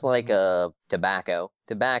 Smells like, tobacco.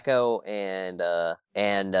 Tobacco and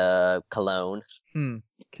cologne.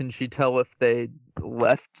 Can she tell if they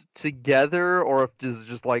left together, or if this is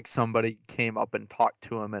just like somebody came up and talked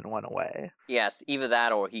to him and went away? Yes, either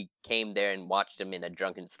that or he came there and watched him in a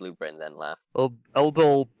drunken stupor and then left. Well,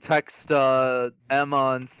 Eld'll text Emma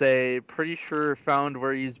and say, pretty sure found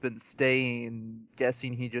where he's been staying,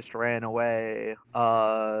 guessing he just ran away.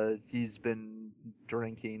 He's been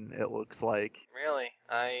drinking, it looks like. Really?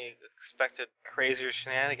 I expected crazier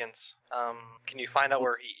shenanigans. Can you find out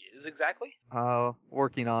where he is exactly?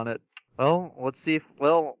 Working on it. Well, let's see if,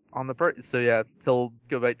 on the bright, so yeah, he'll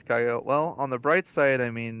go back to Kaigo. Well, on the bright side,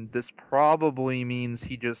 I mean, this probably means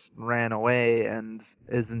he just ran away and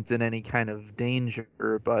isn't in any kind of danger,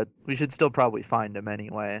 but we should still probably find him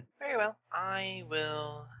anyway. Very well. I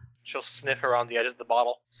will. She'll sniff around the edge of the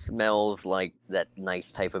bottle. Smells like that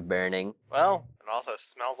nice type of burning. Well, and also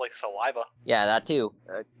smells like saliva. Yeah, that too.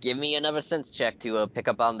 Give me another sense check to pick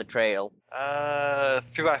up on the trail.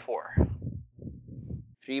 3x4.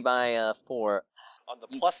 3x4. On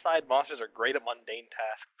the plus side, monsters are great at mundane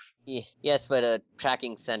tasks. Yes, but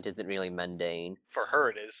tracking scent isn't really mundane. For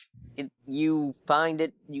her, it is. You find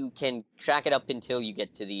it, you can track it up until you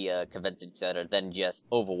get to the convention center, then just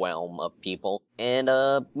overwhelm people. And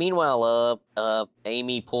meanwhile,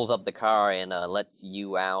 Amy pulls up the car and lets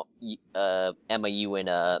you out, Emma, you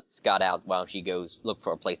and Scott out while she goes look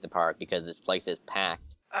for a place to park because this place is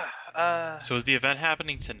packed. So is the event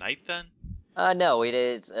happening tonight then? No, it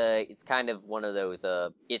is, it's kind of one of those,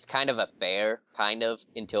 it's kind of a fair,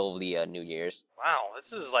 until the New Year's. Wow,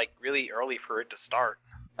 this is like really early for it to start.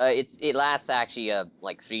 It lasts actually,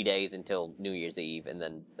 like 3 days until New Year's Eve, and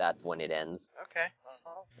then that's when it ends. Okay.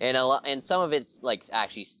 And some of it's, like,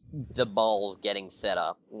 actually the balls getting set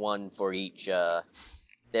up, one for each,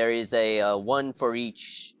 there is a, one for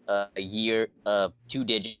each, year, 2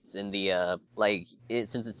 digits in the,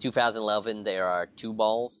 since it's 2011, there are 2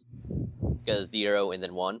 balls. Because 0 and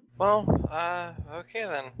then 1. Well, okay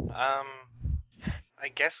then. I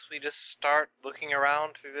guess we just start looking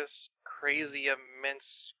around through this crazy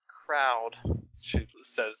immense crowd. She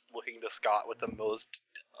says, looking to Scott with the most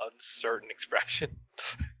uncertain expression.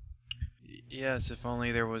 Yes, if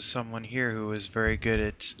only there was someone here who was very good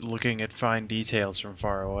at looking at fine details from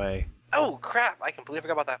far away. Oh crap! I completely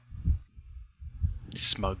forgot about that.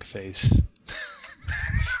 Smug face.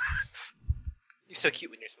 You're so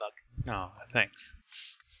cute when you're smug. Oh, thanks.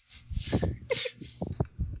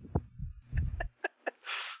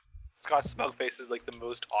 Scott's smug face is like the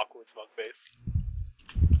most awkward smug face.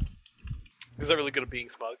 He's not really good at being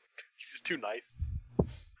smug. He's just too nice.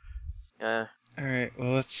 Alright,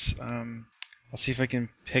 well let's, I'll see if I can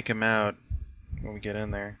pick him out when we get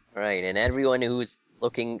in there. Right, and everyone who's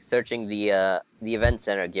searching the event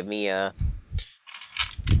center, give me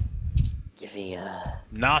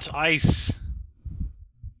Not ice!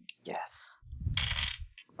 yes.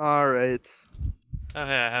 Alright. Okay,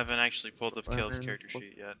 I haven't actually pulled up Caleb's Fireman's character plus-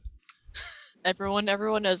 sheet yet.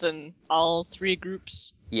 Everyone as in all 3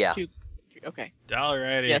 groups? Yeah. 2, 3, okay.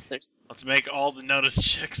 Alrighty. Yes, there's... Let's make all the notice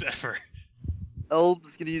checks ever.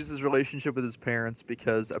 Eld's gonna use his relationship with his parents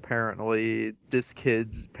because apparently this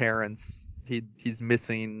kid's parents, he's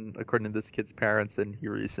missing according to this kid's parents, and he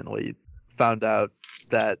recently found out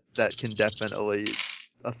that can definitely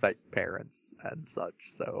affect parents and such.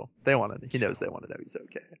 So he knows they want to know he's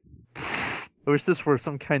okay. I wish this were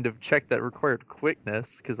some kind of check that required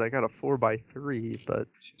quickness, because I got a 4x3, but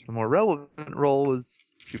the more relevant roll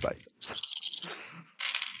is 2x6.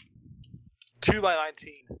 2 by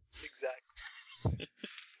 19. Exact.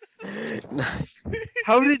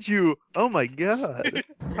 How did you? Oh my god!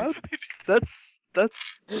 How? That's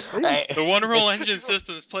Hey, The one roll engine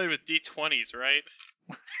system is played with D20s, right?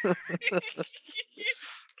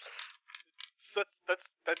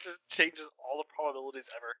 That just changes all the probabilities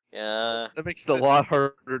ever yeah. that makes it a lot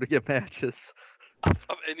harder to get matches.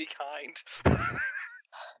 of any kind.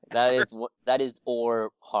 That is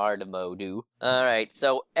or hard mode. All right,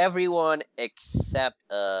 so everyone except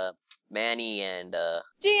Manny and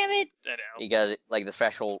Damn it! That out. you got like the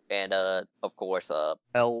threshold and of course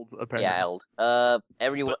Eld apparently. yeah Eld.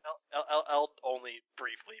 Everyone. But Eld only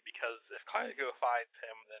briefly, because if Kayako finds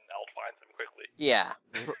him, then Eld finds him quickly. Yeah.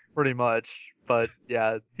 Pretty much, but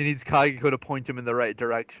yeah, he needs Kageko to point him in the right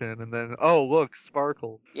direction, and then oh look,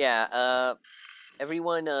 sparkles. Yeah,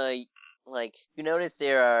 everyone, like, you notice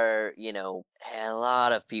there are, a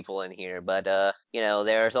lot of people in here, but,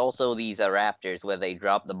 there's also these, raptors where they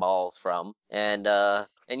drop the balls from, and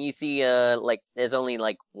you see, there's only,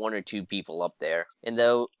 1 or 2 people up there, and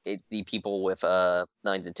though it's the people with, 9s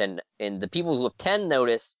and 10, and the people with 10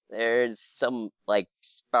 notice, there's some,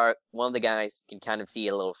 one of the guys can kind of see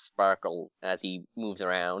a little sparkle as he moves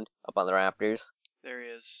around up on the raptors. There he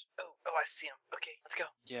is. Oh, I see him. Okay, let's go.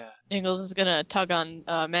 Yeah. Ingles is gonna tug on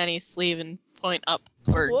Manny's sleeve and point up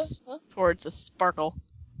What? towards a sparkle.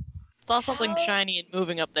 Saw something How? shiny and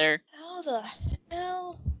moving up there. How the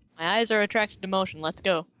hell? My eyes are attracted to motion. Let's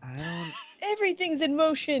go. I don't. Everything's in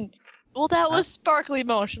motion. Well, that was sparkly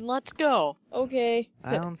motion. Let's go. Okay.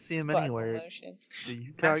 I don't see him Sparkle anywhere. motion. Do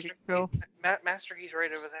you, Master, Kageko? Master, he's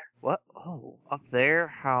right over there. What? Oh, up there?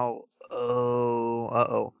 How? Oh,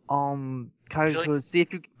 uh-oh. Would you Kageko, see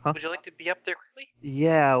if you... Huh? Would you like to be up there quickly?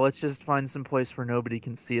 Yeah, let's just find some place where nobody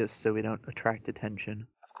can see us so we don't attract attention.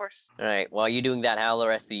 Of course. Alright, while you're doing that, how are the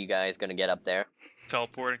rest of you guys gonna get up there?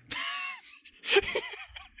 Teleporting.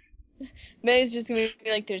 Manny's just gonna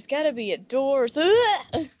be like, there's gotta be a door.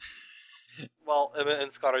 Well, Emma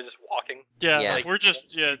and Scott are just walking. Yeah, Yeah. we're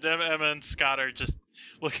just, Emma and Scott are just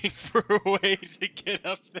looking for a way to get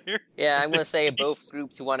up there. Yeah, I'm gonna say both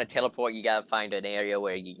groups who want to teleport, you gotta find an area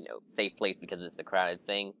where safe place because it's a crowded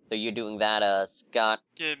thing. So you're doing that, Scott.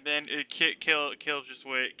 Yeah, man,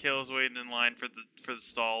 Kale's waiting in line for the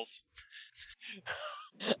stalls.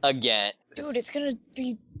 Again. Dude, it's gonna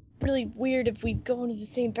be really weird if we go into the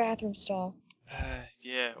same bathroom stall.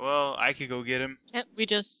 Yeah, well, I could go get him. Can't we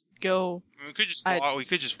just go? We could just I- walk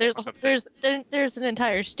up there. There's an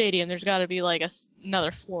entire stadium. There's got to be like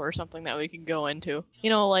another floor or something that we can go into.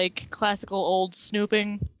 Like classical old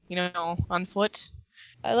snooping. On foot.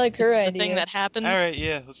 I like This her is the idea. thing that happens. All right,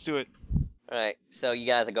 yeah, let's do it. Alright, so you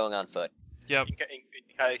guys are going on foot. Yep. And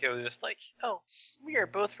Kayako is just like, oh, we are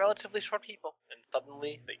both relatively short people. And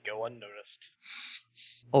suddenly, they go unnoticed.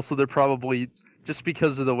 Also, they're probably just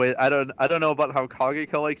because of the way I don't know about how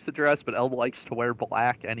Kageko likes to dress, but Eld likes to wear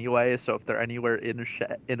black anyway. So if they're anywhere in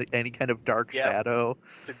any kind of dark Yeah. shadow,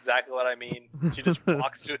 That's exactly what I mean. She just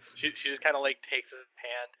walks to. She just kind of takes his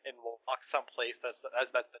hand and walks someplace that's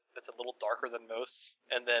a little darker than most,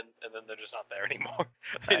 and then they're just not there anymore.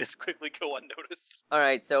 They just quickly go unnoticed.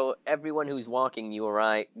 Alright, so everyone who's walking, you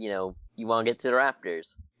arrive, you want to get to the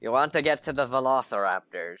raptors. You want to get to the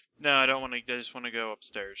velociraptors. No, I don't want to. I just want to go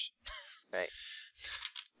upstairs.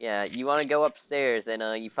 Yeah, you want to go upstairs, and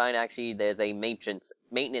you find actually there's a maintenance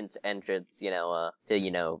entrance,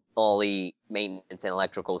 to all the maintenance and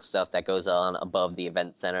electrical stuff that goes on above the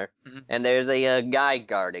event center, Mhm. and there's a guy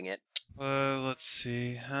guarding it. Let's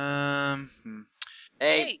see. Hey,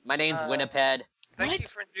 Hey, my name's Winnipeg. Thank you What?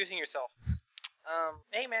 for introducing yourself.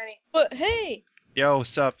 Hey, Manny. But hey, Yo,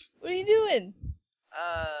 what's up? what are you doing?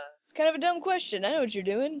 Uh, It's kind of a dumb question. I know what you're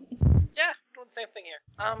doing. yeah, doing the same thing here.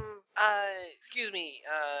 Excuse me,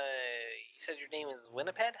 you said your name is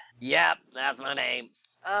Winnipeg? Yep, that's my name.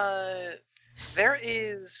 There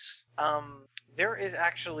is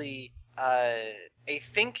actually, I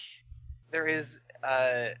think there is,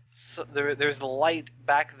 there's the light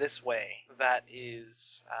back this way that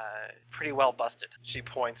is, pretty well busted. She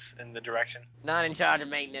points in the direction. Not in charge of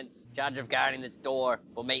maintenance. In charge of guarding this door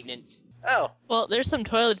for maintenance. Oh, Well, there's some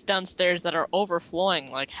toilets downstairs that are overflowing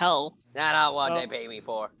like hell. That's not what Oh. they pay me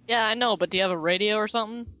for. Yeah, I know, but do you have a radio or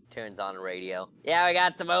something? Turns on the radio. Yeah, we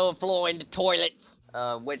got some overflowing the toilets.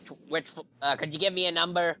 Could you give me a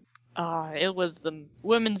number? It was the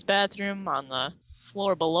women's bathroom on the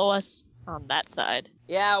floor below us on that side.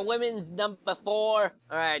 Yeah, women's number 4.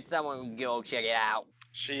 Alright, someone go check it out.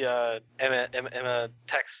 she, Emma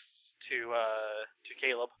texts to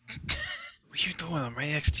Caleb. What are you doing? I'm right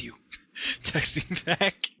next to you. Texting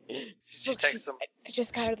back. She Look, texts him. I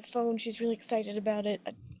just got her the phone. She's really excited about it.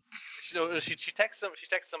 She texts him. She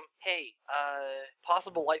texts him. Hey,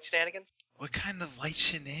 possible light shenanigans. What kind of light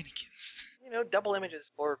shenanigans? Double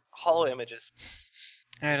images or hollow images.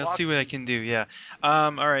 Alright, I'll see what I can do, yeah.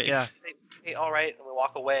 Alright, yeah. Say, hey, all right, and we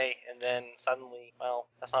walk away, and then suddenly, well,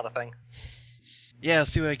 that's not a thing. Yeah, I'll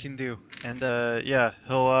see what I can do. And, yeah,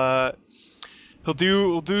 he'll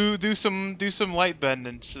do some light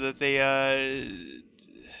bending so that they,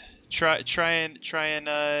 try and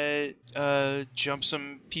jump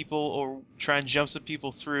some people, or try and jump some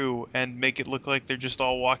people through and make it look like they're just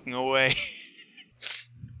all walking away.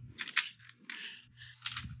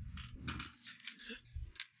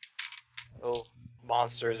 Oh,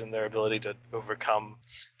 monsters and their ability to overcome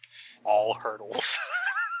all hurdles.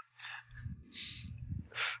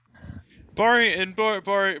 Barring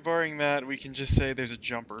that, we can just say there's a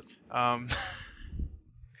jumper.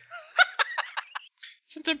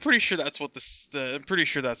 Since I'm pretty sure that's what I'm pretty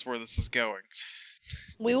sure that's where this is going.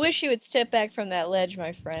 We wish you would step back from that ledge,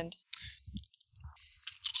 my friend.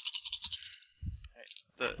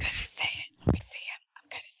 The, I'm gonna say it. I'm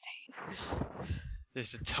gonna say it.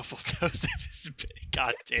 there's a double dose of his.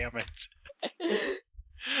 God damn it.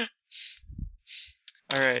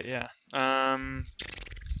 All right, yeah. I'm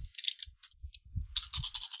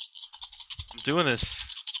doing this.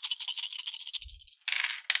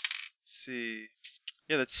 Let's see.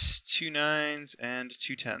 Yeah, that's 2 9s and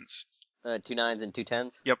 2 10s. 2 9s and 2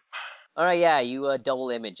 10s? Yep. Alright, yeah, you double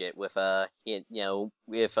image it with,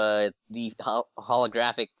 with the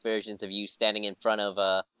holographic versions of you standing in front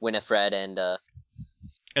of, Winifred and,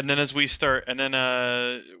 And then as we start, I'm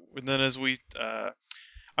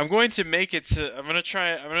going to make it to.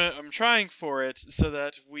 I'm trying for it so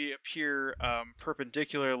that we appear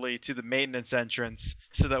perpendicularly to the maintenance entrance,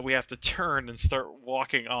 so that we have to turn and start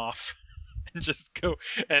walking off, and just go.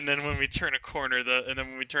 And then when we turn a corner,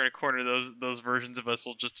 those versions of us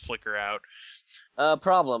will just flicker out.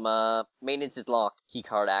 problem, maintenance is locked,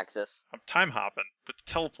 keycard access. I'm time hopping with the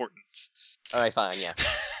teleportants. Alright, fine, yeah.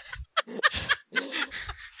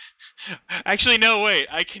 Actually, no. Wait.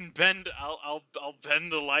 I can bend. I'll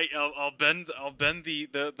bend the light. I'll bend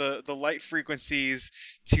the light frequencies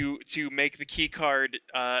to make the key card.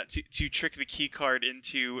 To trick the key card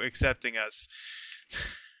into accepting us.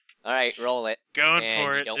 Alright, roll it. Going And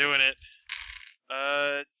for you it. don't- Doing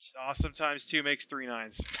it. Awesome times 2 makes 3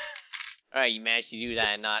 9s. Alright, you managed to do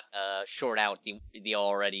that and not, short out the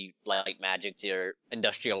already light magics or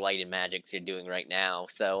industrial light and magics you're doing right now,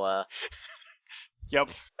 so, Yep.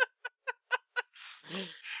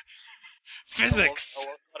 Physics.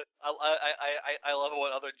 I love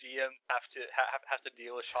when other GMs have to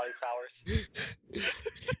deal with shoddy powers.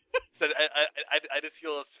 So I just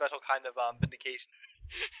feel a special kind of vindication.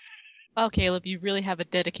 Wow, Caleb, you really have a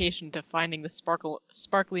dedication to finding the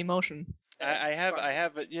sparkly motion. I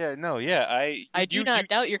have. Yeah. No. Yeah. I do not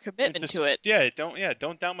doubt your commitment to it. Yeah.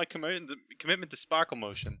 Don't doubt my commitment to sparkle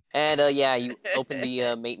motion. and, yeah, you open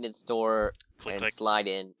the, maintenance door Click, and click. slide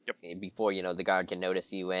in before the guard can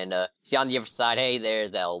notice you. And see on the other side, hey,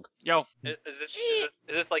 there's Eld. Yo, Is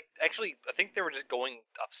this like actually? I think they were just going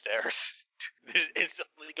upstairs. They're just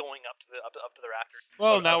instantly going up to the rafters.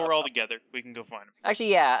 well, now we're all together. We can go find him. Actually,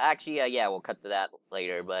 yeah, we'll cut to that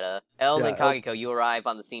later. But Eld and Kagiko, you arrive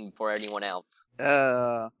on the scene before anyone else.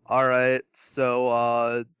 Alright,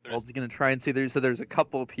 so, There's- Eld's gonna try and see, there's a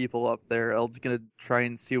couple of people up there. Eld's gonna try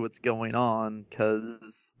and see what's going on,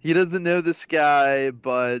 cause he doesn't know this guy,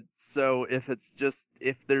 but so if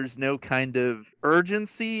there's no kind of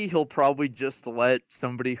urgency, he'll probably just let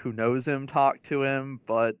somebody who knows him talk to him,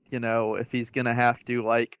 but, if he's gonna have to,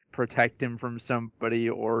 like, protect him from somebody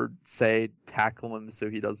or, say, tackle him so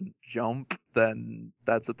he doesn't jump, then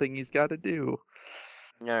that's a thing he's gotta do.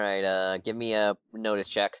 Alright, give me a notice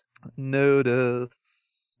check.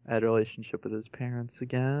 Notice. Add relationship with his parents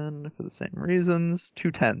again for the same reasons.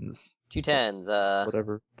 2 10s. 2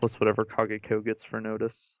 10s, Plus whatever Kageko gets for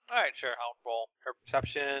notice. All right, sure. I'll roll her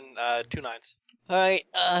perception. 2 9s. Alright,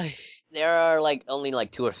 there are only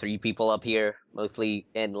 2 or 3 people up here, mostly,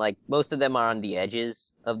 and most of them are on the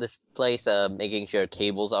edges of this place, making sure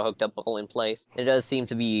cables are hooked up all in place. There does seem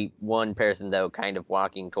to be one person though kind of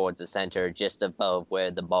walking towards the center just above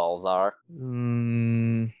where the balls are.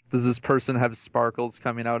 Does this person have sparkles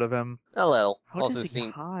coming out of him? A little. How Also does he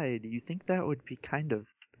seem hide? You think that would be kind of...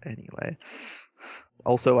 Anyway.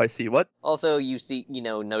 Also, I see what? Also, you see,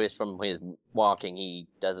 notice from his walking, he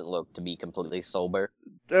doesn't look to be completely sober.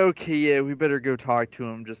 Okay, yeah, we better go talk to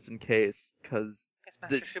him just in case, cause... Yes,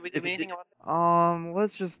 Master. Should we do anything about that?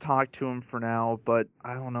 Let's just talk to him for now, but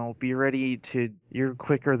I don't know, be ready to... You're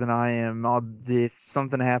quicker than I am. If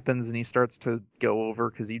something happens and he starts to go over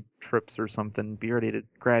because he trips or something, be ready to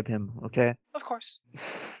grab him, okay? Of course.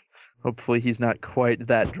 Hopefully he's not quite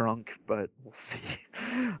that drunk, but we'll see.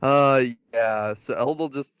 Yeah, so Eld'll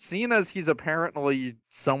just, seeing as he's apparently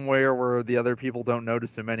somewhere where the other people don't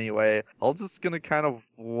notice him anyway, Eld's just gonna kind of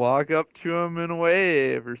walk up to him and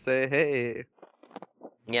wave or say, hey.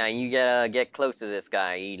 Yeah, you get close to this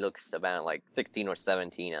guy. He looks about 16 or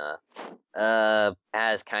 17.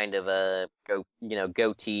 Has kind of a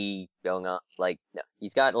goatee going on. No,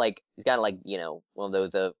 he's got one of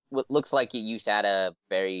those what looks like he used to have a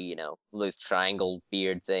very one of those triangle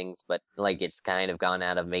beard things, but it's kind of gone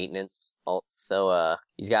out of maintenance. Also,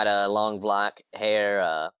 he's got a long black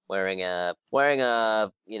hair. Wearing a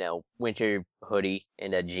winter hoodie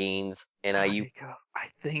and jeans. And you. Kageko,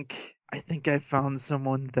 I think I found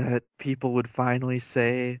someone that people would finally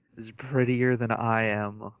say is prettier than I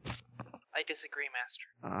am. I disagree, Master.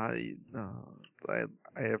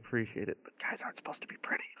 I appreciate it, but guys aren't supposed to be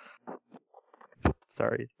pretty.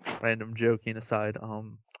 Sorry, random joking aside.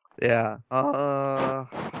 Yeah.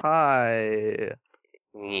 Hi.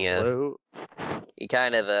 Yeah. Hello. He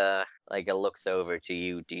kind of looks over to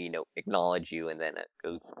you to acknowledge you, and then it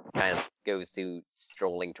goes to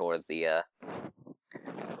strolling towards the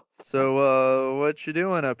So, what you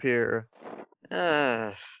doing up here?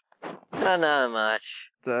 Not much.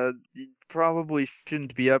 You probably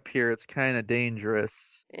shouldn't be up here. It's kind of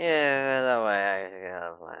dangerous. Yeah, that way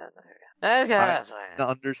I I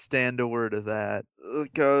understand a word of that.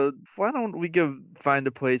 Why don't we go find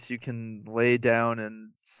a place you can lay down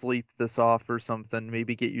and sleep this off or something?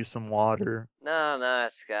 Maybe get you some water. No,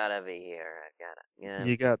 it's gotta be here. I gotta. Yeah.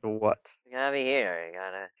 You got what? It's gotta be here. You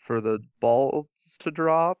gotta. For the balls to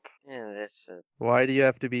drop? Yeah, Why do you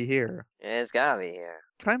have to be here? it's gotta be here.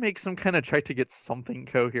 Can I make some kind of check to get something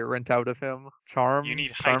coherent out of him? Charm? You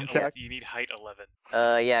need Charm height. check? You need height 11.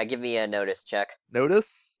 Yeah, give me a notice check.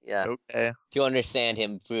 Notice? Yeah. Okay. To understand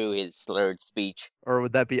him through his slurred speech. Or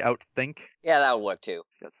would that be outthink? Yeah, that would work too.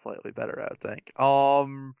 That's slightly better, I think.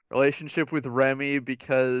 Relationship with Remy,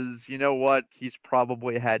 because you know what? He's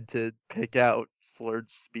probably had to pick out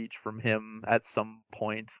slurred speech from him at some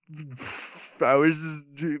point. I was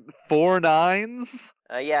just 4 9s?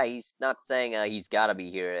 Yeah, he's not saying he's gotta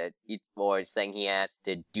be here. He's more saying he has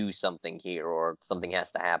to do something here, or something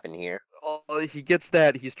has to happen here. He gets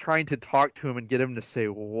that. He's trying to talk to him and get him to say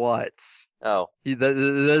what. Oh. That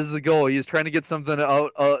is the goal. He's trying to get something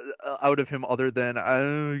out of him other than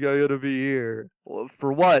I gotta be here. Well,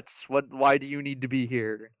 for what? Why do you need to be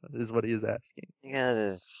here? Is what he is asking.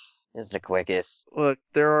 Yeah, it's the quickest. Look,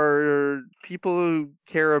 there are people who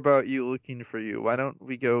care about you looking for you. Why don't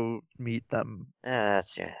we go meet them?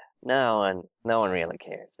 That's true. No one really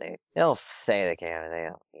cares. They'll say they care, they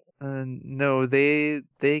don't. No, they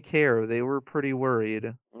care. They were pretty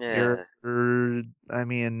worried. Yeah. Your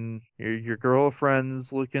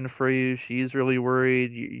girlfriend's looking for you. She's really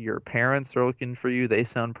worried. Your parents are looking for you. They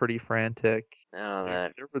sound pretty frantic.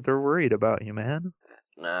 No, They're worried about you, man.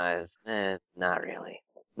 Not really.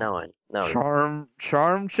 No one. No.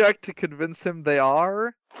 Charm check to convince him they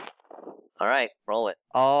are. All right, roll it.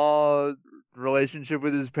 Relationship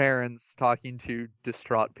with his parents, talking to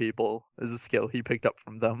distraught people is a skill he picked up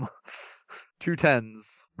from them. 2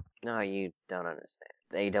 10s. No, you don't understand.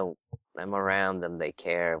 They don't. I'm around them. They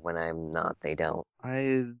care. When I'm not, they don't.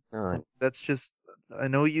 No. That's just. I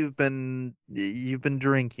know you've been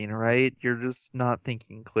drinking, right? You're just not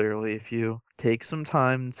thinking clearly. If you take some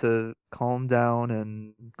time to calm down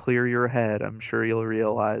and clear your head, I'm sure you'll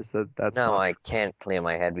realize that that's No, not. I can't clear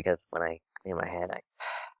my head because when I clear my head,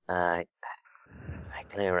 I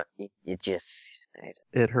clear it just.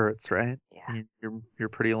 It hurts, right? Yeah. You're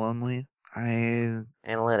pretty lonely. And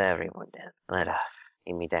let everyone down. Let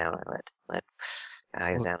me down. I let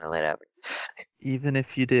guys Look, down. I let everyone. even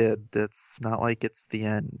if you did, it's not like it's the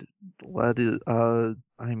end.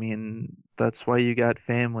 I mean, that's why you got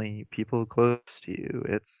family, people close to you.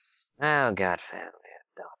 It's Oh God, family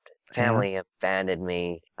adopted. Family abandoned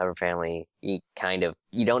me. Our family, you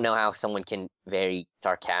don't know how someone can very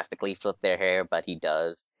sarcastically flip their hair, but he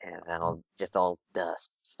does. And all dust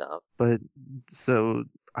stuff. But so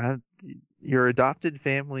your adopted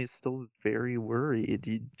family is still very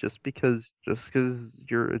worried. Just because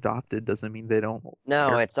you're adopted doesn't mean they don't No,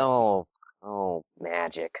 care. it's all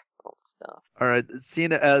magic, all stuff. All right,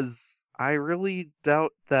 seeing it as I really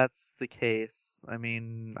doubt that's the case. I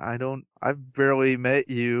mean, I've barely met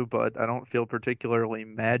you, but I don't feel particularly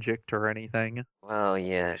magicked or anything. Well,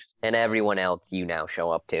 yeah. And everyone else you now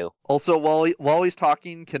show up to. Also, while he's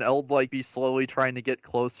talking, can Eld be slowly trying to get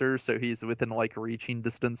closer so he's within reaching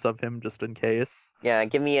distance of him just in case? Yeah,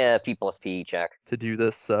 give me a P+P check. To do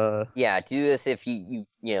this, Yeah, do this if you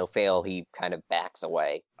fail, he kind of backs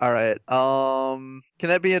away. Alright, can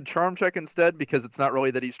that be a charm check instead? Because it's not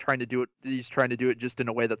really that he's trying to do it just in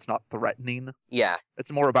a way that's not threatening. Yeah.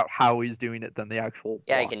 It's more about how he's doing it than the actual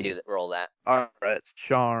Yeah, blocking. you can roll that. Alright,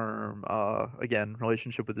 charm, again,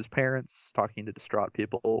 relationship with his parents, talking to distraught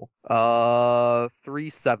people. 3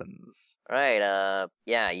 7s. Alright,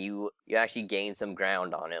 yeah, you actually gain some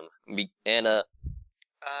ground on him. And,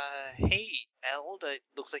 Hey, Eld,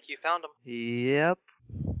 looks like you found him. Yep.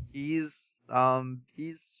 He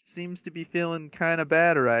seems to be feeling kind of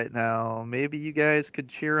bad right now. Maybe you guys could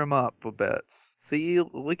cheer him up a bit. See,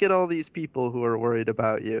 look at all these people who are worried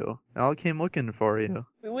about you. They all came looking for you.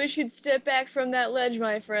 We wish you'd step back from that ledge,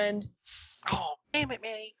 my friend. Oh, damn it,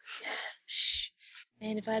 man. Shh.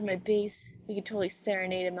 Man, if I had my bass, we could totally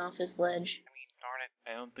serenade him off this ledge. I mean, darn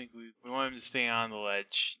it. I don't think we want him to stay on the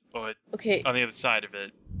ledge, but Okay, on the other side of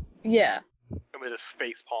it. yeah. I'm with his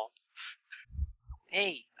face palms.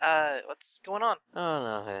 Hey, what's going on? oh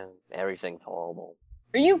no, man, everything's horrible.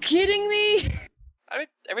 Are you kidding me? I mean,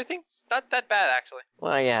 everything's not that bad, actually.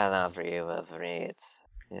 Well, yeah, not for you, but for me, it's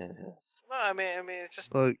No, I mean, it's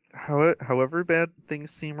just... Look, however bad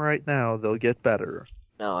things seem right now, they'll get better.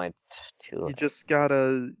 no, it's too You just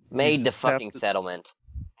gotta... made you the just have fucking to- settlement.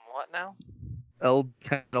 What now? Eld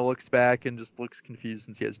kind of looks back and just looks confused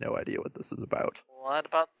since he has no idea what this is about. What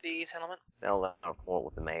about the settlement? Fell out of court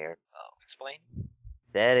with the mayor. Oh, explain.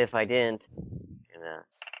 Said if I didn't,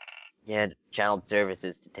 get child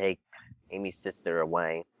services to take Amy's sister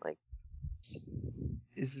away.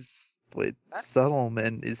 Wait, That's-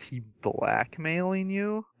 settlement, is he blackmailing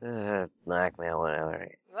you? Blackmail, whatever.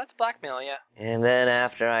 That's blackmail, yeah. And then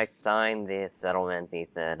after I signed the settlement, he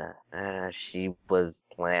said she was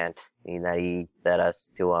plant. That he set us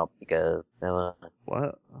two up because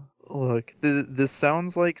What? Look, this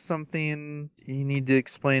sounds like something you need to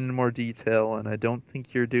explain in more detail, and I don't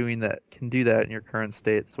think you're can do that in your current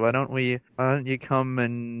state. So why don't you come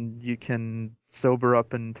and you can sober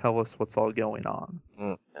up and tell us what's all going on?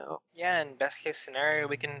 no, Yeah, in best case scenario,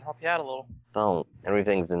 we can help you out a little. don't.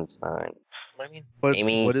 Everything's been fine. What do you mean?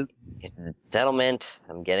 Amy- What is? It's the settlement.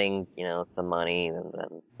 I'm getting, some money, and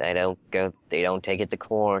then they don't take it to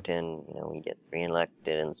court, and we get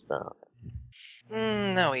reelected and stuff.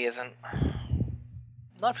 No, he isn't.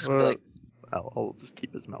 Not just Well, like... I'll just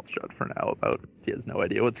keep his mouth shut for now about he has no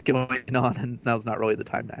idea what's going on, and now's not really the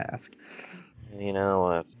time to ask.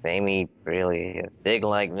 If Amy really big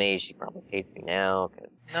like me, she probably hates me now. 'Cause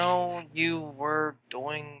No, you were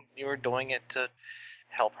doing it to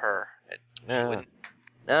help her. no,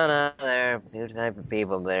 there are two type of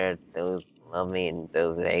people there. Those love me and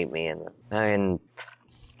those that hate me, and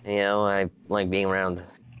I like being around.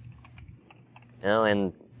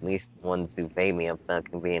 And at least ones who hate me, I'm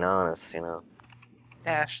fucking being honest.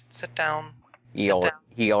 Ash, sit down. He Sit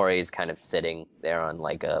down. already is kind of sitting there on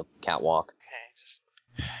a catwalk. Okay, just...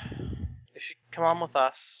 You should come on with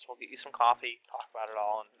us. We'll get you some coffee, talk about it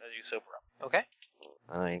all, and as you sober up. Okay?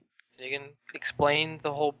 Alright. You can explain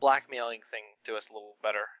the whole blackmailing thing to us a little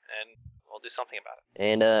better, and we'll do something about it.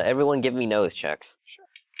 And everyone give me nose checks. Sure.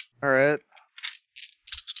 Alright.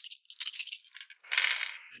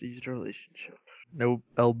 These relationship. No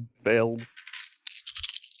Eld bailed.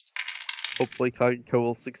 Hopefully Kageko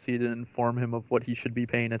will succeed and inform him of what he should be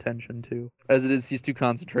paying attention to. As it is, he's too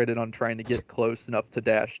concentrated on trying to get close enough to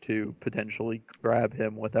Dash to potentially grab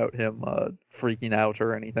him without him freaking out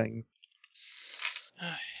or anything.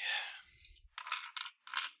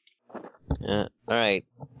 Alright.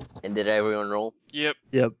 And did everyone roll? Yep.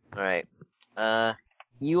 Yep. Alright.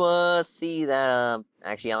 You see that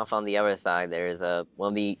actually off on the other side there's one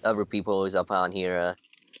of the other people who's up on here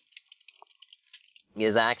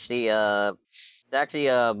is actually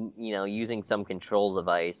using some control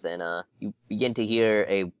device, and you begin to hear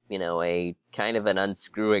a kind of an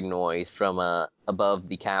unscrewing noise from above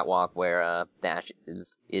the catwalk where Dash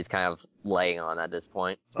is kind of laying on at this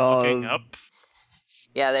point. Looking up.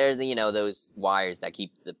 Yeah, there's those wires that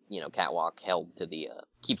keep the catwalk held to the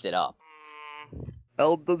keeps it up.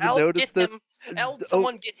 Eld doesn't Eld, notice get this. him. Eld,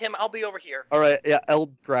 someone get him. I'll be over here. Alright, yeah,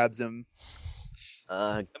 Eld grabs him.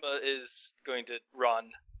 Emma is going to run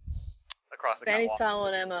across the Fanny's catwalk.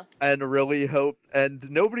 following Emma. And really hope, and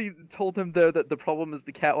nobody told him though that the problem is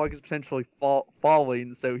the catwalk is potentially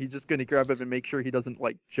falling, so he's just gonna grab him and make sure he doesn't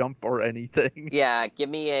like jump or anything. Yeah, give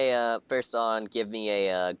me a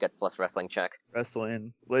guts plus wrestling check.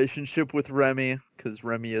 Wrestling relationship with Remy, because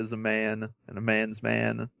Remy is a man, and a man's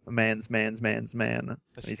man, a man's man. And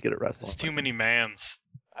he's good at wrestling. There's too many mans.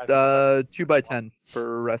 2x10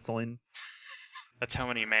 for wrestling. That's how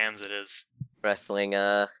many mans it is. Wrestling.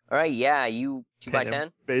 Alright, yeah, you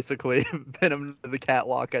 2x10. Basically, pin him to the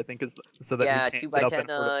catwalk. I think is so that Yeah, he can't 2 get by up and 10,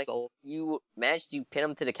 hurt himself. You managed to pin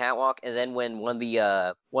him to the catwalk, and then when one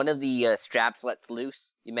of the straps lets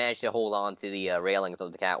loose, you manage to hold on to the railings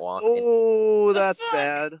of the catwalk, Oh, that's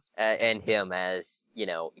bad. and him as he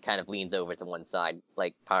kind of leans over to one side,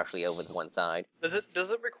 like partially over to one side. Does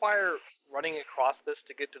it require running across this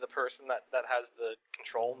to get to the person that has the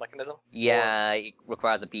control mechanism? Yeah, it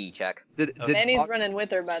requires a PE check. Did Fanny's Kag- running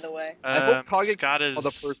with her, by the way. I hope Kage Scott is the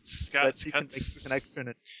first Scott, that he can make the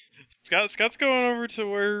connection. Scott's going over to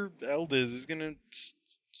where Eld is. He's gonna.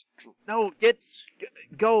 No,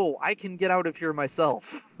 go. I can get out of here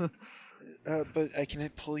myself. But I can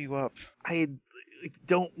pull you up.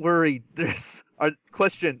 Don't worry. There's a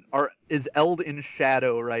question. Is Eld in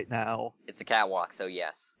shadow right now? It's a catwalk, so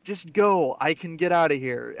yes. Just go. I can get out of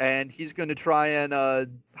here. And he's going to try and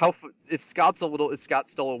is Scott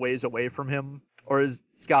still a ways away from him, or is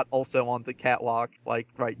Scott also on the catwalk, like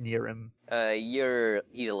right near him? He's a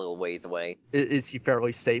little ways away. Is he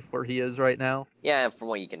fairly safe where he is right now? Yeah, from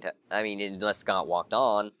what you can tell. I mean, unless Scott walked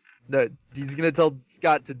on. No, he's gonna tell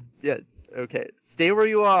Scott to okay, stay where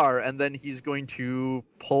you are, and then he's going to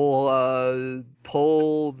pull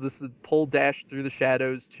Dash through the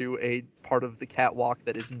shadows to a part of the catwalk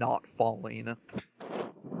that is not falling.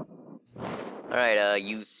 Alright,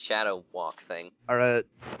 use shadow walk thing. Alright.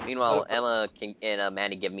 Meanwhile, Emma and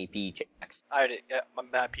Manny give me PE checks. I already, yeah,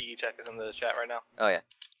 my PE check is in the chat right now. Oh yeah.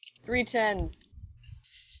 3 10s.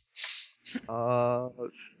 Gotta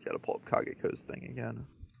pull up Kageko's thing again.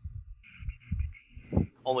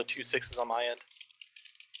 Only 2 6s on my end.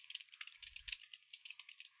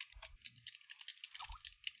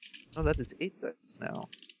 Oh, that is 8 dice now.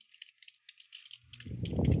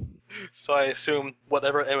 So I assume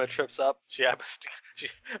whatever Emma trips up,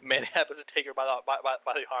 Manny happens to take her by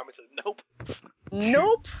the arm and says, "Nope."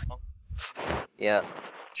 Nope. Yeah.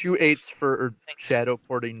 2 8s for shadow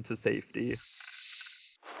porting to safety.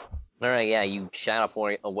 Alright, yeah, you shadow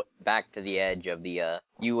point back to the edge of the,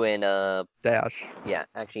 you and, Dash. yeah,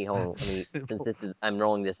 actually, hold on, since I'm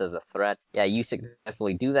rolling this as a threat, yeah, you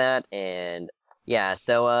successfully do that, and, yeah,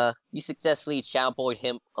 so, you successfully shadow point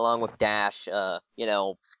him along with Dash,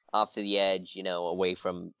 off to the edge, away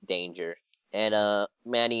from danger. And,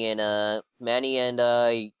 Manny and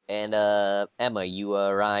Emma, you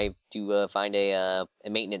arrive to, find a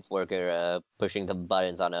maintenance worker, pushing some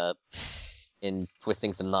buttons on and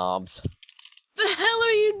twisting some knobs. The hell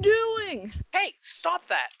are you doing? Hey, stop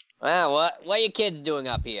that! Wow, what are you kids doing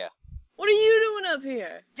up here? What are you doing up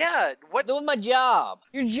here? Yeah, what? Doing my job.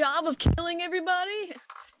 Your job of killing everybody?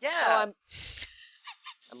 Yeah, Oh,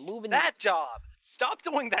 I'm moving. that job. Stop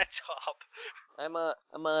doing that job. I'm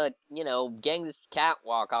getting this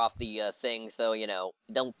catwalk off the thing so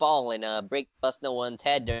don't fall and bust no one's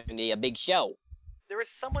head during the big show. There is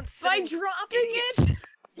someone By sitting. dropping idiot. it?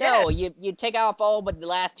 No, Yes. you take off all but the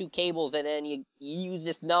last 2 cables and then you use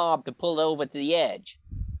this knob to pull it over to the edge.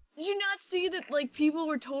 Did you not see that, like, people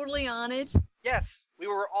were totally on it? Yes, we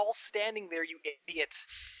were all standing there, you idiot.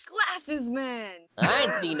 Glasses man. I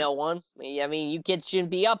ain't see no one. I mean, you kids shouldn't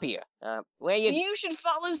be up here. Where you? You should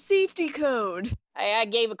follow safety code. I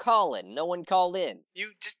gave a call in. No one called in. You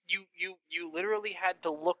literally had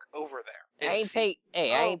to look over there. I and ain't see- paid.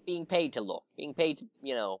 Hey, I Oh. ain't being paid to look. Being paid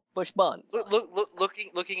to, push buttons.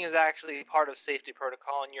 Looking is actually part of safety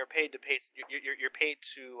protocol, and you're paid to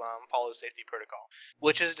follow safety protocol.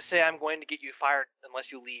 Which is to say, I'm going to get you fired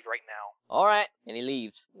unless you leave right now. All right, and he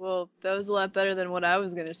leaves. Well, that was a lot better than what I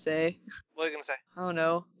was gonna say. What are you gonna say? I don't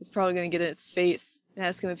know. It's probably gonna get in its face and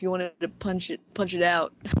ask him if he wanted to punch it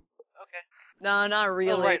out. Okay. No, not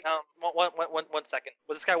really. Oh, right. One second.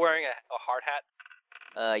 Was this guy wearing a hard hat?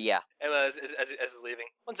 Yeah. As he's leaving.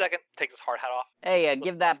 1 second. Takes his hard hat off. Hey,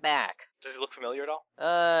 give that back. Does he look familiar at all?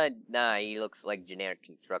 Nah, he looks like a generic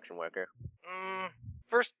construction worker.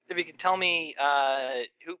 First, if you can tell me,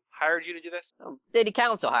 who hired you to do this? City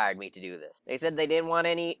council hired me to do this. They said they didn't want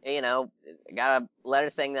any, got a letter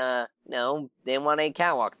saying, they didn't want any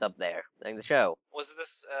catwalks up there during the show. Was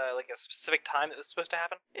this, like a specific time that this was supposed to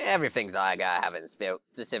happen? Everything's I gotta have a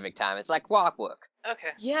specific time. It's like clockwork. Okay.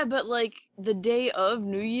 Yeah, but like the day of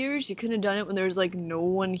New Year's, you couldn't have done it when there was like no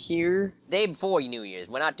one here. Day before New Year's.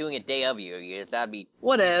 We're not doing it day of New Year's. That'd be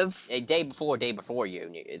Whatever. a day before New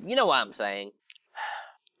Year's. You know what I'm saying.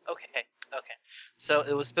 Okay. So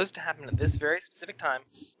it was supposed to happen at this very specific time.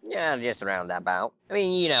 Yeah, just around that about. I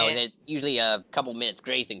mean, And- there's usually a couple minutes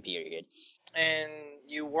gracing period. And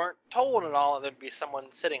you weren't told at all that there'd be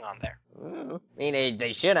someone sitting on there. I mean,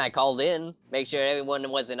 they should. I called in, make sure everyone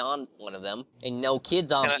wasn't on one of them, and no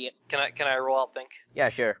kids on the. Can I roll out think? Yeah,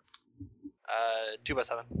 sure. 2 by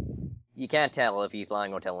 7. You can't tell if he's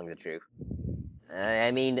lying or telling the truth.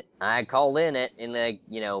 I mean, I called in it, and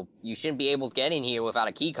you shouldn't be able to get in here without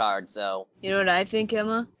a key card. So You know what I think,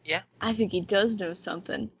 Emma? Yeah? I think he does know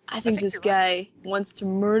something. I think think this you're right. guy wants to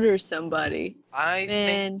murder somebody. I think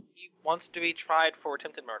Man, he wants to be tried for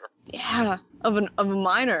attempted murder. yeah, of a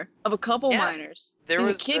minor, of a couple Yeah. minors. There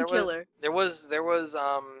He's was a kid killer. There was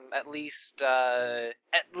at least at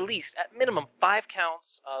minimum 5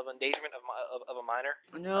 counts of endangerment of a minor.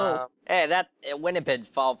 No. hey, that Winnipeg's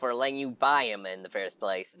fault for letting you buy him in the first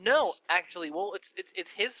place. No, actually, well,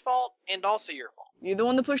 it's his fault and also your fault. You're the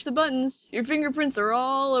one that pushed the buttons. Your fingerprints are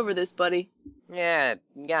all over this, buddy. Yeah,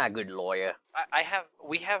 you got a good lawyer.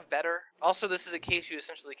 We have better. Also, this is a case you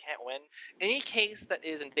essentially can't win. Any case that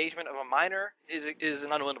is endangerment of a minor is an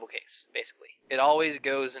unwinnable case. Basically, it always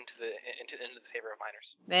goes into the favor of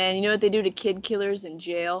minors. Man, you know what they do to kid killers in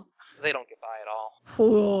jail? They don't get by at all.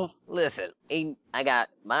 Whew. Listen, I got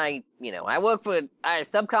my, I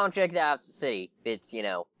subcontracted out to the city. It's,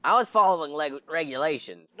 I was following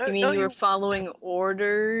regulations. No, You mean no, you were following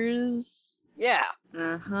orders? Yeah,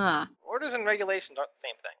 Uh-huh. orders and regulations aren't the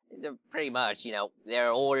same thing. they're pretty much, there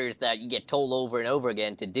are orders that you get told over and over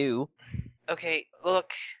again to do. Okay,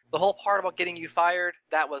 look, the whole part about getting you fired,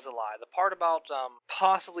 that was a lie. The part about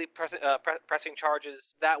possibly pressing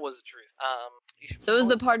charges, that was the truth. You should So is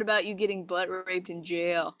the probably- part about you getting butt raped in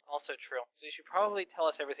jail. also true. So you should probably tell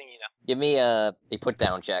us everything you know. Give me a put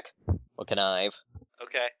down check. What can I have?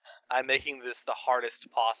 Okay, I'm making this the hardest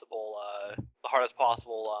possible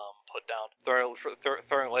put down.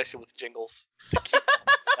 Throwing relationship with Jingles to keep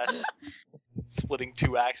sessions. Splitting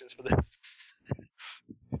 2 actions for this.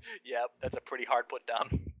 Yep, that's a pretty hard put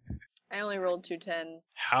down. I only rolled 2 10s.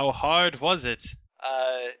 How hard was it?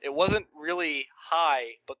 It wasn't really high,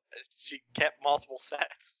 but she kept multiple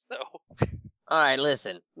sets, so. Alright,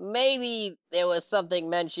 listen. Maybe there was something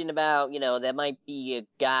mentioned about, there might be a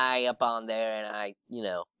guy up on there and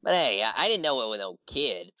but hey, I didn't know it was no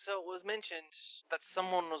kid. So it was mentioned that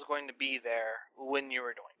someone was going to be there when you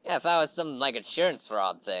were doing it. Yeah, so it was some, insurance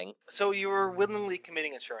fraud thing. So you were willingly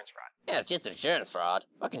committing insurance fraud. Yeah, it's just insurance fraud.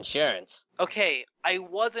 Fuck insurance. Okay, I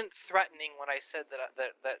wasn't threatening when I said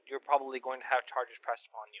that you're probably going to have charges pressed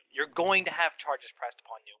upon you. You're going to have charges pressed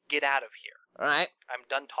upon you. Get out of here. Alright, I'm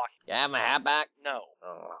done talking. you have my hat back? No,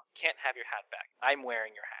 Oh, can't have your hat back. I'm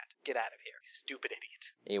wearing your hat. Get out of here, you stupid idiot.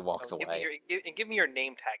 he walks Oh, away. give me your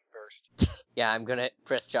name tag first. Yeah, I'm gonna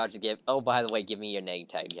press charge to give. Oh, by the way, give me your name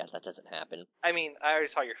tag. Yeah, that doesn't happen. I mean, I already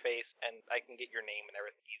saw your face, and I can get your name and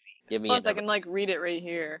everything easy. Give me Plus, I another- can read it right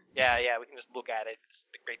here. Yeah, we can just look at it. It's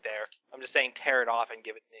right there. I'm just saying, tear it off and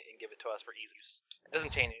give it to us for easy use. It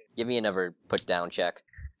doesn't change anything. Give me another put down check.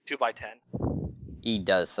 2 by 10. He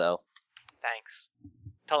does so. Thanks.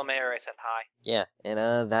 Tell the mayor I said hi. Yeah,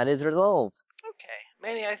 and that is resolved. Okay,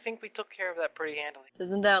 Manny, I think we took care of that pretty handily.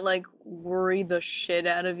 Doesn't that worry the shit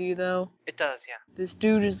out of you though? It does, yeah. This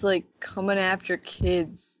dude is coming after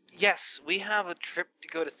kids. Yes, we have a trip to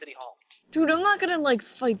go to City Hall. Dude, I'm not gonna, like,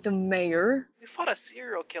 fight the mayor. We fought a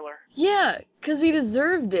serial killer. Yeah, 'cause he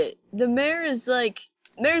deserved it. The mayor is, like...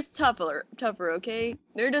 Mayor's tougher, okay?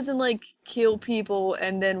 Mayor doesn't, like, kill people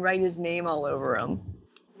and then write his name all over them.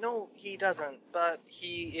 No, he doesn't. But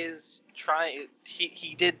he is trying.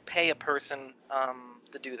 He did pay a person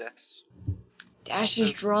to do this. Dash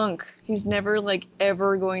is drunk. He's never, like,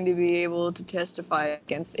 ever going to be able to testify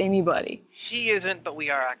against anybody. He isn't, but we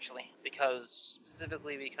are actually.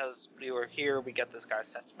 Specifically because we were here, we get this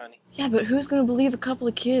guy's testimony. Yeah, but who's gonna believe a couple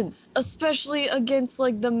of kids? Especially against,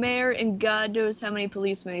 like, the mayor and God knows how many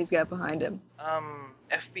policemen he's got behind him.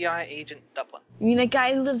 FBI agent Dublin. You mean that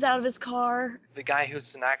guy who lives out of his car? The guy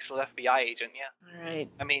who's an actual FBI agent, yeah. Alright.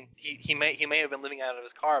 I mean, he may have been living out of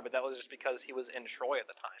his car, but that was just because he was in Troy at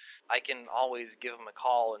the time. I can always give him a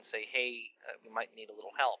call and say, hey, we might need a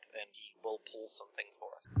little help, and he will pull some things for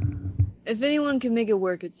us. If anyone can make it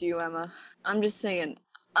work, it's you, Emma. I'm just saying,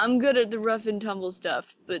 I'm good at the rough and tumble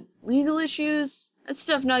stuff, but legal issues? That's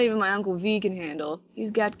stuff not even my Uncle V can handle.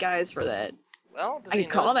 He's got guys for that. Well, I can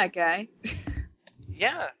call that guy.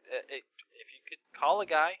 Yeah, if you could call a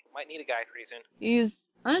guy, might need a guy pretty soon.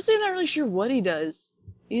 He's... Honestly, I'm not really sure what he does.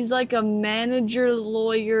 He's like a manager,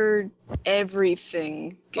 lawyer,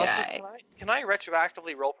 everything guy. Also, can I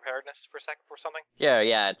retroactively roll preparedness for a second for something?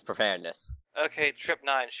 Yeah, it's preparedness. Okay, Trip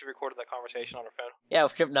 9, she recorded that conversation on her phone. Yeah,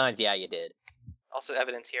 with Trip 9s, yeah, you did. Also,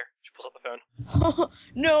 evidence here. She pulls up the phone.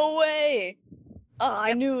 No way! Oh,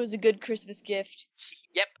 I knew it was a good Christmas gift.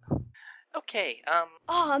 Yep. Okay,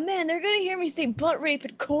 Aw, man, they're gonna hear me say butt rape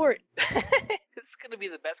at court. It's gonna be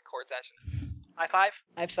the best court session. High five?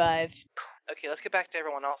 High five. Okay, let's get back to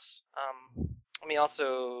everyone else. Let me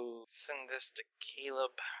also send this to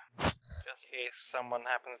Caleb, just in case someone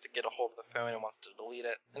happens to get a hold of the phone and wants to delete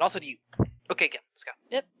it. And also to you. Okay, again, let's go.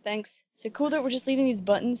 Yep, thanks. Is it cool that we're just leaving these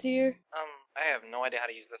buttons here? I have no idea how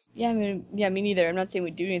to use this. Yeah, me neither. I'm not saying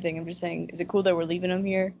we do anything. I'm just saying, is it cool that we're leaving them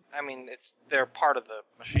here? I mean, they're part of the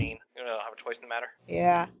machine. You don't have a choice in the matter.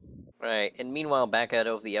 Yeah. Right, and meanwhile, back out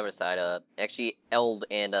over the other side, actually, both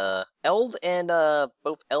Eld and,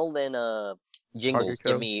 Jingles,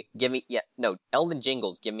 Eld and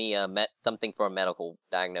Jingles, give me, something for a medical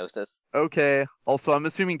diagnosis. Okay. Also, I'm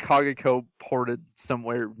assuming Kageko ported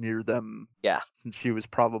somewhere near them. Yeah. Since she was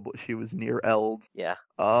near Eld. Yeah.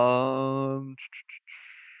 I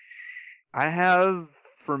have,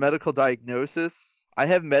 for medical diagnosis, I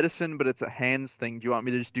have medicine, but it's a hands thing. Do you want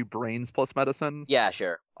me to just do brains plus medicine? Yeah,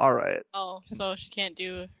 sure. Alright. Oh, so she can't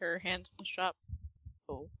do her hands plus shop.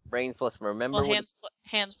 Oh. Brains plus, remember? Well,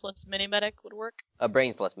 hands plus mini medic would work.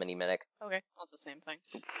 Brains plus mini medic. Okay, well, it's the same thing.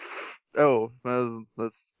 Oh, well,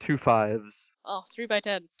 that's 2 5s. Oh, 3 by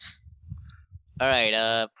 10.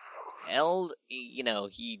 Alright, Eld,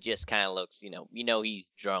 he just kind of looks, he's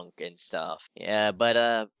drunk and stuff. Yeah,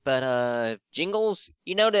 but Jingles,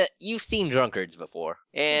 that you've seen drunkards before,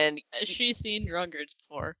 and She's seen drunkards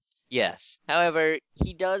before. yes. However,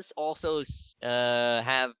 he does also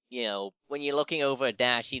have, when you're looking over at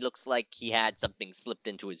Dash, he looks like he had something slipped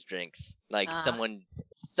into his drinks, like something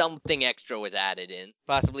extra was added in,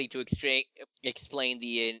 possibly to explain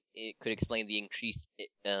the increased,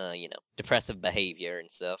 depressive behavior and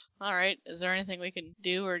stuff. All right, is there anything we can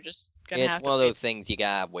do, or just gonna have It's to one of wait? those things you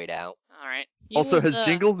gotta wait out. All right. Also, has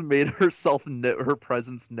Jingles made her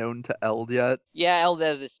presence known to Eld yet? Yeah, Eld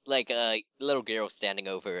has this little girl standing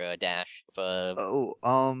over Dash. Oh,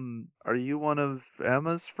 are you one of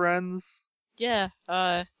Emma's friends? Yeah.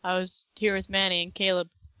 I was here with Manny and Caleb.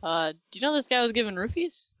 Do you know this guy was given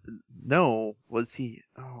roofies? No, was he?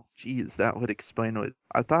 Oh, geez, that would explain what.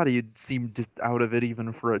 I thought he'd seemed just out of it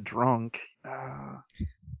even for a drunk.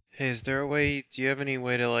 Hey, is there a way? Do you have any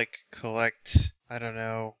way to collect? I don't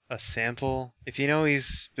know, a sample? If you know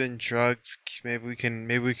he's been drugged, maybe we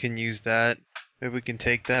can use that. Maybe we can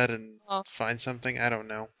take that and find something. I don't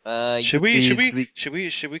know. Should we call it? Should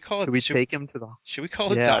we take him to the? Should we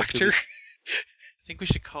call a doctor? I think we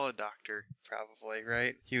should call a doctor, probably,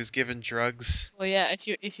 right? He was given drugs. Well, yeah.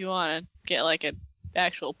 If you want to get an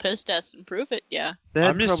actual piss test and prove it, yeah.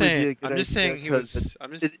 That'd I'm just probably be saying. a good I'm just idea, saying he was.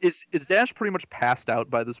 Is Dash pretty much passed out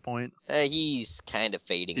by this point? He's kind of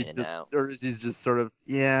fading in and out. Or is he just sort of?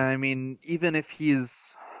 Yeah, I mean, even if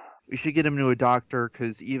he's. We should get him to a doctor,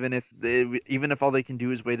 because even if all they can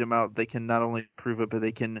do is wait him out, they can not only prove it, but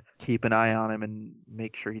they can keep an eye on him and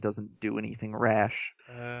make sure he doesn't do anything rash.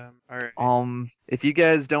 Alright. If you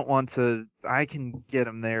guys don't want to, I can get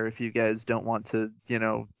him there. If you guys don't want to,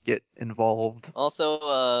 get involved.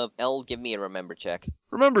 Also, Eld, give me a remember check.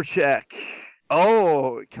 Remember check.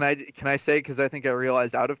 Oh, can I say, because I think I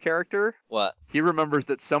realized out of character? What? He remembers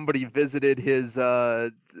that somebody visited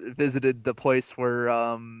visited the place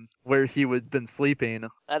where he would been sleeping.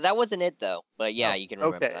 That wasn't it though. But yeah, Oh, you can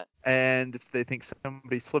remember okay. that. And if they think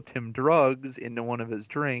somebody slipped him drugs into one of his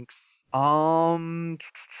drinks. But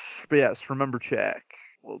yes, remember check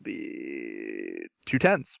will be 2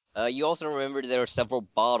 10s. You also remember there were several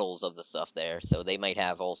bottles of the stuff there, so they might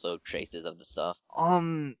have also traces of the stuff.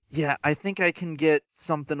 Yeah, I think I can get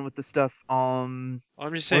something with the stuff. I'm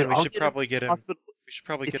just saying we I'll should get probably to get the him. hospital. We should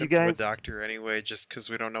probably If get you him to a guys- doctor anyway, just because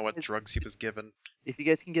we don't know what If- drugs he was given. If you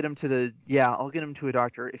guys can get him to the, yeah, I'll get him to a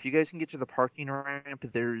doctor. If you guys can get to the parking ramp,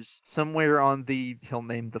 there's somewhere on the, he'll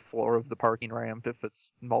name the floor of the parking ramp if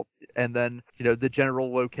it's and then, the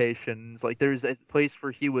general locations. Like there's a place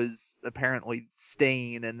where he was apparently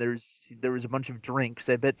staying, and there was a bunch of drinks.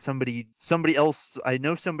 I bet somebody else, I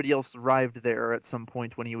know somebody else arrived there at some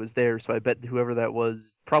point when he was there, so I bet whoever that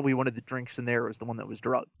was, probably one of the drinks in there was the one that was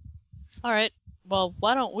drugged. All right. Well,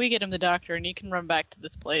 why don't we get him the doctor, and you can run back to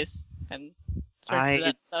this place and search for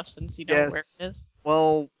that stuff since you know where it is.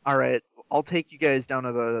 Well, alright. I'll take you guys down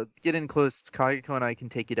to get in close. Kageko and I can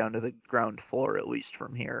take you down to the ground floor, at least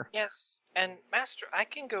from here. Yes, and Master, I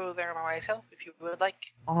can go there by myself if you would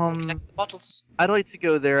like. Collect the bottles. I'd like to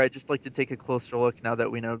go there. I'd just like to take a closer look now that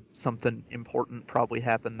we know something important probably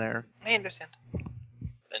happened there. I understand.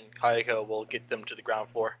 And Kayako will get them to the ground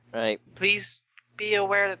floor. Right. Please be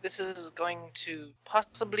aware that this is going to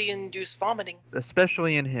possibly induce vomiting.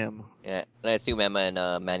 Especially in him. Yeah. And I assume Emma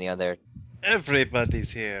and Manny are there.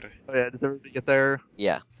 Everybody's here. Oh yeah, does everybody get there?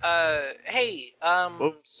 Yeah. Hey,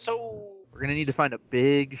 Whoop. so... We're gonna need to find a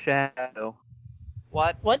big shadow.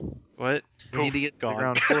 What? What? What? We need to get to the Gone.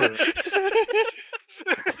 ground floor.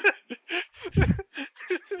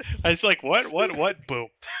 I was like, what? Boom.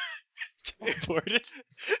 Teleported.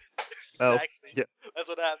 Oh, Exactly. yeah. That's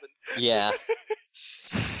what happened. Yeah.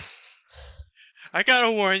 I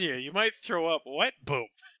gotta warn you, you might throw up. What? Boom.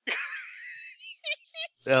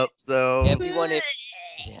 Yep, so... Everyone is.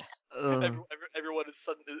 Yeah. Everyone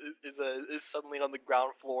is suddenly on the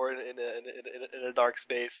ground floor in a dark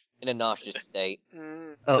space. In a nauseous state.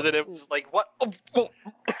 Oh. And then it was like, what? Oh.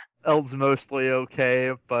 Eld's mostly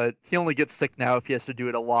okay, but he only gets sick now if he has to do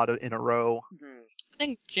it a lot in a row. I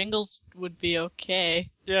think Jingles would be okay.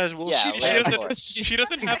 Yeah, well, Yeah, she, well, she of doesn't. course. She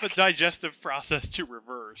doesn't have a digestive process to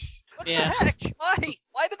reverse. What Yeah. the heck? Why?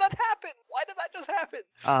 Why did that happen? Why did that just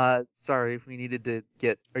happen? Sorry, we needed to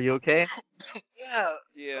get... Are you okay? Yeah.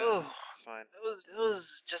 Yeah. Ugh. Fine. It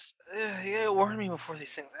was just, yeah, warn me before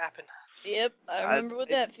these things happen. Yep, I remember what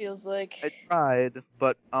that feels like. I tried,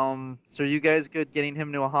 but, so are you guys good getting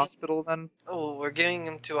him to a hospital then? Oh, we're getting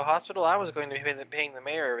him to a hospital? I was going to be paying the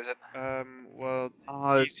mayor, is it? Well,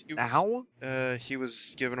 he was, Now? he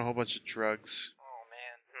was given a whole bunch of drugs. Oh,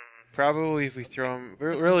 man. Probably if we throw him,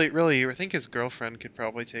 really, I think his girlfriend could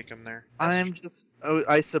probably take him there.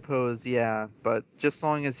 I suppose, yeah, but just as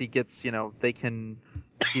long as he gets, they can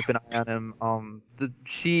keep an eye on him.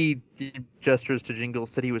 She gestures to Jingle,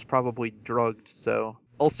 said he was probably drugged, so.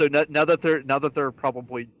 Also, now that they're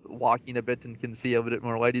probably walking a bit and can see a bit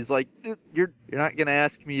more light, he's like, you're not gonna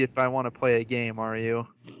ask me if I want to play a game, are you?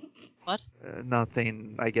 What?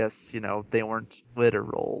 Nothing. I guess they weren't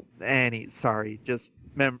literal. Sorry, just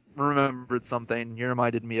remembered something. You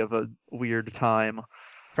reminded me of a weird time.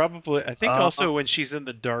 Probably, I think also when she's in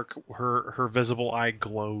the dark, her visible eye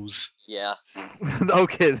glows. Yeah.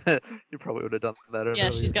 Okay, you probably would have done that earlier.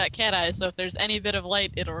 Yeah, she's got cat eyes, so if there's any bit of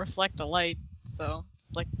light, it'll reflect a light. So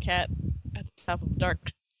it's like a cat at the top of the dark.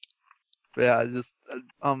 Yeah, just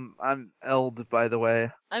I'm Eld, by the way.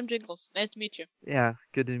 I'm Jingles. Nice to meet you. Yeah,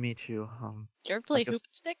 good to meet you. Do you ever play guess- Hoop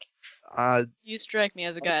and Stick? Uh, You strike me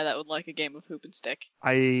as a guy that would like a game of Hoop and Stick.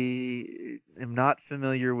 I am not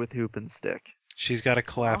familiar with Hoop and Stick. She's got a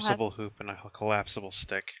collapsible hoop and a collapsible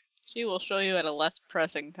stick. She will show you at a less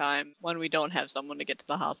pressing time when we don't have someone to get to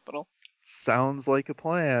the hospital. Sounds like a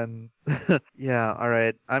plan. Yeah,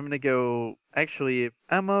 alright. I'm gonna go... Actually,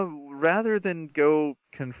 Emma, rather than go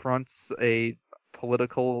confront a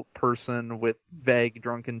political person with vague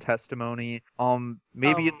drunken testimony,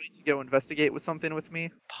 maybe you'd like to go investigate with something with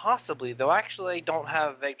me? Possibly, though actually I don't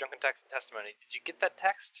have vague drunken testimony. Did you get that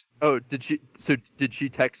text? Oh, did she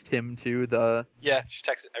text him to the... Yeah, she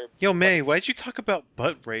texted everybody. Yo, May, why'd you talk about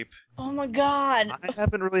butt rape? Oh my god! I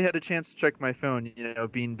haven't really had a chance to check my phone,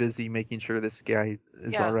 being busy making sure this guy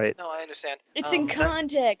is alright. No, I understand. It's in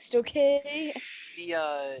context, okay?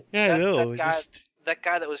 Yeah, I know. That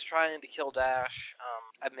guy that was trying to kill Dash,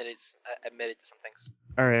 admitted to some things.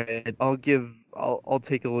 Alright, I'll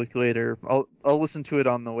take a look later. I'll listen to it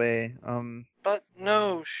on the way. But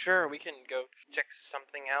no, sure, we can go. check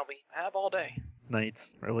something out. We have all day Night,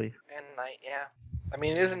 really. and night. Yeah. I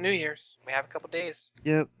mean, it isn't New Year's. We have a couple days.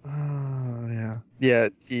 Yep. Yeah. Yeah.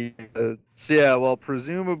 So yeah. Well,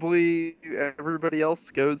 presumably everybody else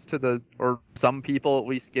goes to or some people at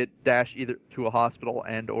least get Dash either to a hospital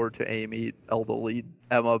and or to Amy, Elda lead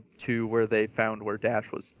Emma to where they found where Dash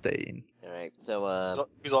was staying. All right. So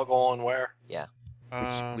Who's all going where?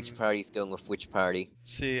 which party's going with which party?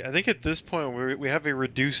 See, I think at this point we have a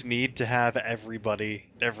reduced need to have everybody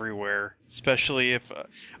everywhere, especially if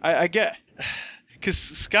I get. Because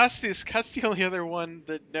Scott's the only other one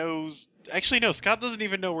that knows. Actually, no, Scott doesn't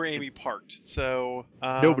even know where Amy parked. So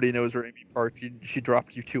Nobody knows where Amy parked. She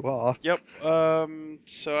dropped you two off. Yep.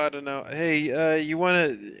 So I don't know. Hey,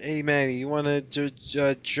 Hey, Manny, you wanna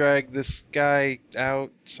drag this guy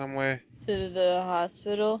out somewhere? To the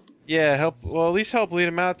hospital. Yeah, help. Well, at least help lead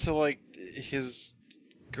him out to like his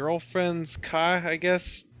girlfriend's car, I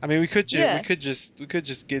guess. I mean, we could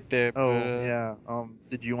just get there. Oh but, yeah.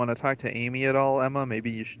 Did you want to talk to Amy at all, Emma?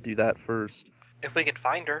 Maybe you should do that first. If we can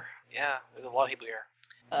find her. Yeah, there's a lot of people here.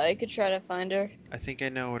 I could try to find her. I think I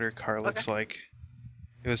know what her car looks like.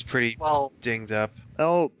 It was pretty Well, dinged up.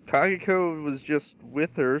 Well, Kageko was just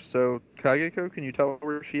with her, so Kageko, can you tell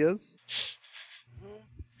where she is?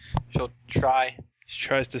 she'll try. She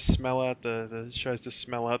tries to smell out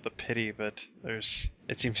the pity, but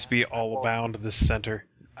it seems to be all around the center.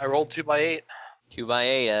 I rolled 2x8.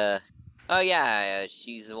 2x8. Oh yeah,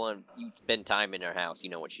 she's the one. You spend time in her house. You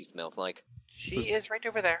know what she smells like. She is right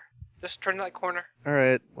over there. Just turn that corner. All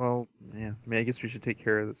right. Well, yeah. I mean, I guess we should take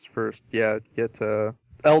care of this first. Yeah. Get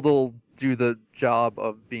Eld'll do the job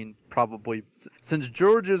of being probably, since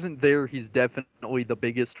George isn't there, he's definitely the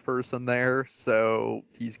biggest person there. So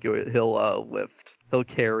he'll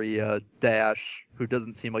carry Dash, who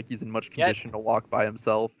doesn't seem like he's in much condition to walk by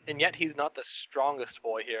himself. And yet he's not the strongest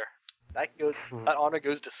boy here. That honor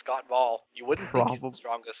goes to Scott Ball. You wouldn't think he's the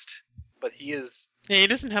strongest, but he is. Yeah, he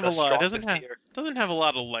doesn't have the a lot. strongest here. Doesn't have a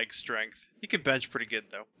lot of leg strength. He can bench pretty good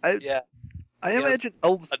though. I He has imagine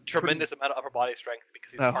Eld's a tremendous amount of upper body strength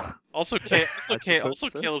because he's Oh. armed. Also, suppose so.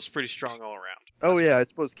 Caleb's pretty strong all around. Oh yeah, I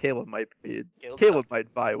suppose Caleb might be. Caleb might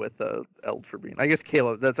vie with Eld for being. I guess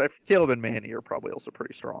Caleb and Manny are probably also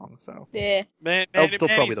pretty strong. So Yeah. Eld's still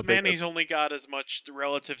probably the Manny's biggest. only got as much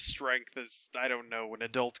relative strength as, I don't know, an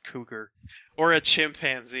adult cougar or a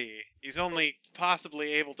chimpanzee. He's only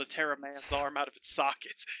possibly able to tear a man's arm out of its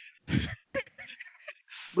socket.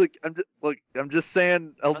 I'm just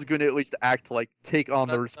saying Eld's going to at least take on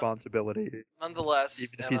the responsibility, Nonetheless,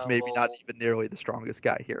 even if he's Emma maybe not will- even nearly the strongest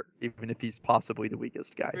guy here, even if he's possibly the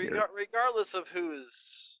weakest guy here. regardless of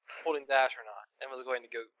who's holding Dash or not, Emma's going to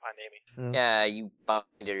go find Amy. Yeah, you find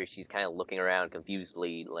her. She's kind of looking around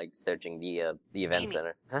confusedly, like searching the event Amy.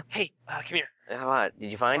 center. Huh? Hey, come here. What?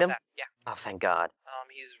 Did you find him? Yeah. Oh, thank God.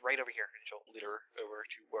 He's right over here, and she'll lead her over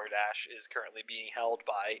to where Dash is currently being held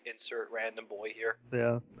by insert random boy here.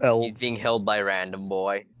 Yeah, He's Eld. being held by Random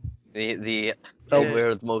Boy, the Yes.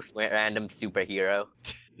 world's most random superhero.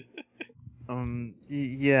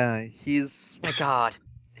 Yeah, Oh my God.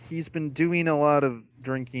 he's been doing a lot of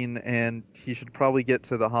drinking, and he should probably get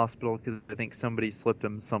to the hospital because I think somebody slipped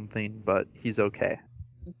him something, but he's okay.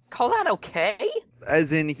 Call that okay?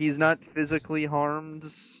 As in, he's not physically harmed.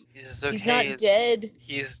 He's okay. He's not dead.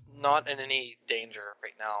 He's not in any danger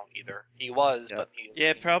right now either. He was, Yeah. but he.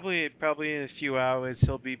 Yeah, probably in a few hours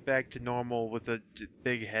he'll be back to normal with a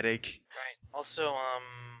big headache. Right. Also,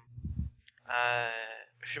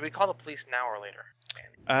 should we call the police now or later?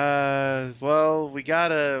 Well, we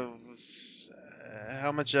gotta.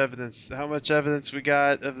 How much evidence we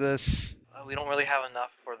got of this? We don't really have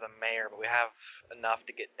enough for the mayor, but we have enough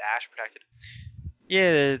to get Dash protected.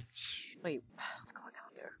 Yeah. Wait, what's going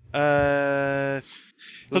on here?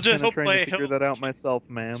 Lieutenant, trying to figure he'll- that out myself,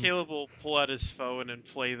 ma'am. Caleb will pull out his phone and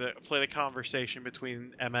play the conversation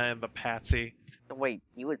between Emma and the patsy. Wait,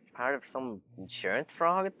 you was part of some insurance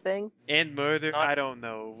fraud thing? And murder? Not- I don't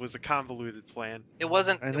know. It was a convoluted plan. It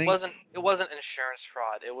wasn't. I It think- wasn't insurance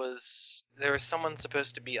fraud. It was. There was someone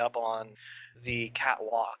supposed to be up on the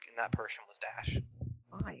catwalk, and that person was Dash.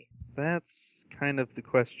 Why? That's kind of the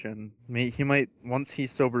question. He might, once he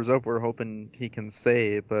sobers up, we're hoping he can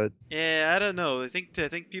say, but Yeah, I don't know. I think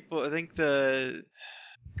the.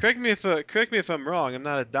 Correct me if I'm wrong. I'm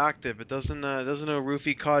not a doctor, but doesn't a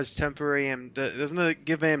roofie cause temporary doesn't it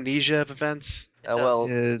give amnesia of events? Oh, well,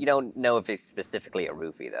 does. you don't know if it's specifically a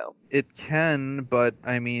roofie, though. it can. But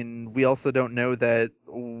I mean, we also don't know that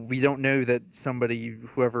somebody,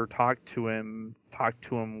 whoever talked to him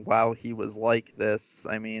while he was like this.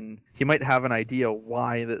 I mean, he might have an idea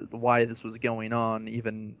why this was going on,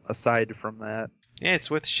 even aside from that. Yeah, it's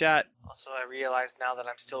worth a shot. Also, I realize now that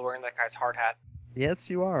I'm still wearing that guy's hard hat. Yes,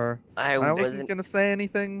 you are. I I wasn't wasn't. gonna say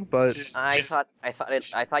anything, but I thought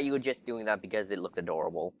you were just doing that because it looked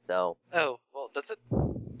adorable. So Oh, well, does it?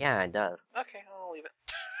 yeah, it does. Okay, I'll leave it.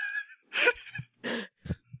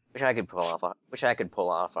 Wish I could pull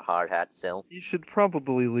off a hard hat still. you should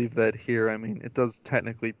probably leave that here. I mean, it does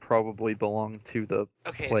technically probably belong to the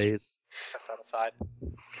Okay, place. set that aside.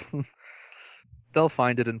 They'll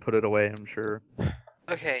find it and put it away, I'm sure.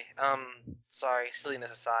 Okay, sorry,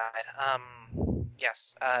 silliness aside.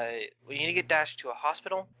 Yes, we need to get Dash to a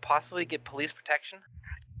hospital, possibly get police protection.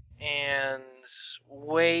 And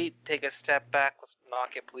wait, take a step back, let's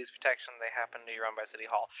not get police protection, they happen to be run by City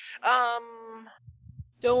Hall.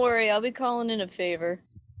 Don't worry, I'll be calling in a favor.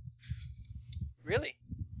 Really?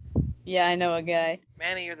 Yeah, I know a guy.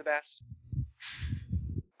 Manny, you're the best.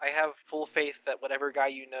 I have full faith that whatever guy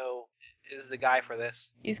you know is the guy for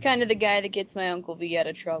this. He's kind of the guy that gets my Uncle V out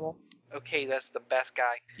of trouble. Okay, that's the best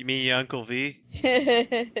guy. You mean your Uncle V?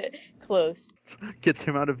 Close. Gets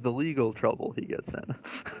him out of the legal trouble he gets in.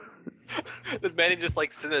 Does Manny just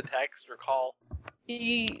send a text or call?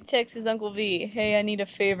 He texts his Uncle V, hey, I need a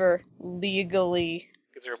favor, legally.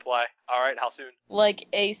 Gets a reply. Alright, how soon? Like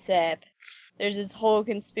ASAP. There's this whole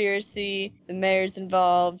conspiracy, the mayor's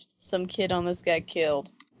involved, some kid almost got killed.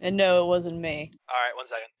 And no, it wasn't me. Alright, 1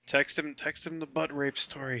 second. Text him the butt rape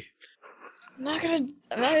story. I'm not gonna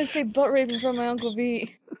say butt rape in front of my Uncle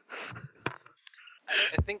V.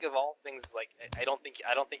 I think of all things, I don't think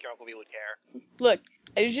your Uncle V would care. Look,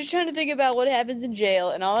 I was just trying to think about what happens in jail,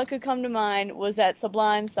 and all that could come to mind was that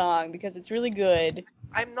Sublime song, because it's really good.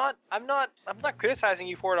 I'm not criticizing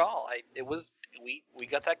you for it all. We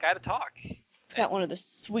got that guy to talk. It's got one of the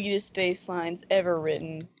sweetest bass lines ever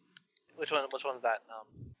written. Which one's that?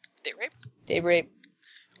 Date rape? Date rape.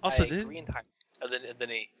 Also, I agree entirely. And then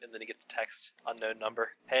he gets a text, unknown number.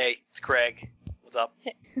 Hey, it's Craig. What's up?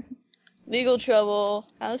 Legal trouble.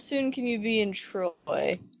 How soon can you be in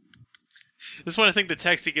Troy? This one I think the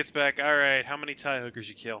text he gets back. All right, how many tie hookers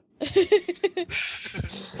you kill? Because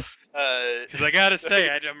I gotta say,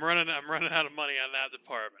 I'm running out of money on that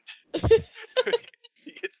department.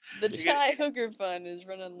 The tie hooker fund is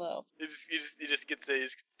running low. He just gets a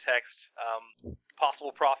text.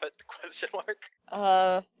 Possible profit? Question mark.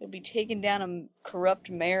 He'll be taking down a corrupt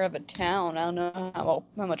mayor of a town. I don't know how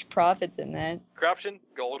much profit's in that. Corruption,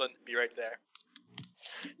 golden. Be right there.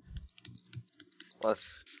 Well, I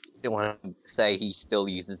don't want to say he still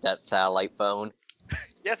uses that satellite phone.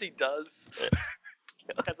 Yes, he does.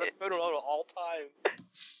 Has that photo on at all times.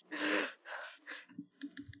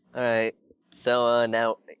 Alright, so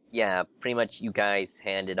now, yeah, pretty much you guys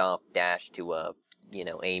handed off Dash to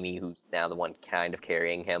Amy, who's now the one kind of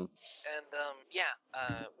carrying him. And,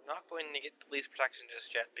 we're not going to get police protection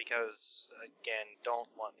just yet because, again, don't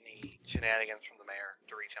want any shenanigans from the mayor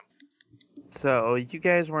to reach him. So, you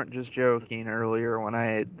guys weren't just joking earlier when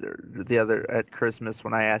at Christmas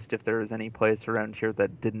when I asked if there was any place around here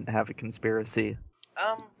that didn't have a conspiracy.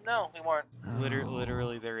 No, we weren't.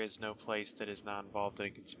 Literally, there is no place that is not involved in a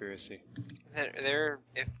conspiracy.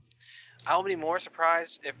 I'll be more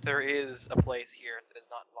surprised if there is a place here that is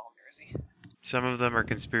not involved in conspiracy. Some of them are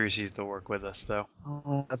conspiracies that work with us, though.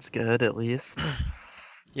 Oh, that's good, at least.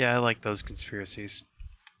 Yeah, I like those conspiracies.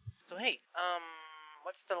 So hey,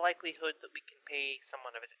 what's the likelihood that we can pay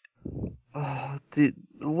someone a visit?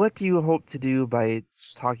 What do you hope to do by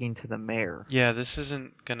talking to the mayor? Yeah, this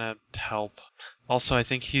isn't gonna help. Also, I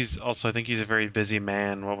think he's a very busy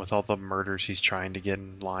man. What with all the murders he's trying to get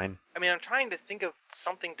in line. I mean, I'm trying to think of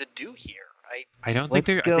something to do here. I don't think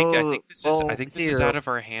Let's there. I go- think this well, is here. out of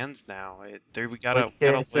our hands now. We got a Like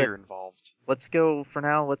I said, lawyer involved. Let's go for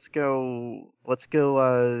now. Let's go. Let's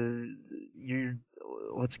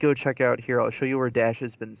go check out here. I'll show you where Dash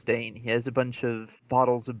has been staying. He has a bunch of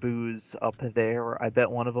bottles of booze up there. I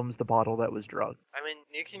bet one of them's the bottle that was drugged. I mean,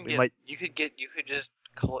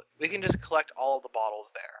 we can just collect all of the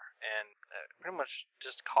bottles there and pretty much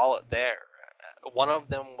just call it there. One of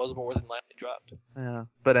them was more than likely drugged. Yeah,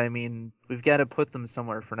 but I mean, we've got to put them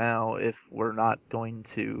somewhere for now. If we're not going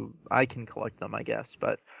to, I can collect them, I guess,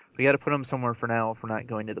 but we got to put them somewhere for now if we're not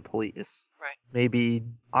going to the police. Right. Maybe,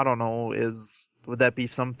 I don't know, would that be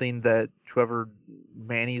something that whoever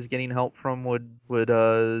Manny's getting help from would We could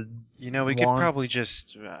want? probably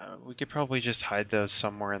just hide those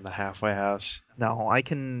somewhere in the halfway house. No, I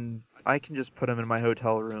can just put them in my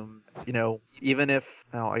hotel room. Even if,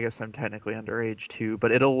 I guess I'm technically underage too,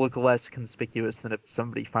 but it'll look less conspicuous than if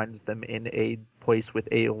somebody finds them in a place with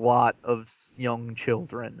a lot of young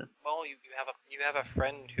children. Well, you have a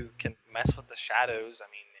friend who can mess with the shadows. I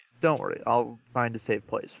mean, Don't worry, I'll find a safe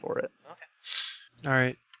place for it. okay. All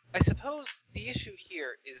right. I suppose the issue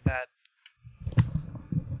here is that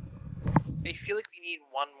I feel like we need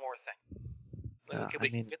one more thing. Like, Yeah, okay, I we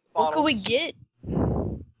can mean- get the What bottles. could we get?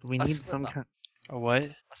 We A need slip some up. kind. A what?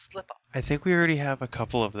 A slip up, I think we already have a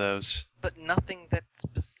couple of those. but nothing that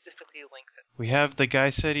specifically links it. We have the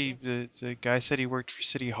guy said he worked for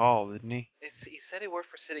City Hall, didn't he? He said he worked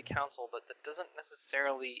for city council, but that doesn't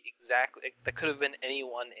necessarily exactly. That could have been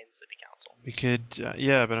anyone in city council. We could,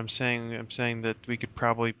 yeah, but I'm saying that we could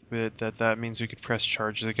probably that means we could press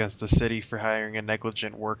charges against the city for hiring a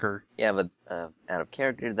negligent worker. Yeah, but out of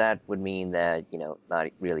character, that would mean that, not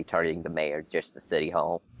really targeting the mayor, just the city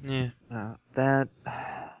hall. Yeah. That,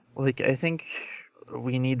 like, I think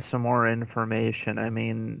we need some more information. I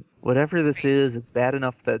mean, whatever this is, it's bad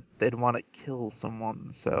enough that they'd want to kill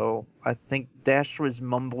someone. So I think Dash was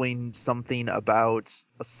mumbling something about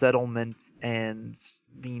a settlement and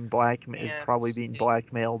being probably being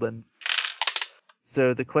blackmailed. And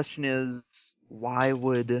so the question is, why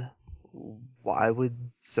would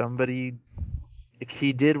somebody, if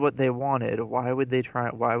he did what they wanted, why would they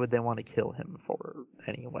want to kill him for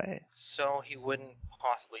anyway? So he wouldn't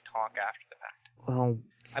possibly talk after the fact. Well,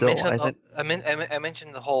 still, I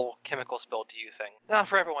mentioned the whole chemical spill to you thing. Now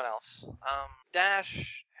for everyone else,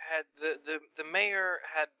 Dash had the mayor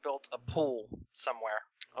had built a pool somewhere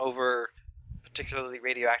over particularly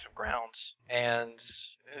radioactive grounds, and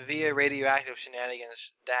via radioactive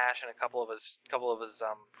shenanigans, Dash and a couple of his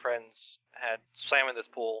friends had swam in this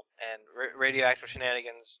pool, and radioactive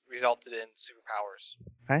shenanigans resulted in superpowers.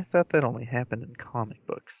 I thought that only happened in comic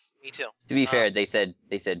books. Me too. To be fair, they said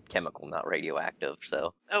chemical, not radioactive.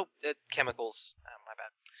 So Chemicals.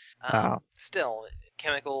 My bad. Oh. Still,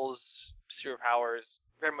 chemicals, superpowers,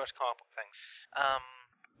 very much comic book things.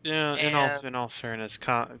 Yeah. In all fairness,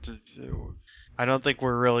 I don't think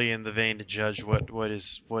we're really in the vein to judge what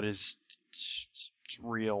is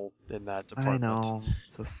real in that department. I know.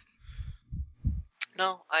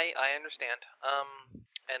 No, I understand.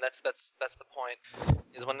 And that's the point.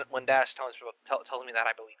 Is when Dash tells me that,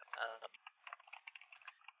 I believe him.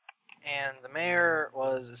 And the mayor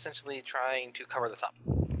was essentially trying to cover this up.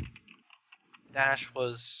 Dash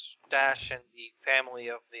and the families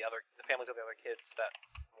of the other kids that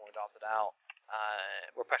were adopted out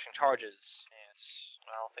were pressing charges, and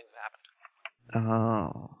well, things have happened.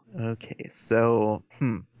 Oh, okay. So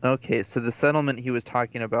the settlement he was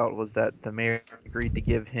talking about was that the mayor agreed to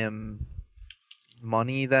give him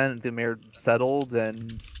money. Then the mayor settled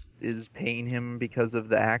and is paying him because of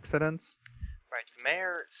the accidents. Right, the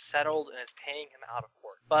mayor settled and is paying him out of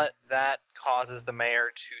court, but that causes the mayor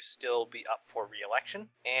to still be up for re-election,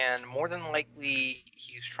 and more than likely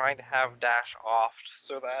he's trying to have Dash off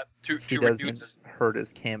so that He doesn't hurt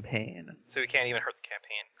his campaign. So he can't even hurt the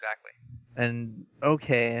campaign, exactly. And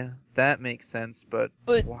okay, that makes sense, but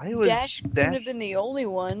why was Dash couldn't have been the only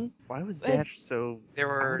one. Why was Dash so There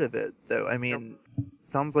were- out of it, though? I mean,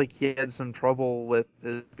 sounds like he had some trouble with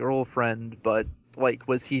his girlfriend, but like,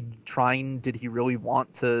 did he really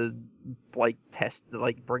want to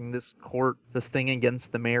bring this thing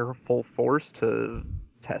against the mayor full force to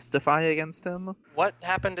testify against him? What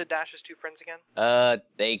happened to Dash's two friends again?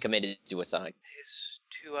 They committed suicide. His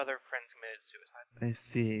two other friends committed suicide. I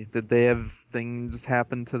see. Did they have things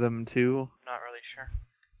happen to them too? Not really sure.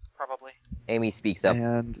 Probably. Amy speaks up,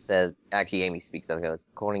 And- Amy speaks up and goes,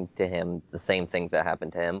 according to him, the same things that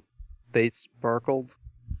happened to him. They sparkled?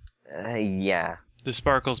 Yeah. The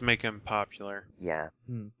sparkles make him popular. Yeah.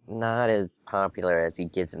 Hmm. Not as popular as he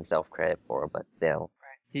gives himself credit for, but still.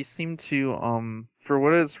 He seemed to, for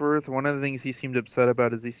what it's worth, one of the things he seemed upset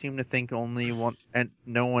about is he seemed to think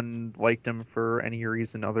no one liked him for any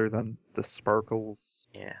reason other than the sparkles.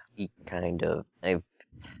 Yeah. He kind of,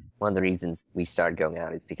 one of the reasons we started going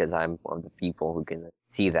out is because I'm one of the people who can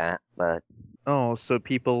see that, but Oh, so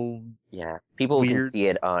people people who can Weird. see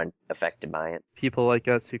it aren't affected by it. people like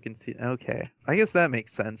us who can see. Okay, I guess that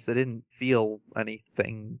makes sense. I didn't feel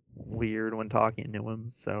anything weird when talking to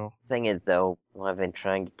him, so Thing is, though, what I've been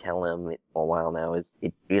trying to tell him for a while now is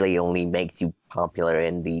it really only makes you popular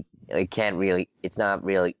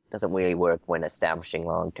doesn't really work when establishing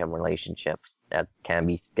long-term relationships. That's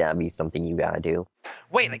gotta be something you gotta do.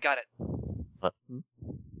 Wait, I got it.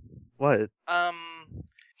 what?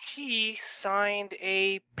 He signed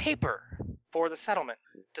a paper for the settlement.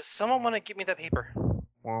 Does someone want to give me that paper?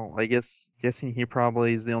 Well, guessing he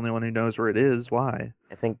probably is the only one who knows where it is. Why?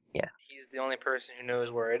 I think, yeah. He's the only person who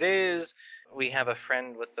knows where it is. We have a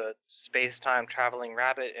friend with a space-time traveling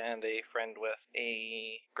rabbit and a friend with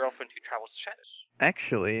a girlfriend who travels to shadows.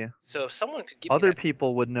 Actually, So if someone could give me other that,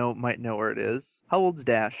 people might know where it is. How old's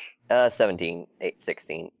Dash? 17, 8,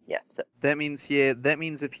 16. Yeah. That means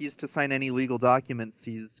if he's to sign any legal documents,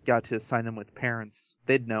 he's got to sign them with parents.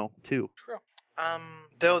 They'd know too. true.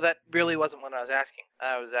 Though that really wasn't what I was asking.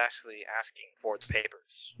 I was actually asking for the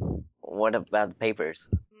papers. What about the papers?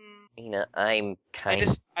 I'm I kind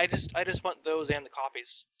of. just want those and the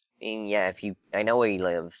copies. Yeah, I know where he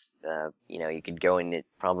lives. You could go in it,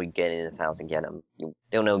 probably get in his house and get them. You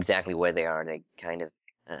don't know exactly where they are. They kind of.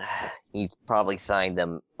 He probably signed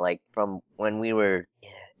them like from when we were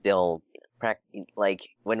still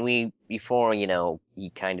before he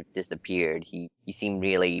kind of disappeared. He seemed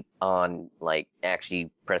really on actually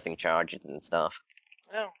pressing charges and stuff.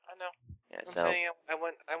 No, I know. Yeah, I'm so saying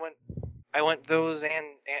I want those and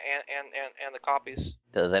the copies.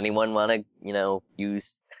 does anyone want to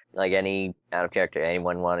use any out of character?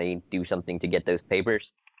 Anyone want to do something to get those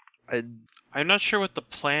papers? I'm not sure what the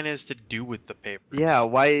plan is to do with the papers. Yeah,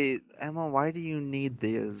 Emma? Why do you need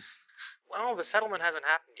these? Well, the settlement hasn't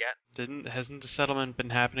happened yet. Hasn't the settlement been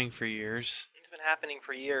happening for years? It's been happening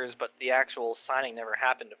for years, but the actual signing never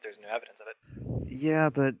happened if there's no evidence of it. Yeah,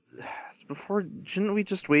 but shouldn't we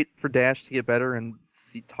just wait for Dash to get better and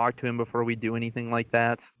talk to him before we do anything like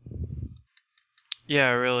that?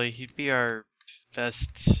 Yeah, really, he'd be our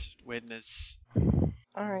best witness.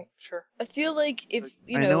 Alright, sure. I feel like if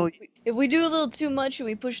I know- if we do a little too much and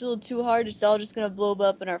we push a little too hard, it's all just gonna blow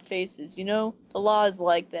up in our faces. The law is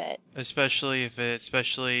like that. Especially if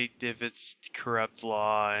it's corrupt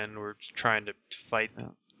law and we're trying to fight Yeah.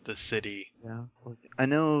 the city. Yeah, I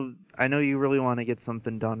know you really want to get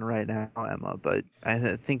something done right now, Emma, but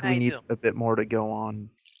I think we I need do. a bit more to go on.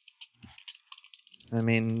 I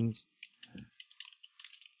mean, That's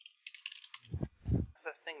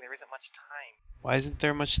the thing, there isn't much time. Why isn't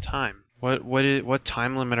there much time? What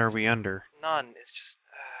time limit are we under? None. It's just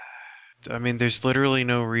I mean, there's literally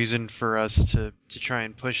no reason for us to try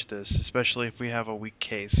and push this, especially if we have a weak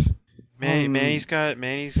case. Manny's got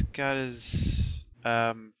his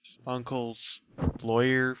uncle's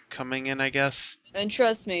lawyer coming in, I guess. And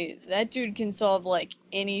trust me, that dude can solve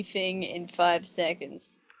anything in 5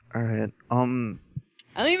 seconds. all right.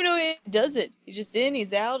 I don't even know how he does it. He's just in,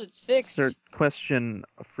 he's out, it's fixed. Sir, question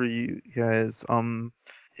for you guys.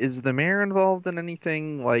 Is the mayor involved in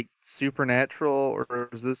anything supernatural, or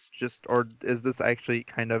is this actually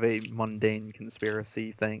kind of a mundane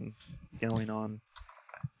conspiracy thing going on?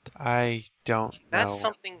 I don't that's know.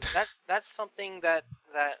 something that's something that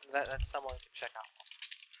someone could check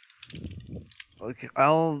out. Okay,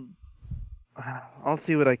 I'll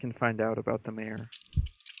see what I can find out about the mayor.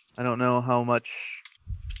 I don't know how much.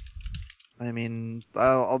 I mean,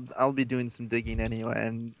 I'll be doing some digging anyway,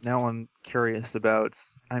 and now I'm curious about.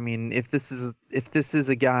 I mean, if this is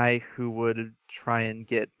a guy who would try and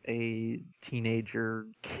get a teenager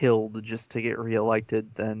killed just to get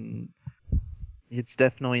reelected, then it's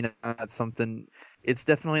definitely not something. It's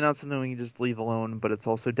definitely not something we can just leave alone, but it's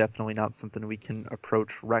also definitely not something we can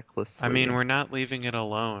approach recklessly. I mean, we're not leaving it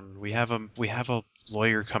alone. We have a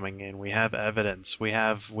lawyer coming in. We have evidence. We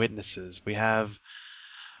have witnesses. We have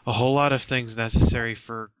a whole lot of things necessary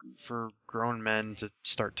for grown men to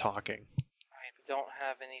start talking. Right, we don't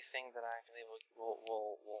have anything that actually will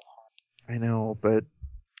harm. I know, but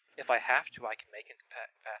If I have to, I can make him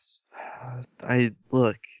confess.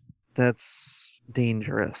 look, that's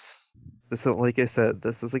dangerous. Like I said,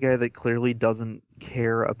 this is a guy that clearly doesn't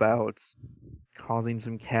care about causing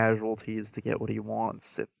some casualties to get what he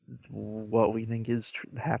wants if what we think is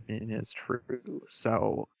happening is true.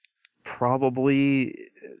 So probably,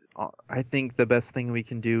 I think the best thing we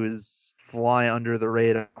can do is fly under the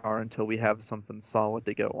radar until we have something solid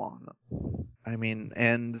to go on. I mean,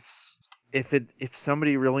 and if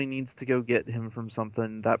somebody really needs to go get him from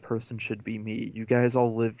something, that person should be me. You guys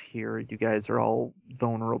all live here. You guys are all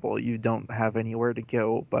vulnerable. You don't have anywhere to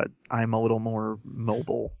go, but I'm a little more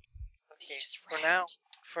mobile. Okay,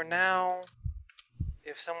 for now,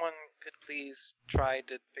 if someone could please try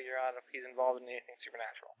to figure out if he's involved in anything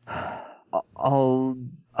supernatural.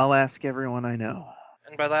 I'll ask everyone I know.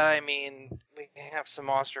 And by that I mean we have some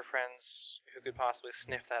monster friends who could possibly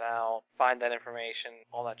sniff that out, find that information,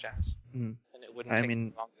 all that jazz. Mm. And it wouldn't I take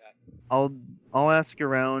mean, long that. I'll ask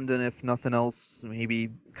around, and if nothing else, maybe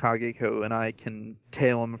Kageko and I can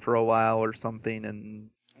tail him for a while or something. And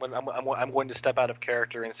I'm going to step out of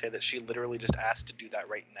character and say that she literally just asked to do that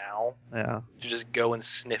right now. yeah, To just go and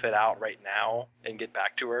sniff it out right now and get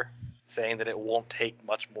back to her, saying that it won't take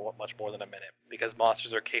much more than a minute because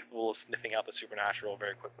monsters are capable of sniffing out the supernatural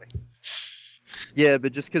very quickly. Yeah,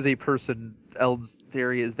 but just because a person Eld's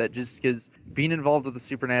theory is that just because being involved with the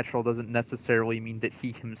supernatural doesn't necessarily mean that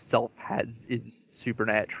he himself is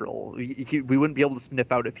supernatural. We wouldn't be able to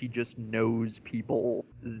sniff out if he just knows people.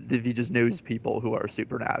 If he just knows people who are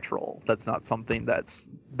supernatural, that's not something that's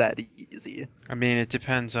that easy. I mean, it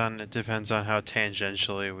depends on how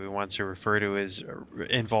tangentially we want to refer to his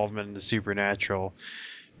involvement in the supernatural,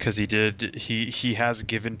 because he has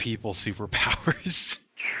given people superpowers.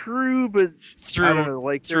 True, but I don't know,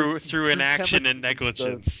 like through there's inaction and chemicals stuff.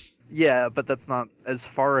 negligence. Yeah, but that's not as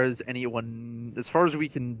far as we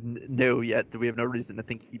can know yet. We have no reason to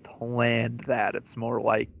think he planned that. It's more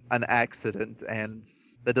like an accident, and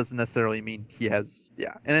that doesn't necessarily mean he has.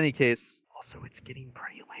 Yeah. In any case, also it's getting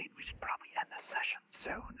pretty late. We should probably end this session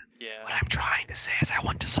soon. Yeah. What I'm trying to say is I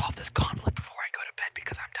want to solve this conflict before I go to bed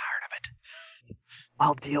because I'm tired of it.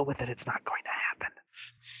 I'll deal with it. It's not going to happen.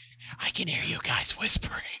 I can hear you guys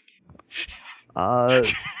whispering.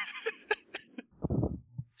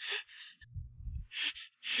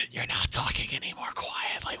 You're not talking any more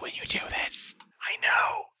quietly when you do this. I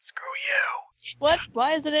know. Screw you. What?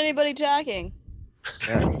 Why isn't anybody talking?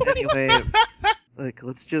 Anyway,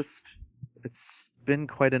 it's been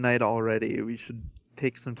quite a night already. We should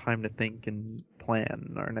take some time to think and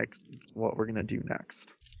plan what we're gonna do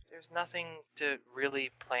next. There's nothing to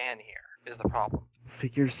really plan here, is the problem.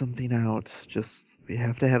 Figure something out. We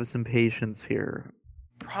have to have some patience here.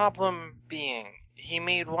 Problem being, he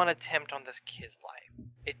made one attempt on this kid's life.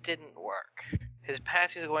 It didn't work. His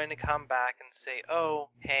past is going to come back and say, oh,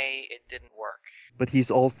 hey, it didn't work. But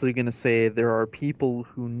he's also going to say there are people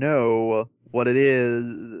who know what it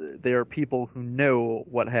is. There are people who know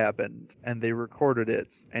what happened, and they recorded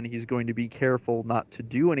it. And he's going to be careful not to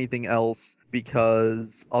do anything else,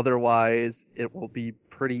 because otherwise it will be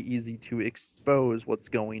pretty easy to expose what's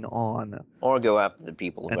going on. Or go after the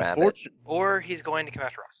people who have it. Or he's going to come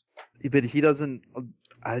after us. But he doesn't...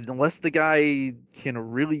 unless the guy can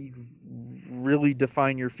really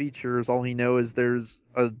define your features, all he knows is there's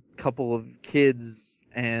a couple of kids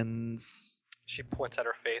and... She points at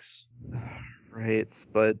her face. Right,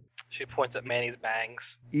 but... She points at Manny's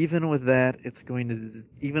bangs. Even with that,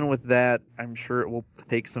 I'm sure it will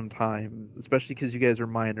take some time, especially because you guys are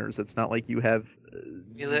minors. It's not like you have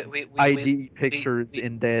ID pictures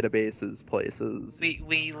in databases places.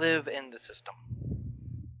 We live in the system.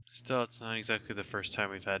 Still, it's not exactly the first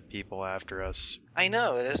time we've had people after us. I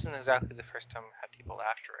know, it isn't exactly the first time we've had people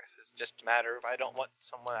after us. It's just a matter of I don't want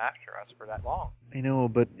someone after us for that long. I know,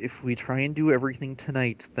 but if we try and do everything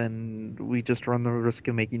tonight, then we just run the risk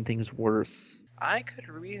of making things worse. I could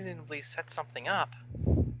reasonably set something up.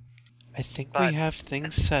 I think we have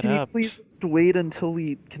things set up. Can you please just wait until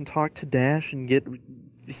we can talk to Dash and get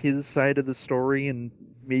his side of the story and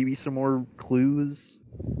maybe some more clues?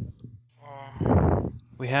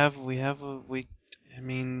 There's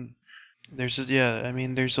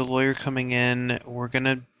a lawyer coming in.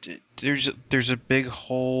 There's a big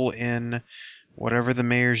hole in whatever the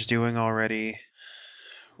mayor's doing already.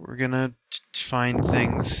 We're gonna find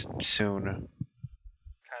things soon. Kind of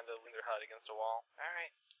lean their head against a wall.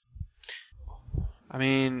 Alright. I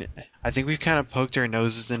mean, I think we've kind of poked our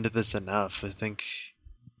noses into this enough. I think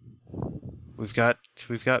we've got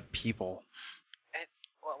people.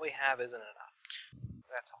 What we have isn't enough.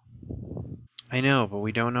 That's all. I know, but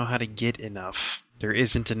we don't know how to get enough. There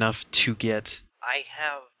isn't enough to get.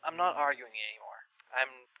 I'm not arguing anymore.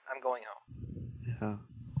 I'm going home.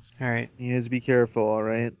 Yeah. Alright, you guys be careful,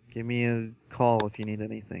 alright? Give me a call if you need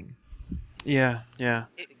anything. Yeah.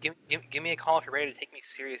 Give me a call if you're ready to take me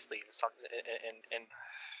seriously and start and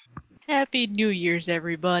Happy New Year's,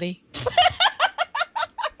 everybody.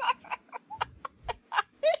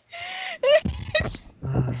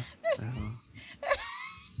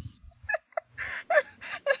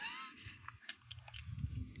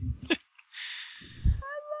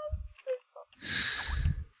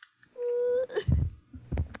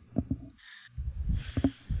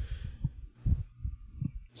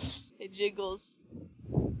 Hey, Jiggles.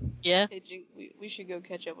 Yeah? Hey, we should go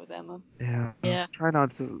catch up with Emma. Yeah. Try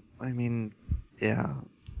not to, yeah.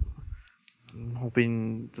 I'm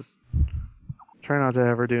hoping, just try not to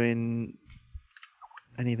have her doing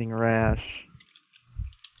anything rash.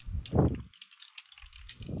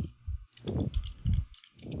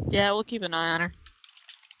 Yeah, we'll keep an eye on her.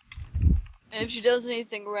 And if she does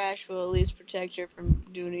anything rash, we'll at least protect her from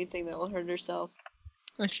doing anything that will hurt herself.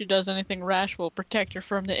 If she does anything rash, we'll protect her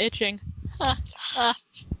from the itching.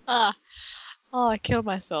 Oh, I killed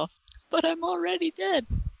myself. But I'm already dead.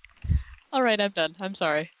 Alright, I'm done. I'm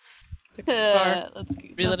sorry. Took the car,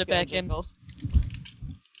 reeled it let's go, back in. Jiggles.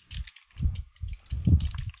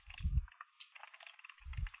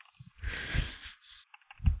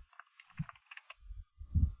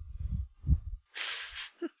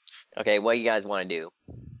 Okay, what do you guys want to do?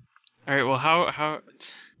 All right. Well, how?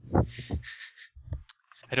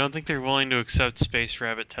 I don't think they're willing to accept Space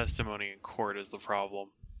Rabbit testimony in court is the problem.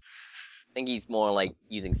 I think he's more like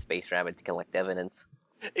using Space Rabbit to collect evidence.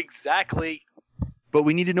 Exactly. But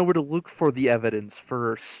we need to know where to look for the evidence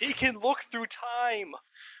first. He can look through time.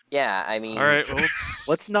 Yeah, I mean, All right. Well,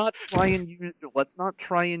 Let's not try and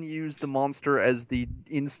use the monster as the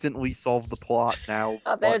instantly solve the plot now.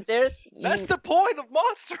 there's That's the point of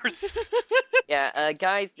monsters. yeah,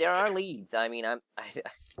 guys, there are leads. I mean,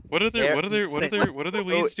 what other There-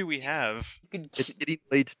 leads do we have? It's getting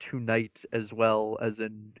late tonight as well as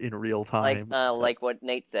in real time. like what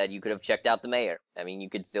Nate said, you could have checked out the mayor. I mean, you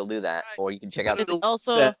could still do that, Right. or you could check out. It's Still,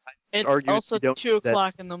 also that- it's argue also you don't 2 do that.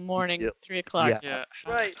 o'clock in the morning, Yeah. 3 o'clock. Yeah. Yeah.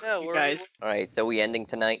 Right. No, You we're guys. All right, so we ending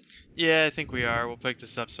tonight. Yeah, I think we are. We'll pick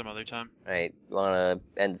this up some other time. All right, you want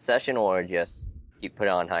to end the session or just keep put it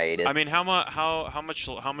on hiatus? I mean, how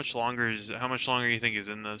much longer you think is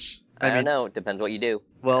in this? I I mean- don't know. It depends what you do.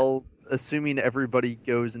 Well, assuming everybody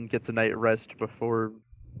goes and gets a night rest before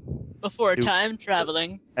Before Do- time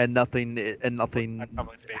traveling. and nothing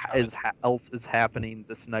Public space else is happening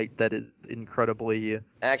this night that is incredibly.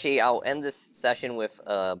 Actually, I'll end this session with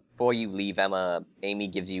before you leave, Amy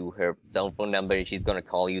gives you her cell phone number, and she's gonna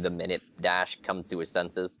call you the minute Dash comes to his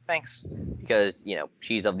senses, Thanks. because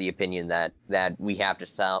she's of the opinion that we have to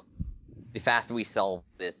solve. The faster we solve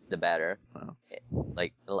this, the better. Wow.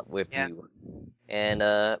 Like with Yeah. you,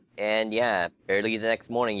 and yeah, early the next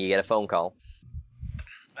morning you get a phone call.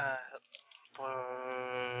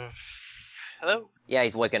 Hello. Yeah,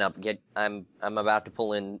 he's waking up. I'm about to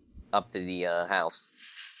pull in up to the house.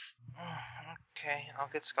 Okay, I'll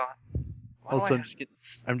get Scott. Why Also, do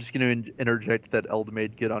I'm just going to interject that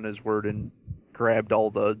Eldamaid get on his word and grabbed all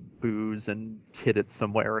the booze and hid it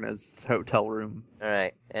somewhere in his hotel room. All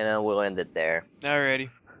right, and we'll end it there. Alrighty.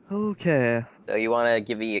 Okay. So you want to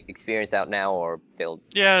give the experience out now, or still?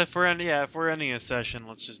 Yeah, if we're ending a session,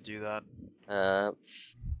 let's just do that.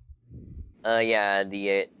 Yeah,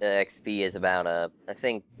 the XP is about I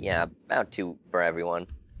think about 2 for everyone.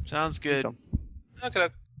 Sounds good. Okay. Okay.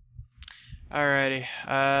 Alrighty.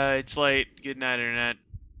 It's late. Good night, internet.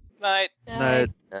 Night. Night.